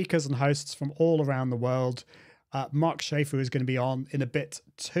speakers and hosts from all around the world. Mark Schaefer is going to be on in a bit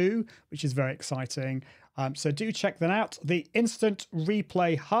too, which is very exciting. So do check that out. The Instant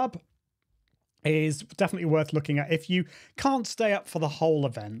Replay Hub is definitely worth looking at. If you can't stay up for the whole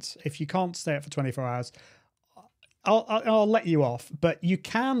event, if you can't stay up for 24 hours, I'll let you off. But you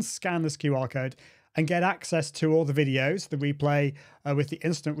can scan this QR code and get access to all the videos, the replay with the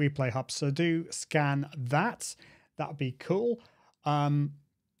Instant Replay Hub. So do scan that. That would be cool. And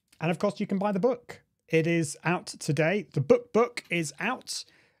of course, you can buy the book. It is out today. The book is out,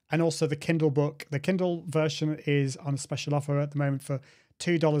 and also the Kindle book. The Kindle version is on a special offer at the moment for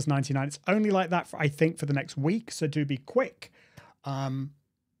 $2.99. It's only like that for the next week, so do be quick.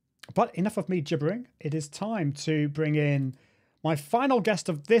 But enough of me gibbering. It is time to bring in my final guest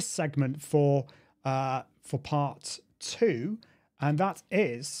of this segment for part 2, and that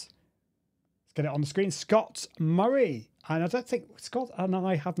is, let's get it on the screen, Scott Murray. And I don't think Scott and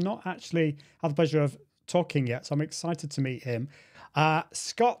I have not actually had the pleasure of talking yet, so I'm excited to meet him.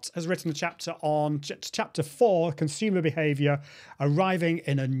 Scott has written a chapter on chapter 4, Consumer Behavior, Arriving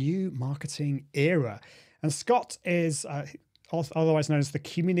in a New Marketing Era. And Scott is, otherwise known as the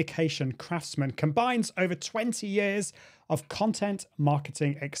Communication Craftsman, combines over 20 years of content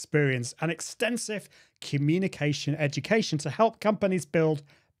marketing experience and extensive communication education to help companies build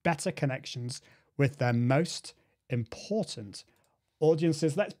better connections with their most important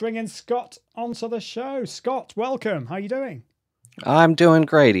audiences. Let's bring in Scott onto the show. Scott, welcome. How are you doing? I'm doing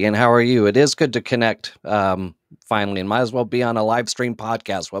great, Ian. How are you? It is good to connect finally, and might as well be on a live stream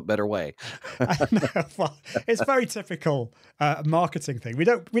podcast. What better way? Well, it's very typical marketing thing. We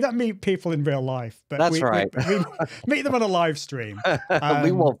don't meet people in real life, but that's right. We meet them on a live stream.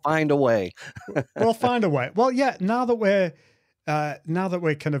 We will find a way. We'll find a way. Well, yeah. Now that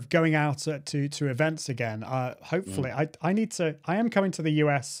we're kind of going out to events again, hopefully, I am coming to the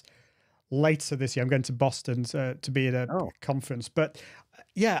US later this year. I'm going to Boston to be at a conference. But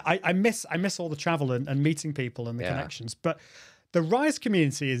yeah, I miss all the travel and meeting people and the connections. But the Rise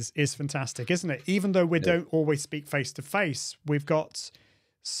community is fantastic, isn't it? Even though we don't always speak face to face, we've got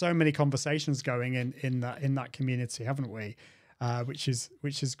so many conversations going in that community, haven't we? Which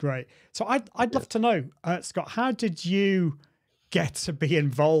is great. So I'd love to know, Scott, how did you get to be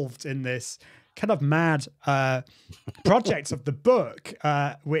involved in this kind of mad project of the book,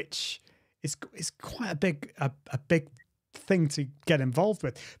 which is quite a big thing to get involved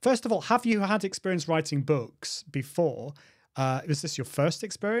with? First of all, have you had experience writing books before? Was this your first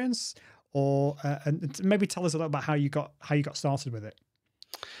experience, or and maybe tell us a little about how you got started with it?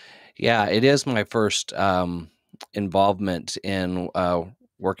 Yeah, it is my first involvement in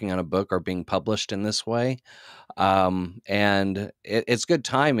working on a book or being published in this way. And it's good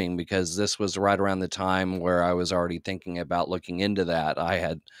timing, because this was right around the time where I was already thinking about looking into that. I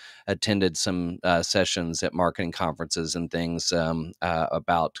had attended some sessions at marketing conferences and things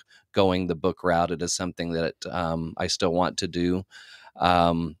about going the book route. It is something that I still want to do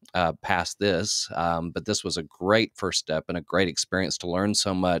past this. But this was a great first step and a great experience to learn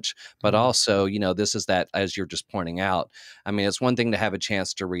so much. But also, this is that, as you're just pointing out, I mean, it's one thing to have a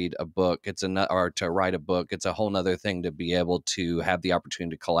chance to read a book. Or to write a book. It's a whole nother thing to be able to have the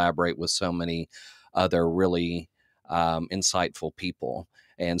opportunity to collaborate with so many other really insightful people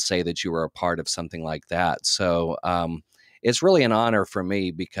and say that you were a part of something like that. So it's really an honor for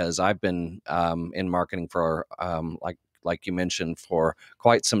me, because I've been in marketing for like like you mentioned, for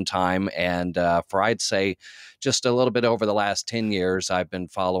quite some time. And for, I'd say, just a little bit over the last 10 years, I've been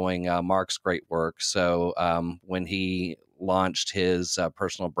following Mark's great work. So when he launched his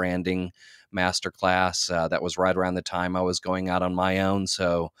personal branding masterclass, that was right around the time I was going out on my own.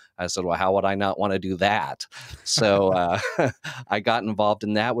 So I said, well, how would I not want to do that? So I got involved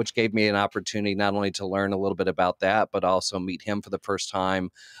in that, which gave me an opportunity not only to learn a little bit about that, but also meet him for the first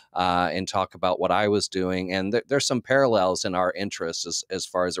time and talk about what I was doing. And there's some parallels in our interests as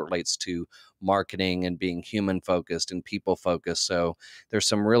far as it relates to marketing and being human focused and people focused. So there's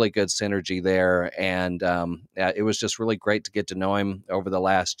some really good synergy there. And it was just really great to get to know him over the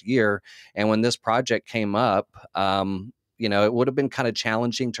last year. And when this project came up, it would have been kind of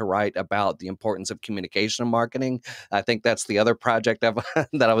challenging to write about the importance of communication and marketing. I think that's the other project that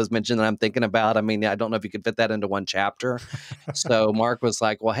I was mentioning that I'm thinking about. I mean, I don't know if you could fit that into one chapter. So Mark was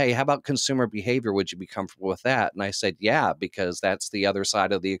like, well, hey, how about consumer behavior? Would you be comfortable with that? And I said, yeah, because that's the other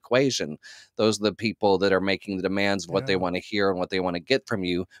side of the equation. Those are the people that are making the demands of what they want to hear and what they want to get from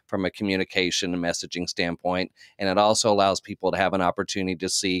you from a communication and messaging standpoint. And it also allows people to have an opportunity to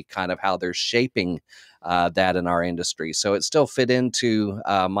see kind of how they're shaping that in our industry. So it still fit into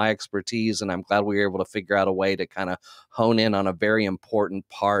my expertise, and I'm glad we were able to figure out a way to kind of hone in on a very important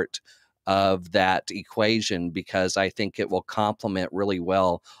part of that equation, because I think it will complement really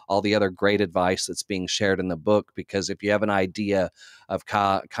well all the other great advice that's being shared in the book. Because if you have an idea of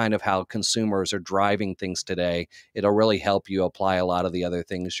kind of how consumers are driving things today, it'll really help you apply a lot of the other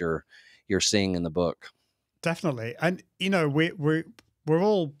things you're seeing in the book. Definitely. And we're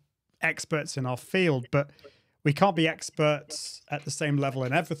all experts in our field, but we can't be experts at the same level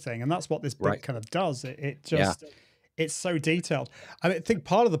in everything. And that's what this book kind of does. It just, it's so detailed. I think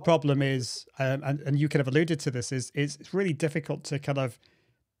part of the problem is, and you kind of alluded to this, is it's really difficult to kind of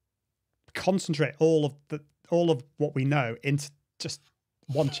concentrate all of what we know into just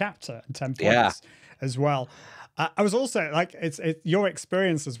one chapter and 10 points as well. I was also like, it's your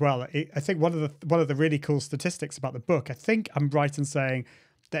experience as well. I think one of the really cool statistics about the book, I think I'm right in saying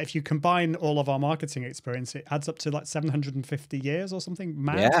that if you combine all of our marketing experience, it adds up to like 750 years or something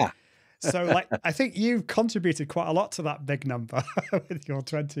mad. Yeah. So like, I think you've contributed quite a lot to that big number with your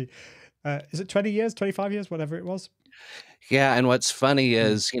 20, is it 20 years, 25 years, whatever it was? Yeah. And what's funny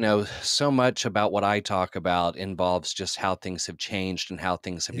is, so much about what I talk about involves just how things have changed and how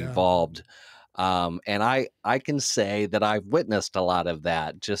things have evolved. And I can say that I've witnessed a lot of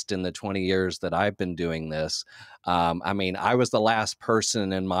that just in the 20 years that I've been doing this. I mean, I was the last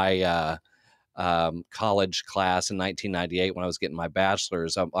person in my college class in 1998 when I was getting my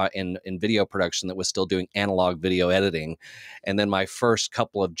bachelor's in video production that was still doing analog video editing. And then my first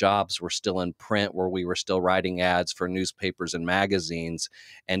couple of jobs were still in print, where we were still writing ads for newspapers and magazines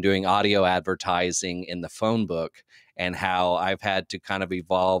and doing audio advertising in the phone book, and how I've had to kind of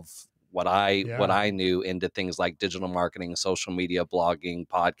evolve what I knew into things like digital marketing, social media, blogging,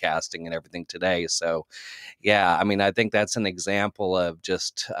 podcasting, and everything today. So, yeah, I mean, I think that's an example of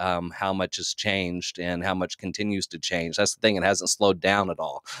just how much has changed and how much continues to change. That's the thing; it hasn't slowed down at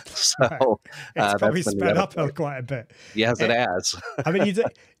all. So it's probably sped up quite a bit. Yes, it has. I mean,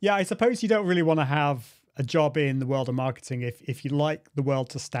 I suppose you don't really want to have a job in the world of marketing if you like the world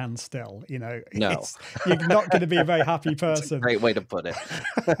to stand still. No. You're not going to be a very happy person. That's a great way to put it.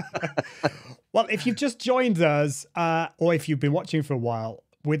 Well, if you've just joined us, or if you've been watching for a while,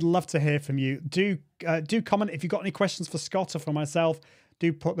 we'd love to hear from you. Do comment if you've got any questions for Scott or for myself.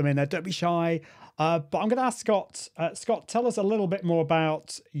 Do put them in there. Don't be shy. But I'm going to ask Scott. Scott, tell us a little bit more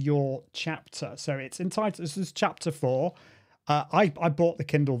about your chapter. So it's entitled. This is chapter 4. I bought the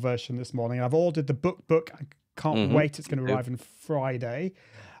Kindle version this morning. I've ordered the book. I can't wait. It's going to arrive on Friday.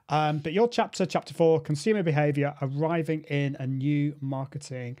 But your chapter 4, Consumer Behavior, Arriving in a New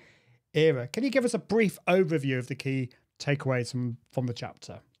Marketing Era. Can you give us a brief overview of the key takeaways from the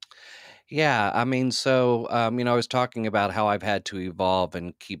chapter? Yeah, I mean, so I was talking about how I've had to evolve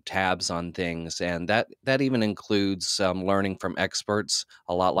and keep tabs on things, and that even includes learning from experts,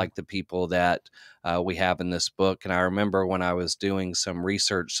 a lot like the people that we have in this book. And I remember when I was doing some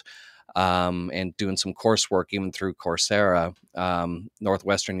research and doing some coursework, even through Coursera,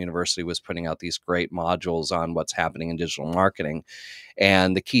 Northwestern University was putting out these great modules on what's happening in digital marketing.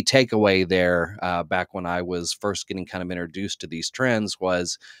 And the key takeaway there, back when I was first getting kind of introduced to these trends,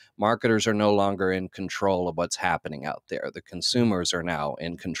 was marketers are no longer in control of what's happening out there. The consumers are now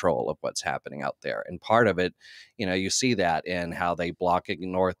in control of what's happening out there. And part of it, you see that in how they block,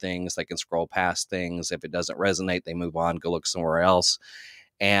 ignore things. They can scroll past things. If it doesn't resonate, they move on, go look somewhere else.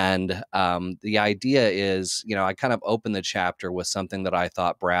 And the idea is, I kind of opened the chapter with something that I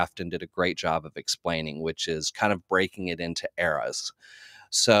thought Brafton did a great job of explaining, which is kind of breaking it into eras.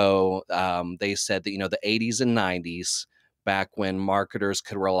 So they said that, the 80s and 90s, back when marketers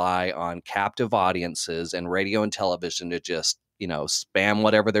could rely on captive audiences and radio and television to just, spam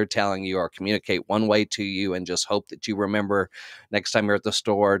whatever they're telling you or communicate one way to you and just hope that you remember next time you're at the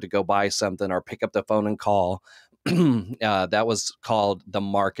store to go buy something or pick up the phone and call. That was called the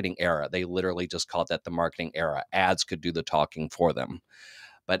marketing era. They literally just called that the marketing era. Ads could do the talking for them.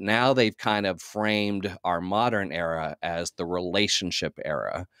 But now they've kind of framed our modern era as the relationship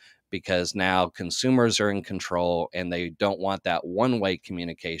era, because now consumers are in control and they don't want that one-way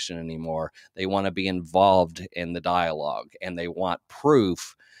communication anymore. They want to be involved in the dialogue, and they want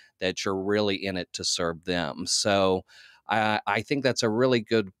proof that you're really in it to serve them. So I think that's a really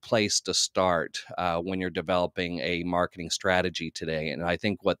good place to start when you're developing a marketing strategy today. And I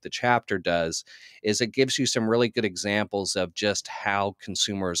think what the chapter does is it gives you some really good examples of just how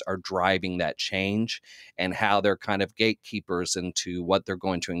consumers are driving that change and how they're kind of gatekeepers into what they're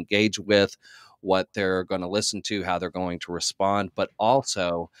going to engage with, what they're going to listen to, how they're going to respond, but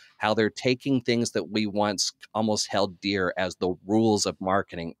also how they're taking things that we once almost held dear as the rules of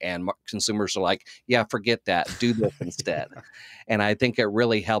marketing. And consumers are like, yeah, forget that, do this instead. And I think it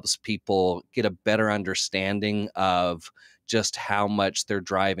really helps people get a better understanding of just how much they're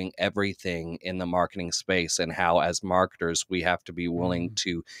driving everything in the marketing space, and how as marketers we have to be willing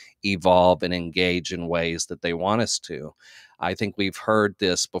to evolve and engage in ways that they want us to. I think we've heard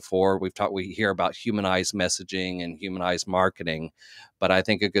this before. We hear about humanized messaging and humanized marketing, but I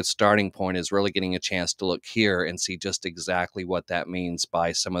think a good starting point is really getting a chance to look here and see just exactly what that means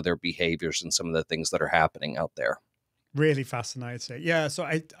by some of their behaviors and some of the things that are happening out there. Really fascinating. Yeah. So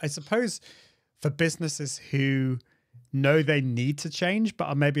I suppose for businesses who know they need to change,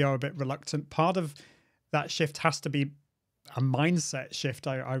 but maybe are a bit reluctant, part of that shift has to be a mindset shift.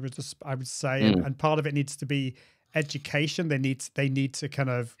 I would say, and part of it needs to be education. They need to kind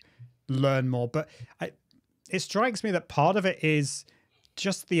of learn more. But it strikes me that part of it is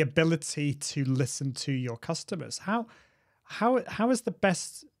just the ability to listen to your customers. How is the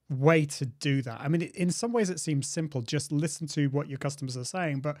best way to do that? I mean, in some ways it seems simple, just listen to what your customers are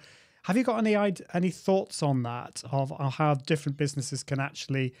saying, but have you got any thoughts on that, of how different businesses can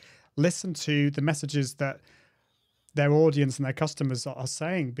actually listen to the messages that their audience and their customers are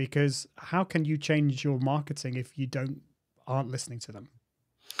saying? Because how can you change your marketing if you aren't listening to them?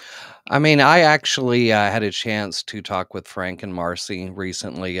 I mean, I actually had a chance to talk with Frank and Marcy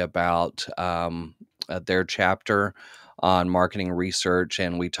recently about their chapter on marketing research,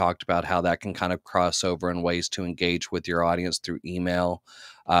 and we talked about how that can kind of cross over in ways to engage with your audience through email,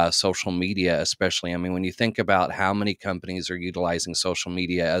 social media, especially. I mean, when you think about how many companies are utilizing social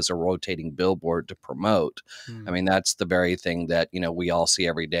media as a rotating billboard to promote, I mean, that's the very thing that, we all see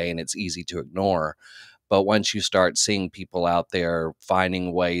every day, and it's easy to ignore. But once you start seeing people out there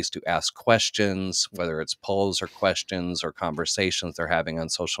finding ways to ask questions, whether it's polls or questions or conversations they're having on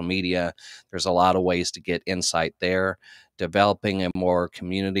social media, there's a lot of ways to get insight there. Developing a more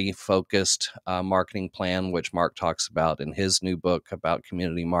community-focused marketing plan, which Mark talks about in his new book about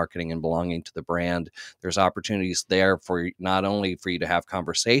community marketing and belonging to the brand. There's opportunities there for not only for you to have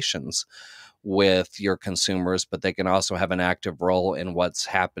conversations with your consumers, but they can also have an active role in what's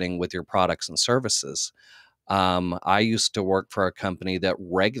happening with your products and services. I used to work for a company that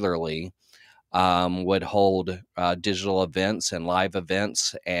regularly would hold digital events and live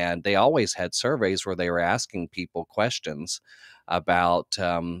events, and they always had surveys where they were asking people questions about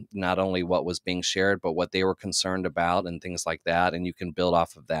not only what was being shared, but what they were concerned about and things like that. And you can build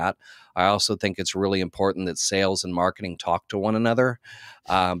off of that. I also think it's really important that sales and marketing talk to one another,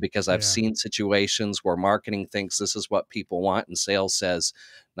 because I've seen situations where marketing thinks this is what people want and sales says,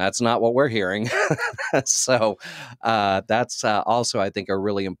 that's not what we're hearing. So that's also, I think, a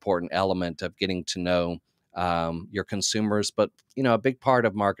really important element of getting to know your consumers. But a big part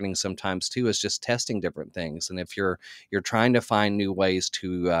of marketing sometimes too is just testing different things. And if you're trying to find new ways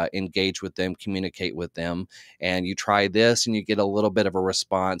to engage with them, communicate with them, and you try this and you get a little bit of a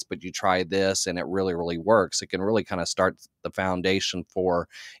response, but you try this and it really, really works, it can really kind of start the foundation for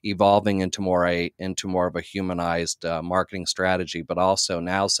evolving into more of a humanized marketing strategy. But also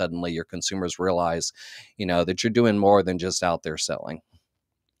now suddenly your consumers realize, that you're doing more than just out there selling.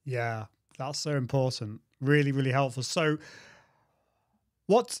 Yeah, that's so important. Really, really helpful. So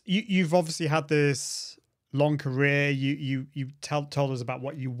you've obviously had this long career. You told us about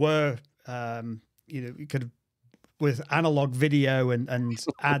what you were, you could with analog video and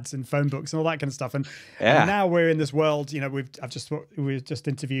ads and phone books and all that kind of stuff. And Yeah. now we're in this world, we've just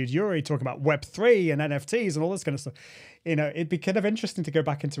interviewed Yuri talking about Web3 and NFTs and all this kind of stuff. It'd be kind of interesting to go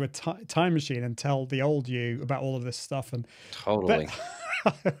back into a time machine and tell the old you about all of this stuff. And Totally.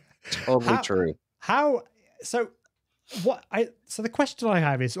 Totally true. So the question I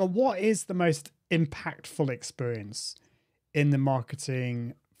have is, what is the most impactful experience in the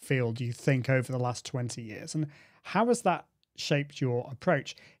marketing field, do you think, over the last 20 years? And how has that shaped your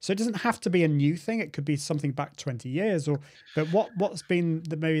approach? So it doesn't have to be a new thing. It could be something back 20 years, but what's been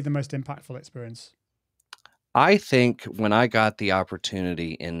maybe the most impactful experience? I think when I got the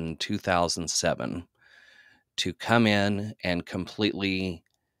opportunity in 2007 to come in and completely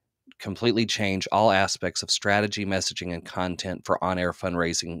change all aspects of strategy, messaging, and content for on-air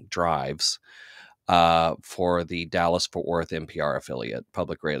fundraising drives for the Dallas-Fort Worth NPR affiliate,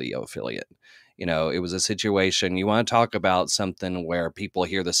 public radio affiliate. It was a situation, you want to talk about something where people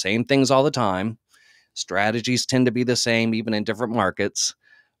hear the same things all the time. Strategies tend to be the same, even in different markets.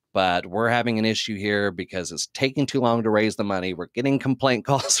 But we're having an issue here because it's taking too long to raise the money. We're getting complaint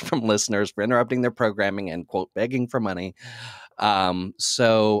calls from listeners for interrupting their programming and, quote, begging for money.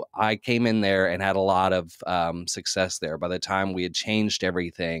 So I came in there and had a lot of success there. By the time we had changed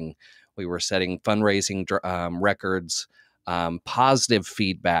everything, we were setting fundraising records, positive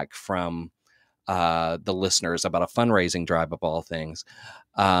feedback from the listeners about a fundraising drive of all things.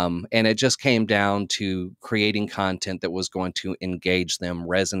 And it just came down to creating content that was going to engage them,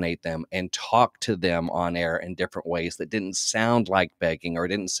 resonate them, and talk to them on air in different ways that didn't sound like begging or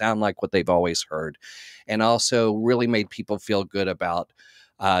didn't sound like what they've always heard. And also really made people feel good about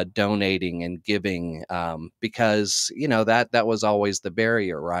donating and giving, because, that was always the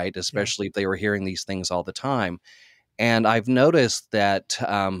barrier, right? Especially if they were hearing these things all the time. And I've noticed that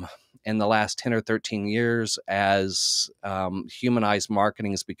in the last 10 or 13 years, as humanized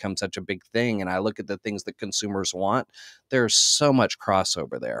marketing has become such a big thing, and I look at the things that consumers want, there's so much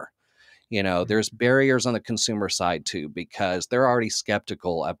crossover there. There's barriers on the consumer side too, because they're already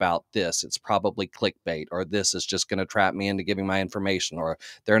skeptical about this. It's probably clickbait, or this is just going to trap me into giving my information, or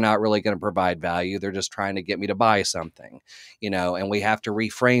they're not really going to provide value. They're just trying to get me to buy something, and we have to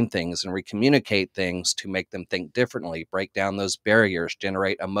reframe things and recommunicate things to make them think differently, break down those barriers,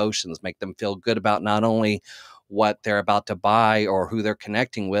 generate emotions, make them feel good about not only what they're about to buy or who they're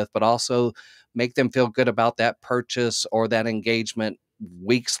connecting with, but also make them feel good about that purchase or that engagement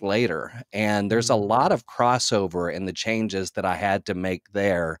weeks later. And there's a lot of crossover in the changes that I had to make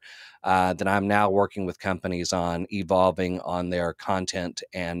there that I'm now working with companies on evolving on their content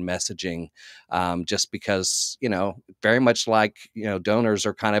and messaging, just because, very much like, donors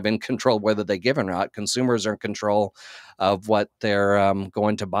are kind of in control whether they give or not. Consumers are in control of what they're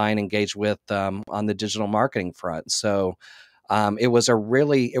going to buy and engage with on the digital marketing front. So it was a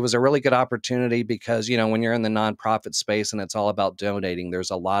really good opportunity because, when you're in the nonprofit space and it's all about donating,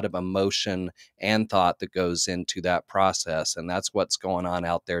 there's a lot of emotion and thought that goes into that process. And that's what's going on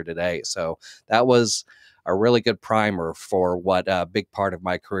out there today. So that was a really good primer for what a big part of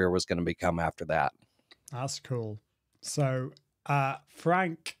my career was going to become after that. That's cool. So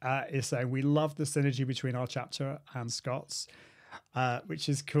Frank is saying, we love the synergy between our chapter and Scott's, which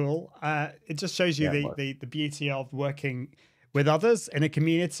is cool. It just shows you the beauty of working with others in a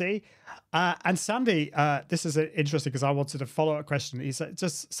community. And Sandy, this is interesting because I wanted to follow up question.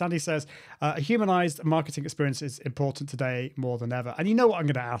 Sandy says, a humanized marketing experience is important today more than ever. And you know what I'm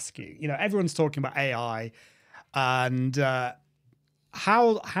going to ask you? Everyone's talking about AI, and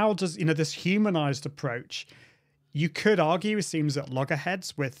how does this humanized approach? You could argue, it seems, at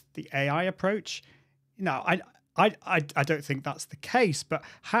loggerheads with the AI approach. I don't think that's the case. But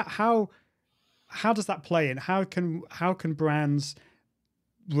how does that play in? How can brands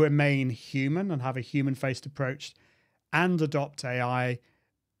remain human and have a human-faced approach and adopt AI?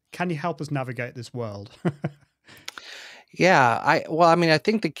 Can you help us navigate this world? Yeah, I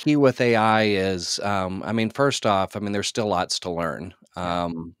think the key with AI is, first off, there's still lots to learn.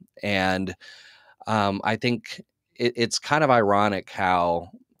 And I think it's kind of ironic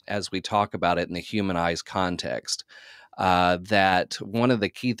how, as we talk about it in the humanized context, that one of the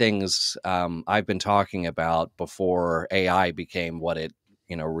key things I've been talking about before AI became what it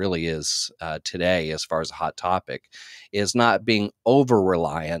really is today, as far as a hot topic, is not being over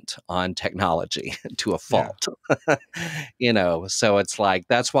reliant on technology to a fault. So it's like,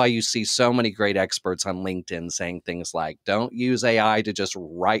 that's why you see so many great experts on LinkedIn saying things like, don't use AI to just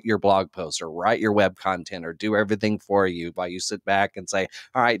write your blog posts or write your web content or do everything for you, while you sit back and say,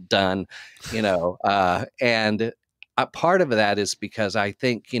 all right, done. And part of that is because I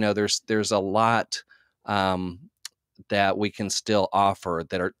think, there's a lot that we can still offer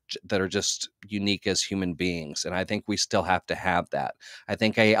that are just unique as human beings. And I think we still have to have that. I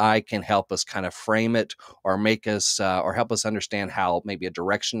think AI can help us kind of frame it, or make us or help us understand how maybe a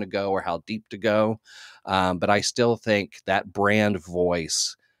direction to go or how deep to go. But I still think that brand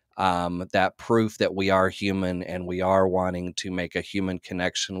voice, that proof that we are human and we are wanting to make a human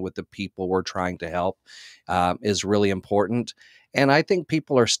connection with the people we're trying to help, is really important. And I think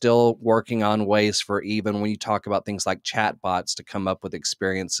people are still working on ways for, even when you talk about things like chatbots, to come up with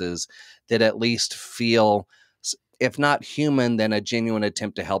experiences that at least feel, if not human, then a genuine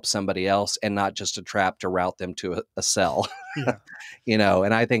attempt to help somebody else, and not just a trap to route them to a cell. Yeah.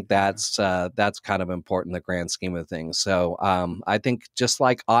 And I think that's kind of important in the grand scheme of things. So I think just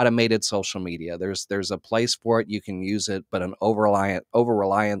like automated social media, there's a place for it. You can use it, but an over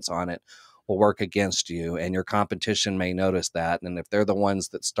reliance on it will work against you, and your competition may notice that. And if they're the ones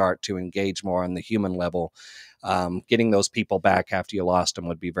that start to engage more on the human level, getting those people back after you lost them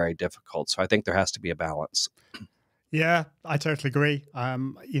would be very difficult. So I think there has to be a balance. Yeah, I totally agree.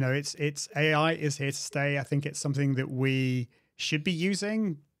 It's AI is here to stay. I think it's something that we should be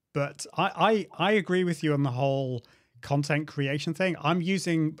using, but I agree with you on the whole content creation thing. I'm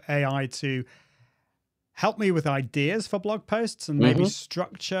using AI to help me with ideas for blog posts and maybe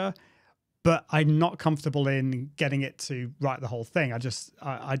structure, but I'm not comfortable in getting it to write the whole thing. I just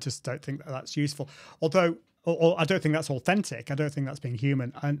don't think that that's useful. Although, or I don't think that's authentic. I don't think that's being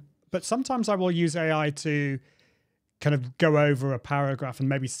human. But sometimes I will use AI to kind of go over a paragraph and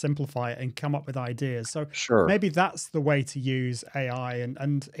maybe simplify it and come up with ideas. So Sure. maybe that's the way to use AI.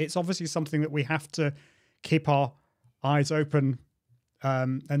 And it's obviously something that we have to keep our eyes open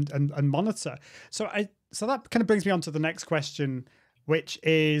and monitor. So that kind of brings me on to the next question, which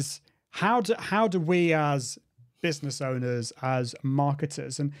is how do we as business owners, as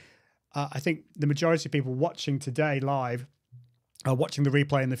marketers, and I think the majority of people watching today live, watching the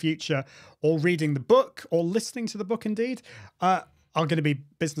replay in the future, or reading the book, or listening to the book indeed, are going to be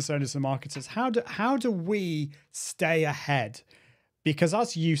business owners and marketers. How do we stay ahead? Because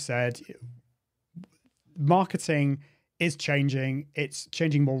as you said, marketing is changing. It's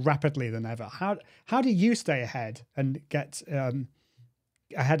changing more rapidly than ever. How do you stay ahead and get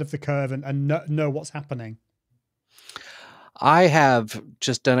ahead of the curve and know what's happening? I have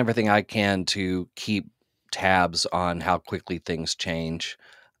just done everything I can to keep tabs on how quickly things change.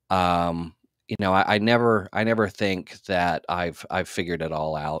 I never think that I've figured it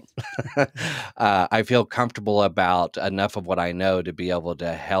all out. I feel comfortable about enough of what I know to be able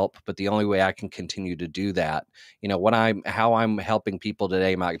to help, but the only way I can continue to do that, how I'm helping people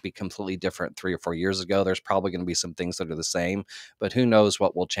today might be completely different 3 or 4 years ago. There's probably going to be some things that are the same, but who knows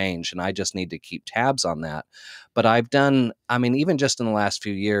what will change, and I just need to keep tabs on that. But even just in the last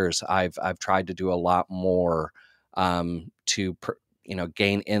few years, I've tried to do a lot more to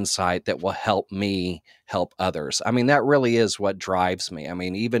gain insight that will help me help others. That really is what drives me.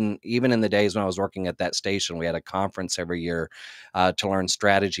 Even in the days when I was working at that station, we had a conference every year to learn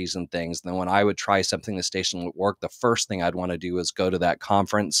strategies and things. And then when I would try something the station would work, the first thing I'd want to do is go to that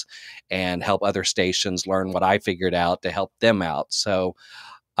conference and help other stations learn what I figured out to help them out. So,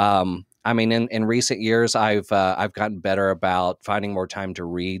 in recent years, I've gotten better about finding more time to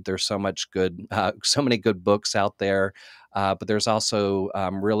read. There's so many good books out there, but there's also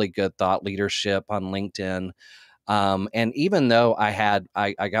really good thought leadership on LinkedIn. And even though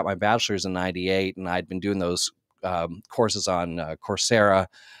I got my bachelor's in '98 and I'd been doing those courses on Coursera,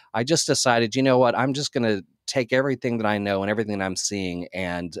 I just decided, you know what, I'm just going to take everything that I know and everything that I'm seeing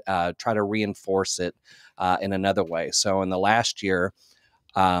and try to reinforce it in another way. So in the last year,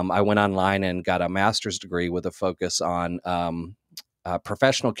 I went online and got a master's degree with a focus on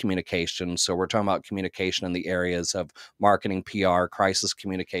professional communication. So we're talking about communication in the areas of marketing, PR, crisis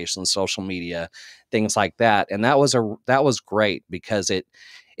communication, social media, things like that. And that was great because it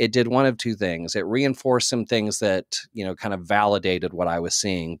did one of two things. It reinforced some things that, kind of validated what I was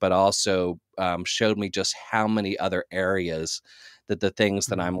seeing, but also showed me just how many other areas that the things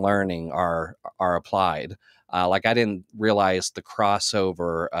that I'm learning are applied. Like I didn't realize the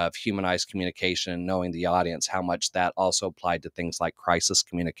crossover of humanized communication and knowing the audience, how much that also applied to things like crisis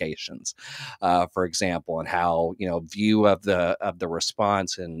communications, for example, and how, view of the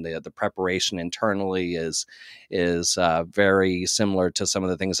response and the preparation internally is very similar to some of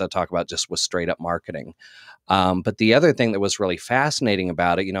the things I talk about just with straight up marketing. But the other thing that was really fascinating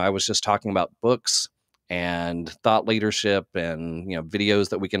about it, I was just talking about books and thought leadership and videos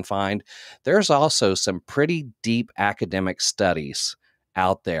that we can find. There's also some pretty deep academic studies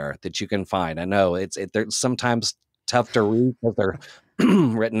out there that you can find. I know they're sometimes tough to read because they're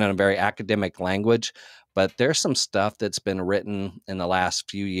written in a very academic language. But there's some stuff that's been written in the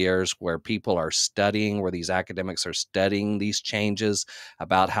last few years where people are studying, where these academics are studying these changes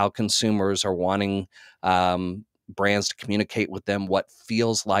about how consumers are wanting brands to communicate with them, what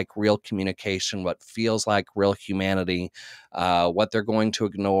feels like real communication, what feels like real humanity, what they're going to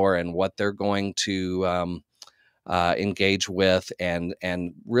ignore and what they're going to engage with, and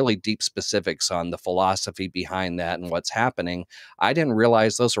really deep specifics on the philosophy behind that and what's happening. I didn't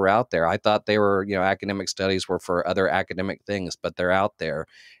realize those were out there. I thought they were, academic studies were for other academic things, but they're out there.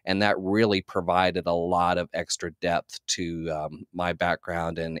 And that really provided a lot of extra depth to my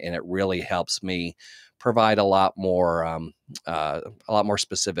background. And it really helps me provide a lot more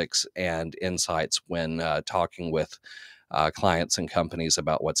specifics and insights when talking with clients and companies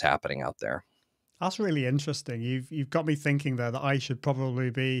about what's happening out there. That's really interesting. You've got me thinking there that I should probably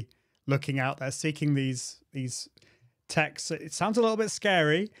be looking out there, seeking these texts. It sounds a little bit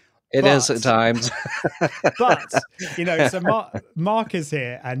scary. It is at times. But, so Mark is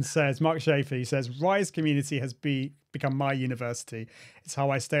here and says, Mark Schaefer, he says, Rise Community has become my university. It's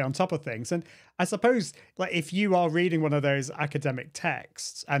how I stay on top of things. And I suppose, like, if you are reading one of those academic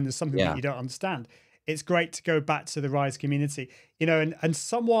texts and there's something that you don't understand, it's great to go back to the Rise Community, and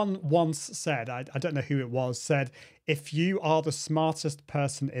someone once said, I don't know who it was, said, if you are the smartest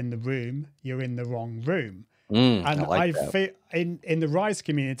person in the room, you're in the wrong room. And I feel in the Rise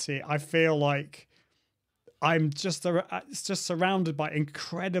Community, I feel like I'm just surrounded by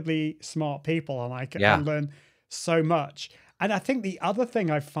incredibly smart people, and I can learn so much. And I think the other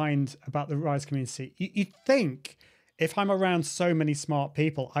thing I find about the Rise Community, you'd think if I'm around so many smart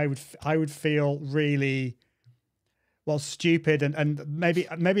people, I would feel really, well, stupid, and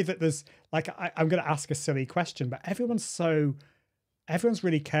maybe that there's like, I'm going to ask a silly question, but everyone's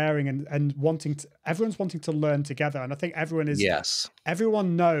really caring and everyone's wanting to learn together, and I think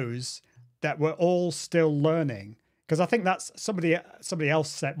everyone knows that we're all still learning, because I think that's somebody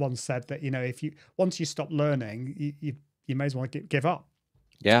else once said that if once you stop learning, you may as well give up.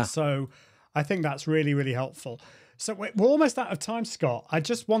 Yeah. So I think that's really, really helpful. So we're almost out of time, Scott. I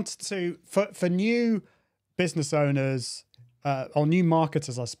just wanted to, for new business owners or new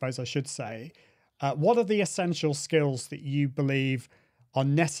marketers, I suppose I should say, what are the essential skills that you believe are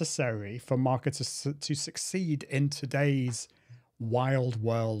necessary for marketers to succeed in today's wild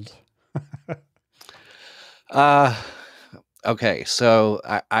world? Okay, so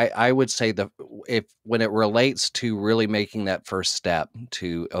I would say when it relates to really making that first step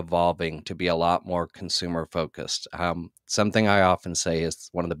to evolving to be a lot more consumer focused, something I often say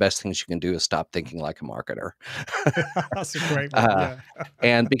is one of the best things you can do is stop thinking like a marketer. That's a great one.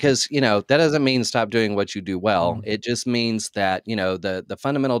 And because that doesn't mean stop doing what you do well. It just means that the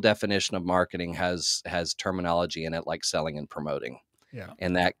fundamental definition of marketing has terminology in it like selling and promoting. Yeah,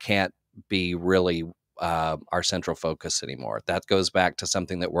 and that can't be really our central focus anymore. That goes back to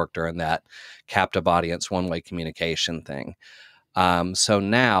something that worked during that captive audience one-way communication thing. So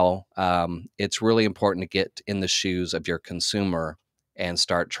now it's really important to get in the shoes of your consumer and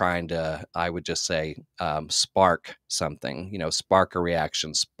start trying to, I would just say, spark something, spark a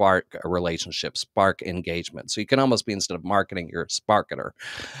reaction, spark a relationship, spark engagement. So you can almost be, instead of marketing, you're a sparketer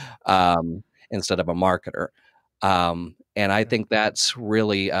instead of a marketer. And I think that's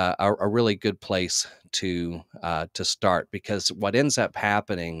really a really good place to start, because what ends up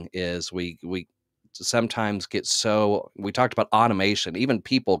happening is we sometimes get we talked about automation. Even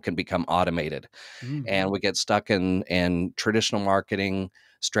people can become automated, and we get stuck in traditional marketing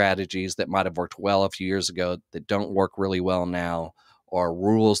strategies that might have worked well a few years ago that don't work really well now, or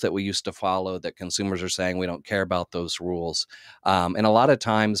rules that we used to follow that consumers are saying we don't care about those rules. And a lot of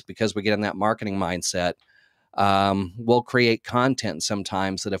times, because we get in that marketing mindset, we'll create content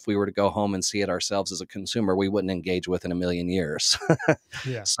sometimes that if we were to go home and see it ourselves as a consumer, we wouldn't engage with in a million years.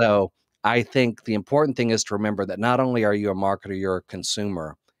 So I think the important thing is to remember that not only are you a marketer, you're a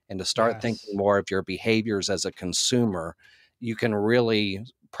consumer, and to start thinking more of your behaviors as a consumer, you can really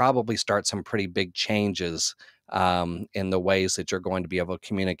probably start some pretty big changes in the ways that you're going to be able to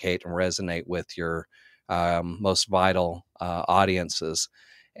communicate and resonate with your most vital audiences.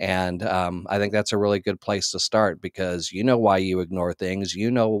 And I think that's a really good place to start, because why you ignore things,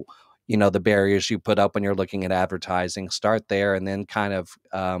 the barriers you put up when you're looking at advertising. Start there, and then kind of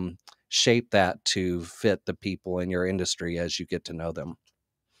shape that to fit the people in your industry as you get to know them.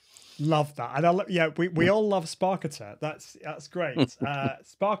 Love that. And we all love Sparketer. That's great.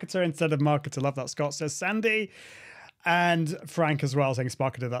 Sparketer instead of marketer. Love that. Scott says Sandy, and Frank as well saying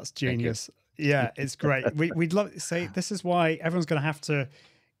Sparketer. That's genius. Yeah, it's great. We'd love to say this is why everyone's going to have to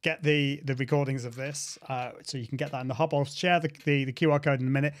get the recordings of this, so you can get that in the hub. I'll share the QR code in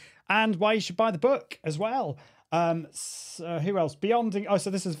a minute, and why you should buy the book as well. So who else? So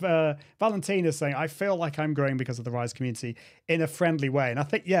this is Valentina saying, I feel like I'm growing because of the Rise community in a friendly way. And I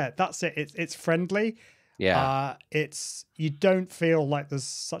think, yeah, that's it. It's friendly. Yeah. You don't feel like there's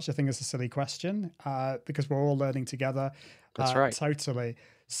such a thing as a silly question, because we're all learning together. That's right. Totally.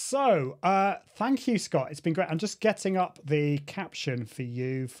 So thank you, Scott. It's been great. I'm just getting up the caption for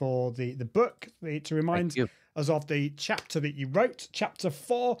you for the book to remind us of the chapter that you wrote, chapter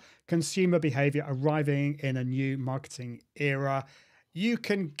 4, Consumer Behavior Arriving in a New Marketing Era. You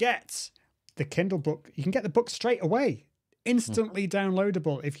can get the Kindle book. You can get the book straight away, instantly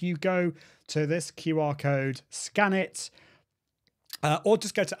downloadable. If you go to this QR code, scan it, or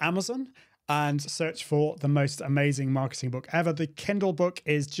just go to Amazon and search for The Most Amazing Marketing Book Ever. The Kindle book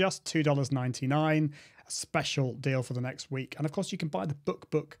is just $2.99, a special deal for the next week. And of course, you can buy the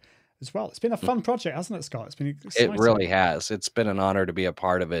book as well. It's been a fun project, hasn't it, Scott? It's been exciting. It really has. It's been an honor to be a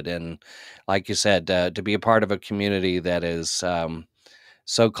part of it. And like you said, to be a part of a community that is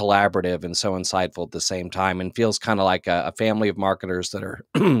so collaborative and so insightful at the same time, and feels kind of like a family of marketers that are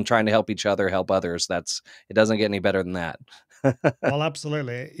trying to help each other, help others. It doesn't get any better than that. Well,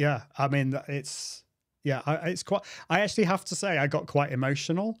 absolutely. Yeah. I mean, it's quite, I actually have to say, I got quite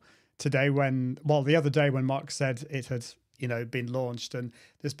emotional today the other day when Mark said it had, been launched and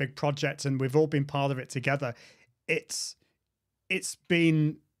this big project, and we've all been part of it together. It's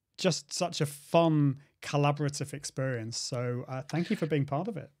been just such a fun, collaborative experience. So thank you for being part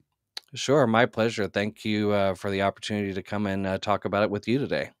of it. Sure. My pleasure. Thank you for the opportunity to come and talk about it with you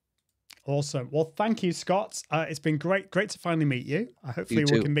today. Awesome. Well, thank you, Scott. It's been great to finally meet you. Hopefully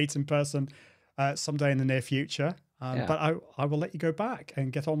we can meet in person someday in the near future. But I will let you go back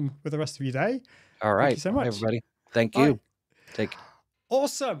and get on with the rest of your day. All right. Thank you so much. Bye, everybody. Thank you. Take care.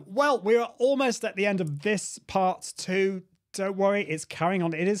 Awesome. Well, we are almost at the end of this part 2. Don't worry, it's carrying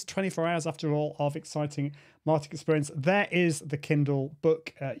on. It is 24 hours after all of exciting marketing experience. There is the Kindle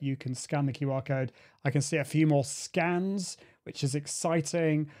book. You can scan the QR code. I can see a few more scans, which is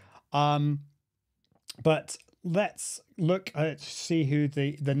exciting. But let's look at see who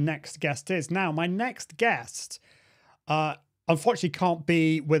the next guest is. Now, my next guest unfortunately can't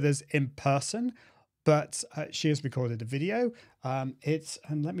be with us in person, but she has recorded a video. And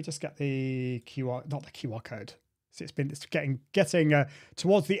let me just get the QR code. So it's getting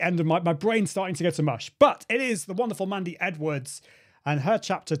towards the end of my brain's starting to go to mush. But it is the wonderful Mandy Edwards, and her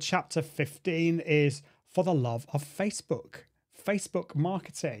chapter 15 is For the Love of Facebook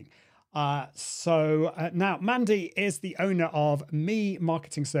marketing. Now Mandy is the owner of Me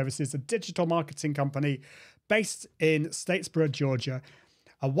Marketing Services, a digital marketing company based in Statesboro, Georgia.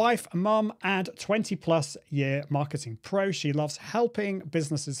 A wife, a mum, and 20+ year marketing pro. She loves helping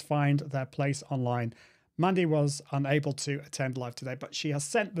businesses find their place online. Mandy was unable to attend live today, but she has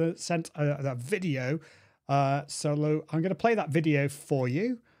sent a video. So I'm going to play that video for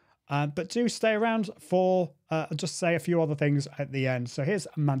you. But do stay around for just say a few other things at the end. So here's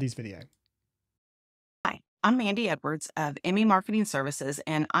Mandy's video. Hi, I'm Mandy Edwards of Me Marketing Services,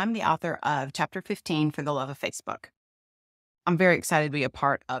 and I'm the author of Chapter 15 for the Love of Facebook. I'm very excited to be a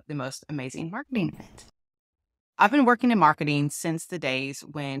part of the Most Amazing Marketing event. I've been working in marketing since the days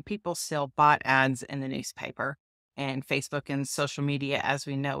when people still bought ads in the newspaper and Facebook and social media as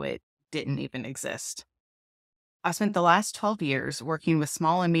we know it didn't even exist. I've spent the last 12 years working with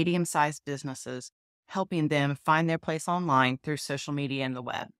small and medium-sized businesses, helping them find their place online through social media and the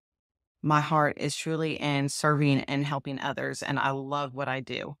web. My heart is truly in serving and helping others, and I love what I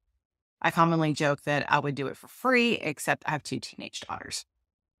do. I commonly joke that I would do it for free, except I have 2 teenage daughters.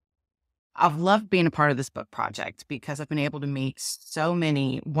 I've loved being a part of this book project because I've been able to meet so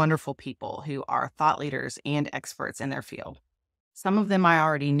many wonderful people who are thought leaders and experts in their field. Some of them I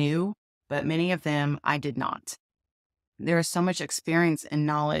already knew, but many of them I did not. There is so much experience and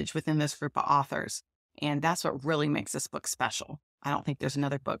knowledge within this group of authors, and that's what really makes this book special. I don't think there's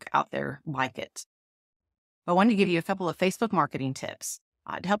another book out there like it. I wanted to give you a couple of Facebook marketing tips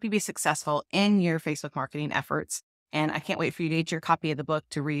to help you be successful in your Facebook marketing efforts. And I can't wait for you to get your copy of the book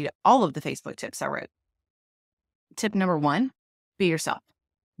to read all of the Facebook tips I wrote. Tip number 1, be yourself.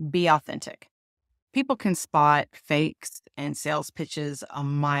 Be authentic. People can spot fakes and sales pitches a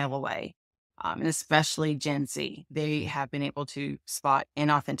mile away, and especially Gen Z. They have been able to spot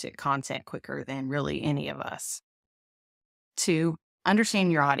inauthentic content quicker than really any of us. 2,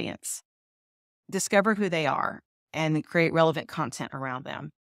 understand your audience. Discover who they are and create relevant content around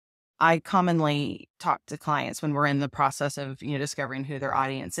them. I commonly talk to clients when we're in the process of discovering who their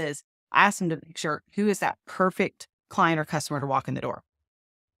audience is. I ask them to make sure who is that perfect client or customer to walk in the door.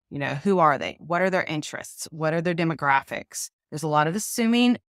 You know, who are they? What are their interests? What are their demographics? There's a lot of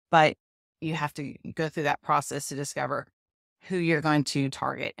assuming, but you have to go through that process to discover who you're going to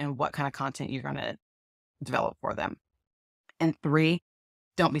target and what kind of content you're going to develop for them. And 3,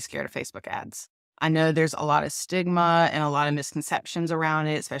 don't be scared of Facebook ads. I know there's a lot of stigma and a lot of misconceptions around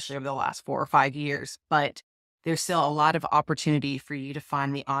it, especially over the last 4 or 5 years, but there's still a lot of opportunity for you to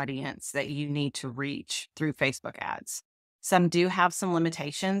find the audience that you need to reach through Facebook ads. Some do have some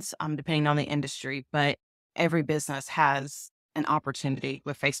limitations, depending on the industry, but every business has an opportunity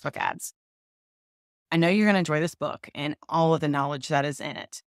with Facebook ads. I know you're going to enjoy this book and all of the knowledge that is in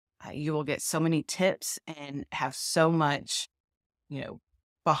it. You will get so many tips and have so much,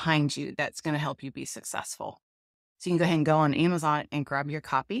 behind you that's going to help you be successful. So you can go ahead and go on Amazon and grab your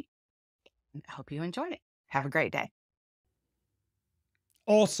copy. I hope you enjoyed it. Have a great day.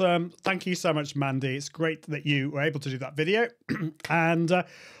 Awesome. Thank you so much, Mandy. It's great that you were able to do that video. And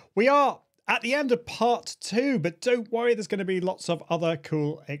we are at the end of part 2, but don't worry, there's going to be lots of other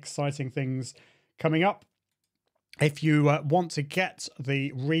cool, exciting things coming up. If you want to get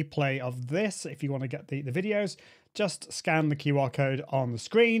the replay of this, if you want to get the videos, just scan the QR code on the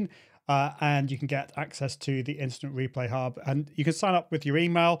screen and you can get access to the Instant Replay Hub. And you can sign up with your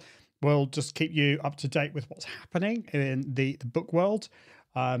email. We'll just keep you up to date with what's happening in the book world.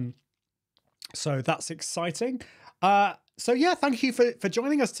 So that's exciting. So yeah, thank you for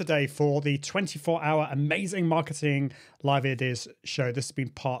joining us today for the 24-hour Amazing Marketing Live Ideas show. This has been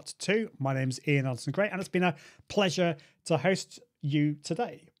part 2. My name's Ian Anderson-Gray, and it's been a pleasure to host you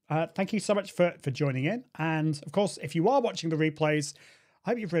today. Thank you so much for joining in. And of course, if you are watching the replays,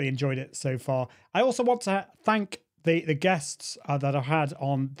 I hope you've really enjoyed it so far. I also want to thank the guests that I've had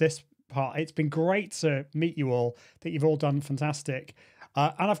on this part. It's been great to meet you all. I think you've all done fantastic.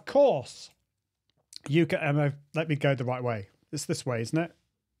 And of course, you can let me go the right way. It's this way, isn't it?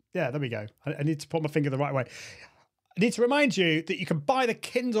 Yeah, there we go. I need to put my finger the right way. I need to remind you that you can buy the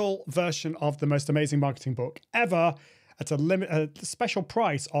Kindle version of The Most Amazing Marketing Book Ever at a special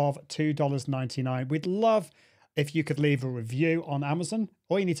price of $2.99. We'd love if you could leave a review on Amazon.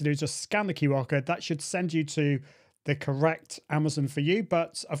 All you need to do is just scan the QR code. That should send you to the correct Amazon for you.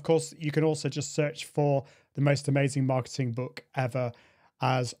 But of course, you can also just search for The Most Amazing Marketing Book Ever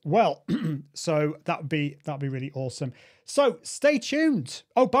as well. So that'd be really awesome. So stay tuned.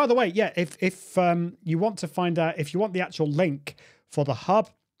 Oh, by the way, yeah, if you want to find out, if you want the actual link for the hub,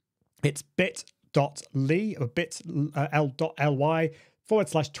 it's bit.ly or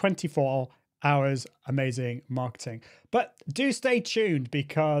bit.ly/24 hours amazing marketing. But do stay tuned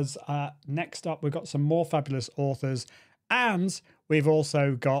because next up we've got some more fabulous authors, and we've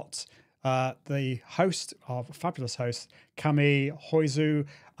also got the host of fabulous host, Cami Hoizu,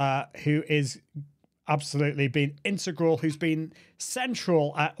 who is absolutely been integral, who's been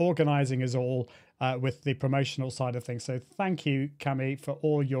central at organizing us all with the promotional side of things. So thank you, Cami, for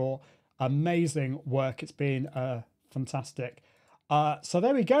all your amazing work. It's been fantastic. So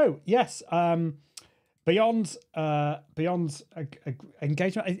there we go. Yes. Beyond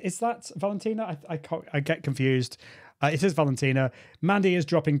engagement, is that Valentina? I get confused. It is Valentina. Mandy is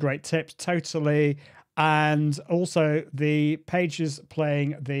dropping great tips, totally. And also the page is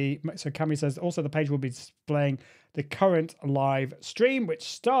playing so Cami says also the page will be displaying the current live stream, which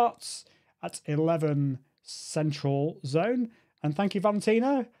starts at 11 Central Zone. And thank you,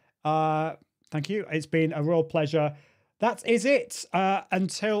 Valentina. Thank you. It's been a real pleasure. That is it.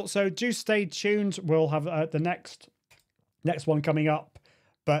 So do stay tuned. We'll have the next one coming up,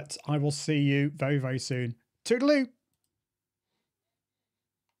 but I will see you very, very soon. Toodaloo.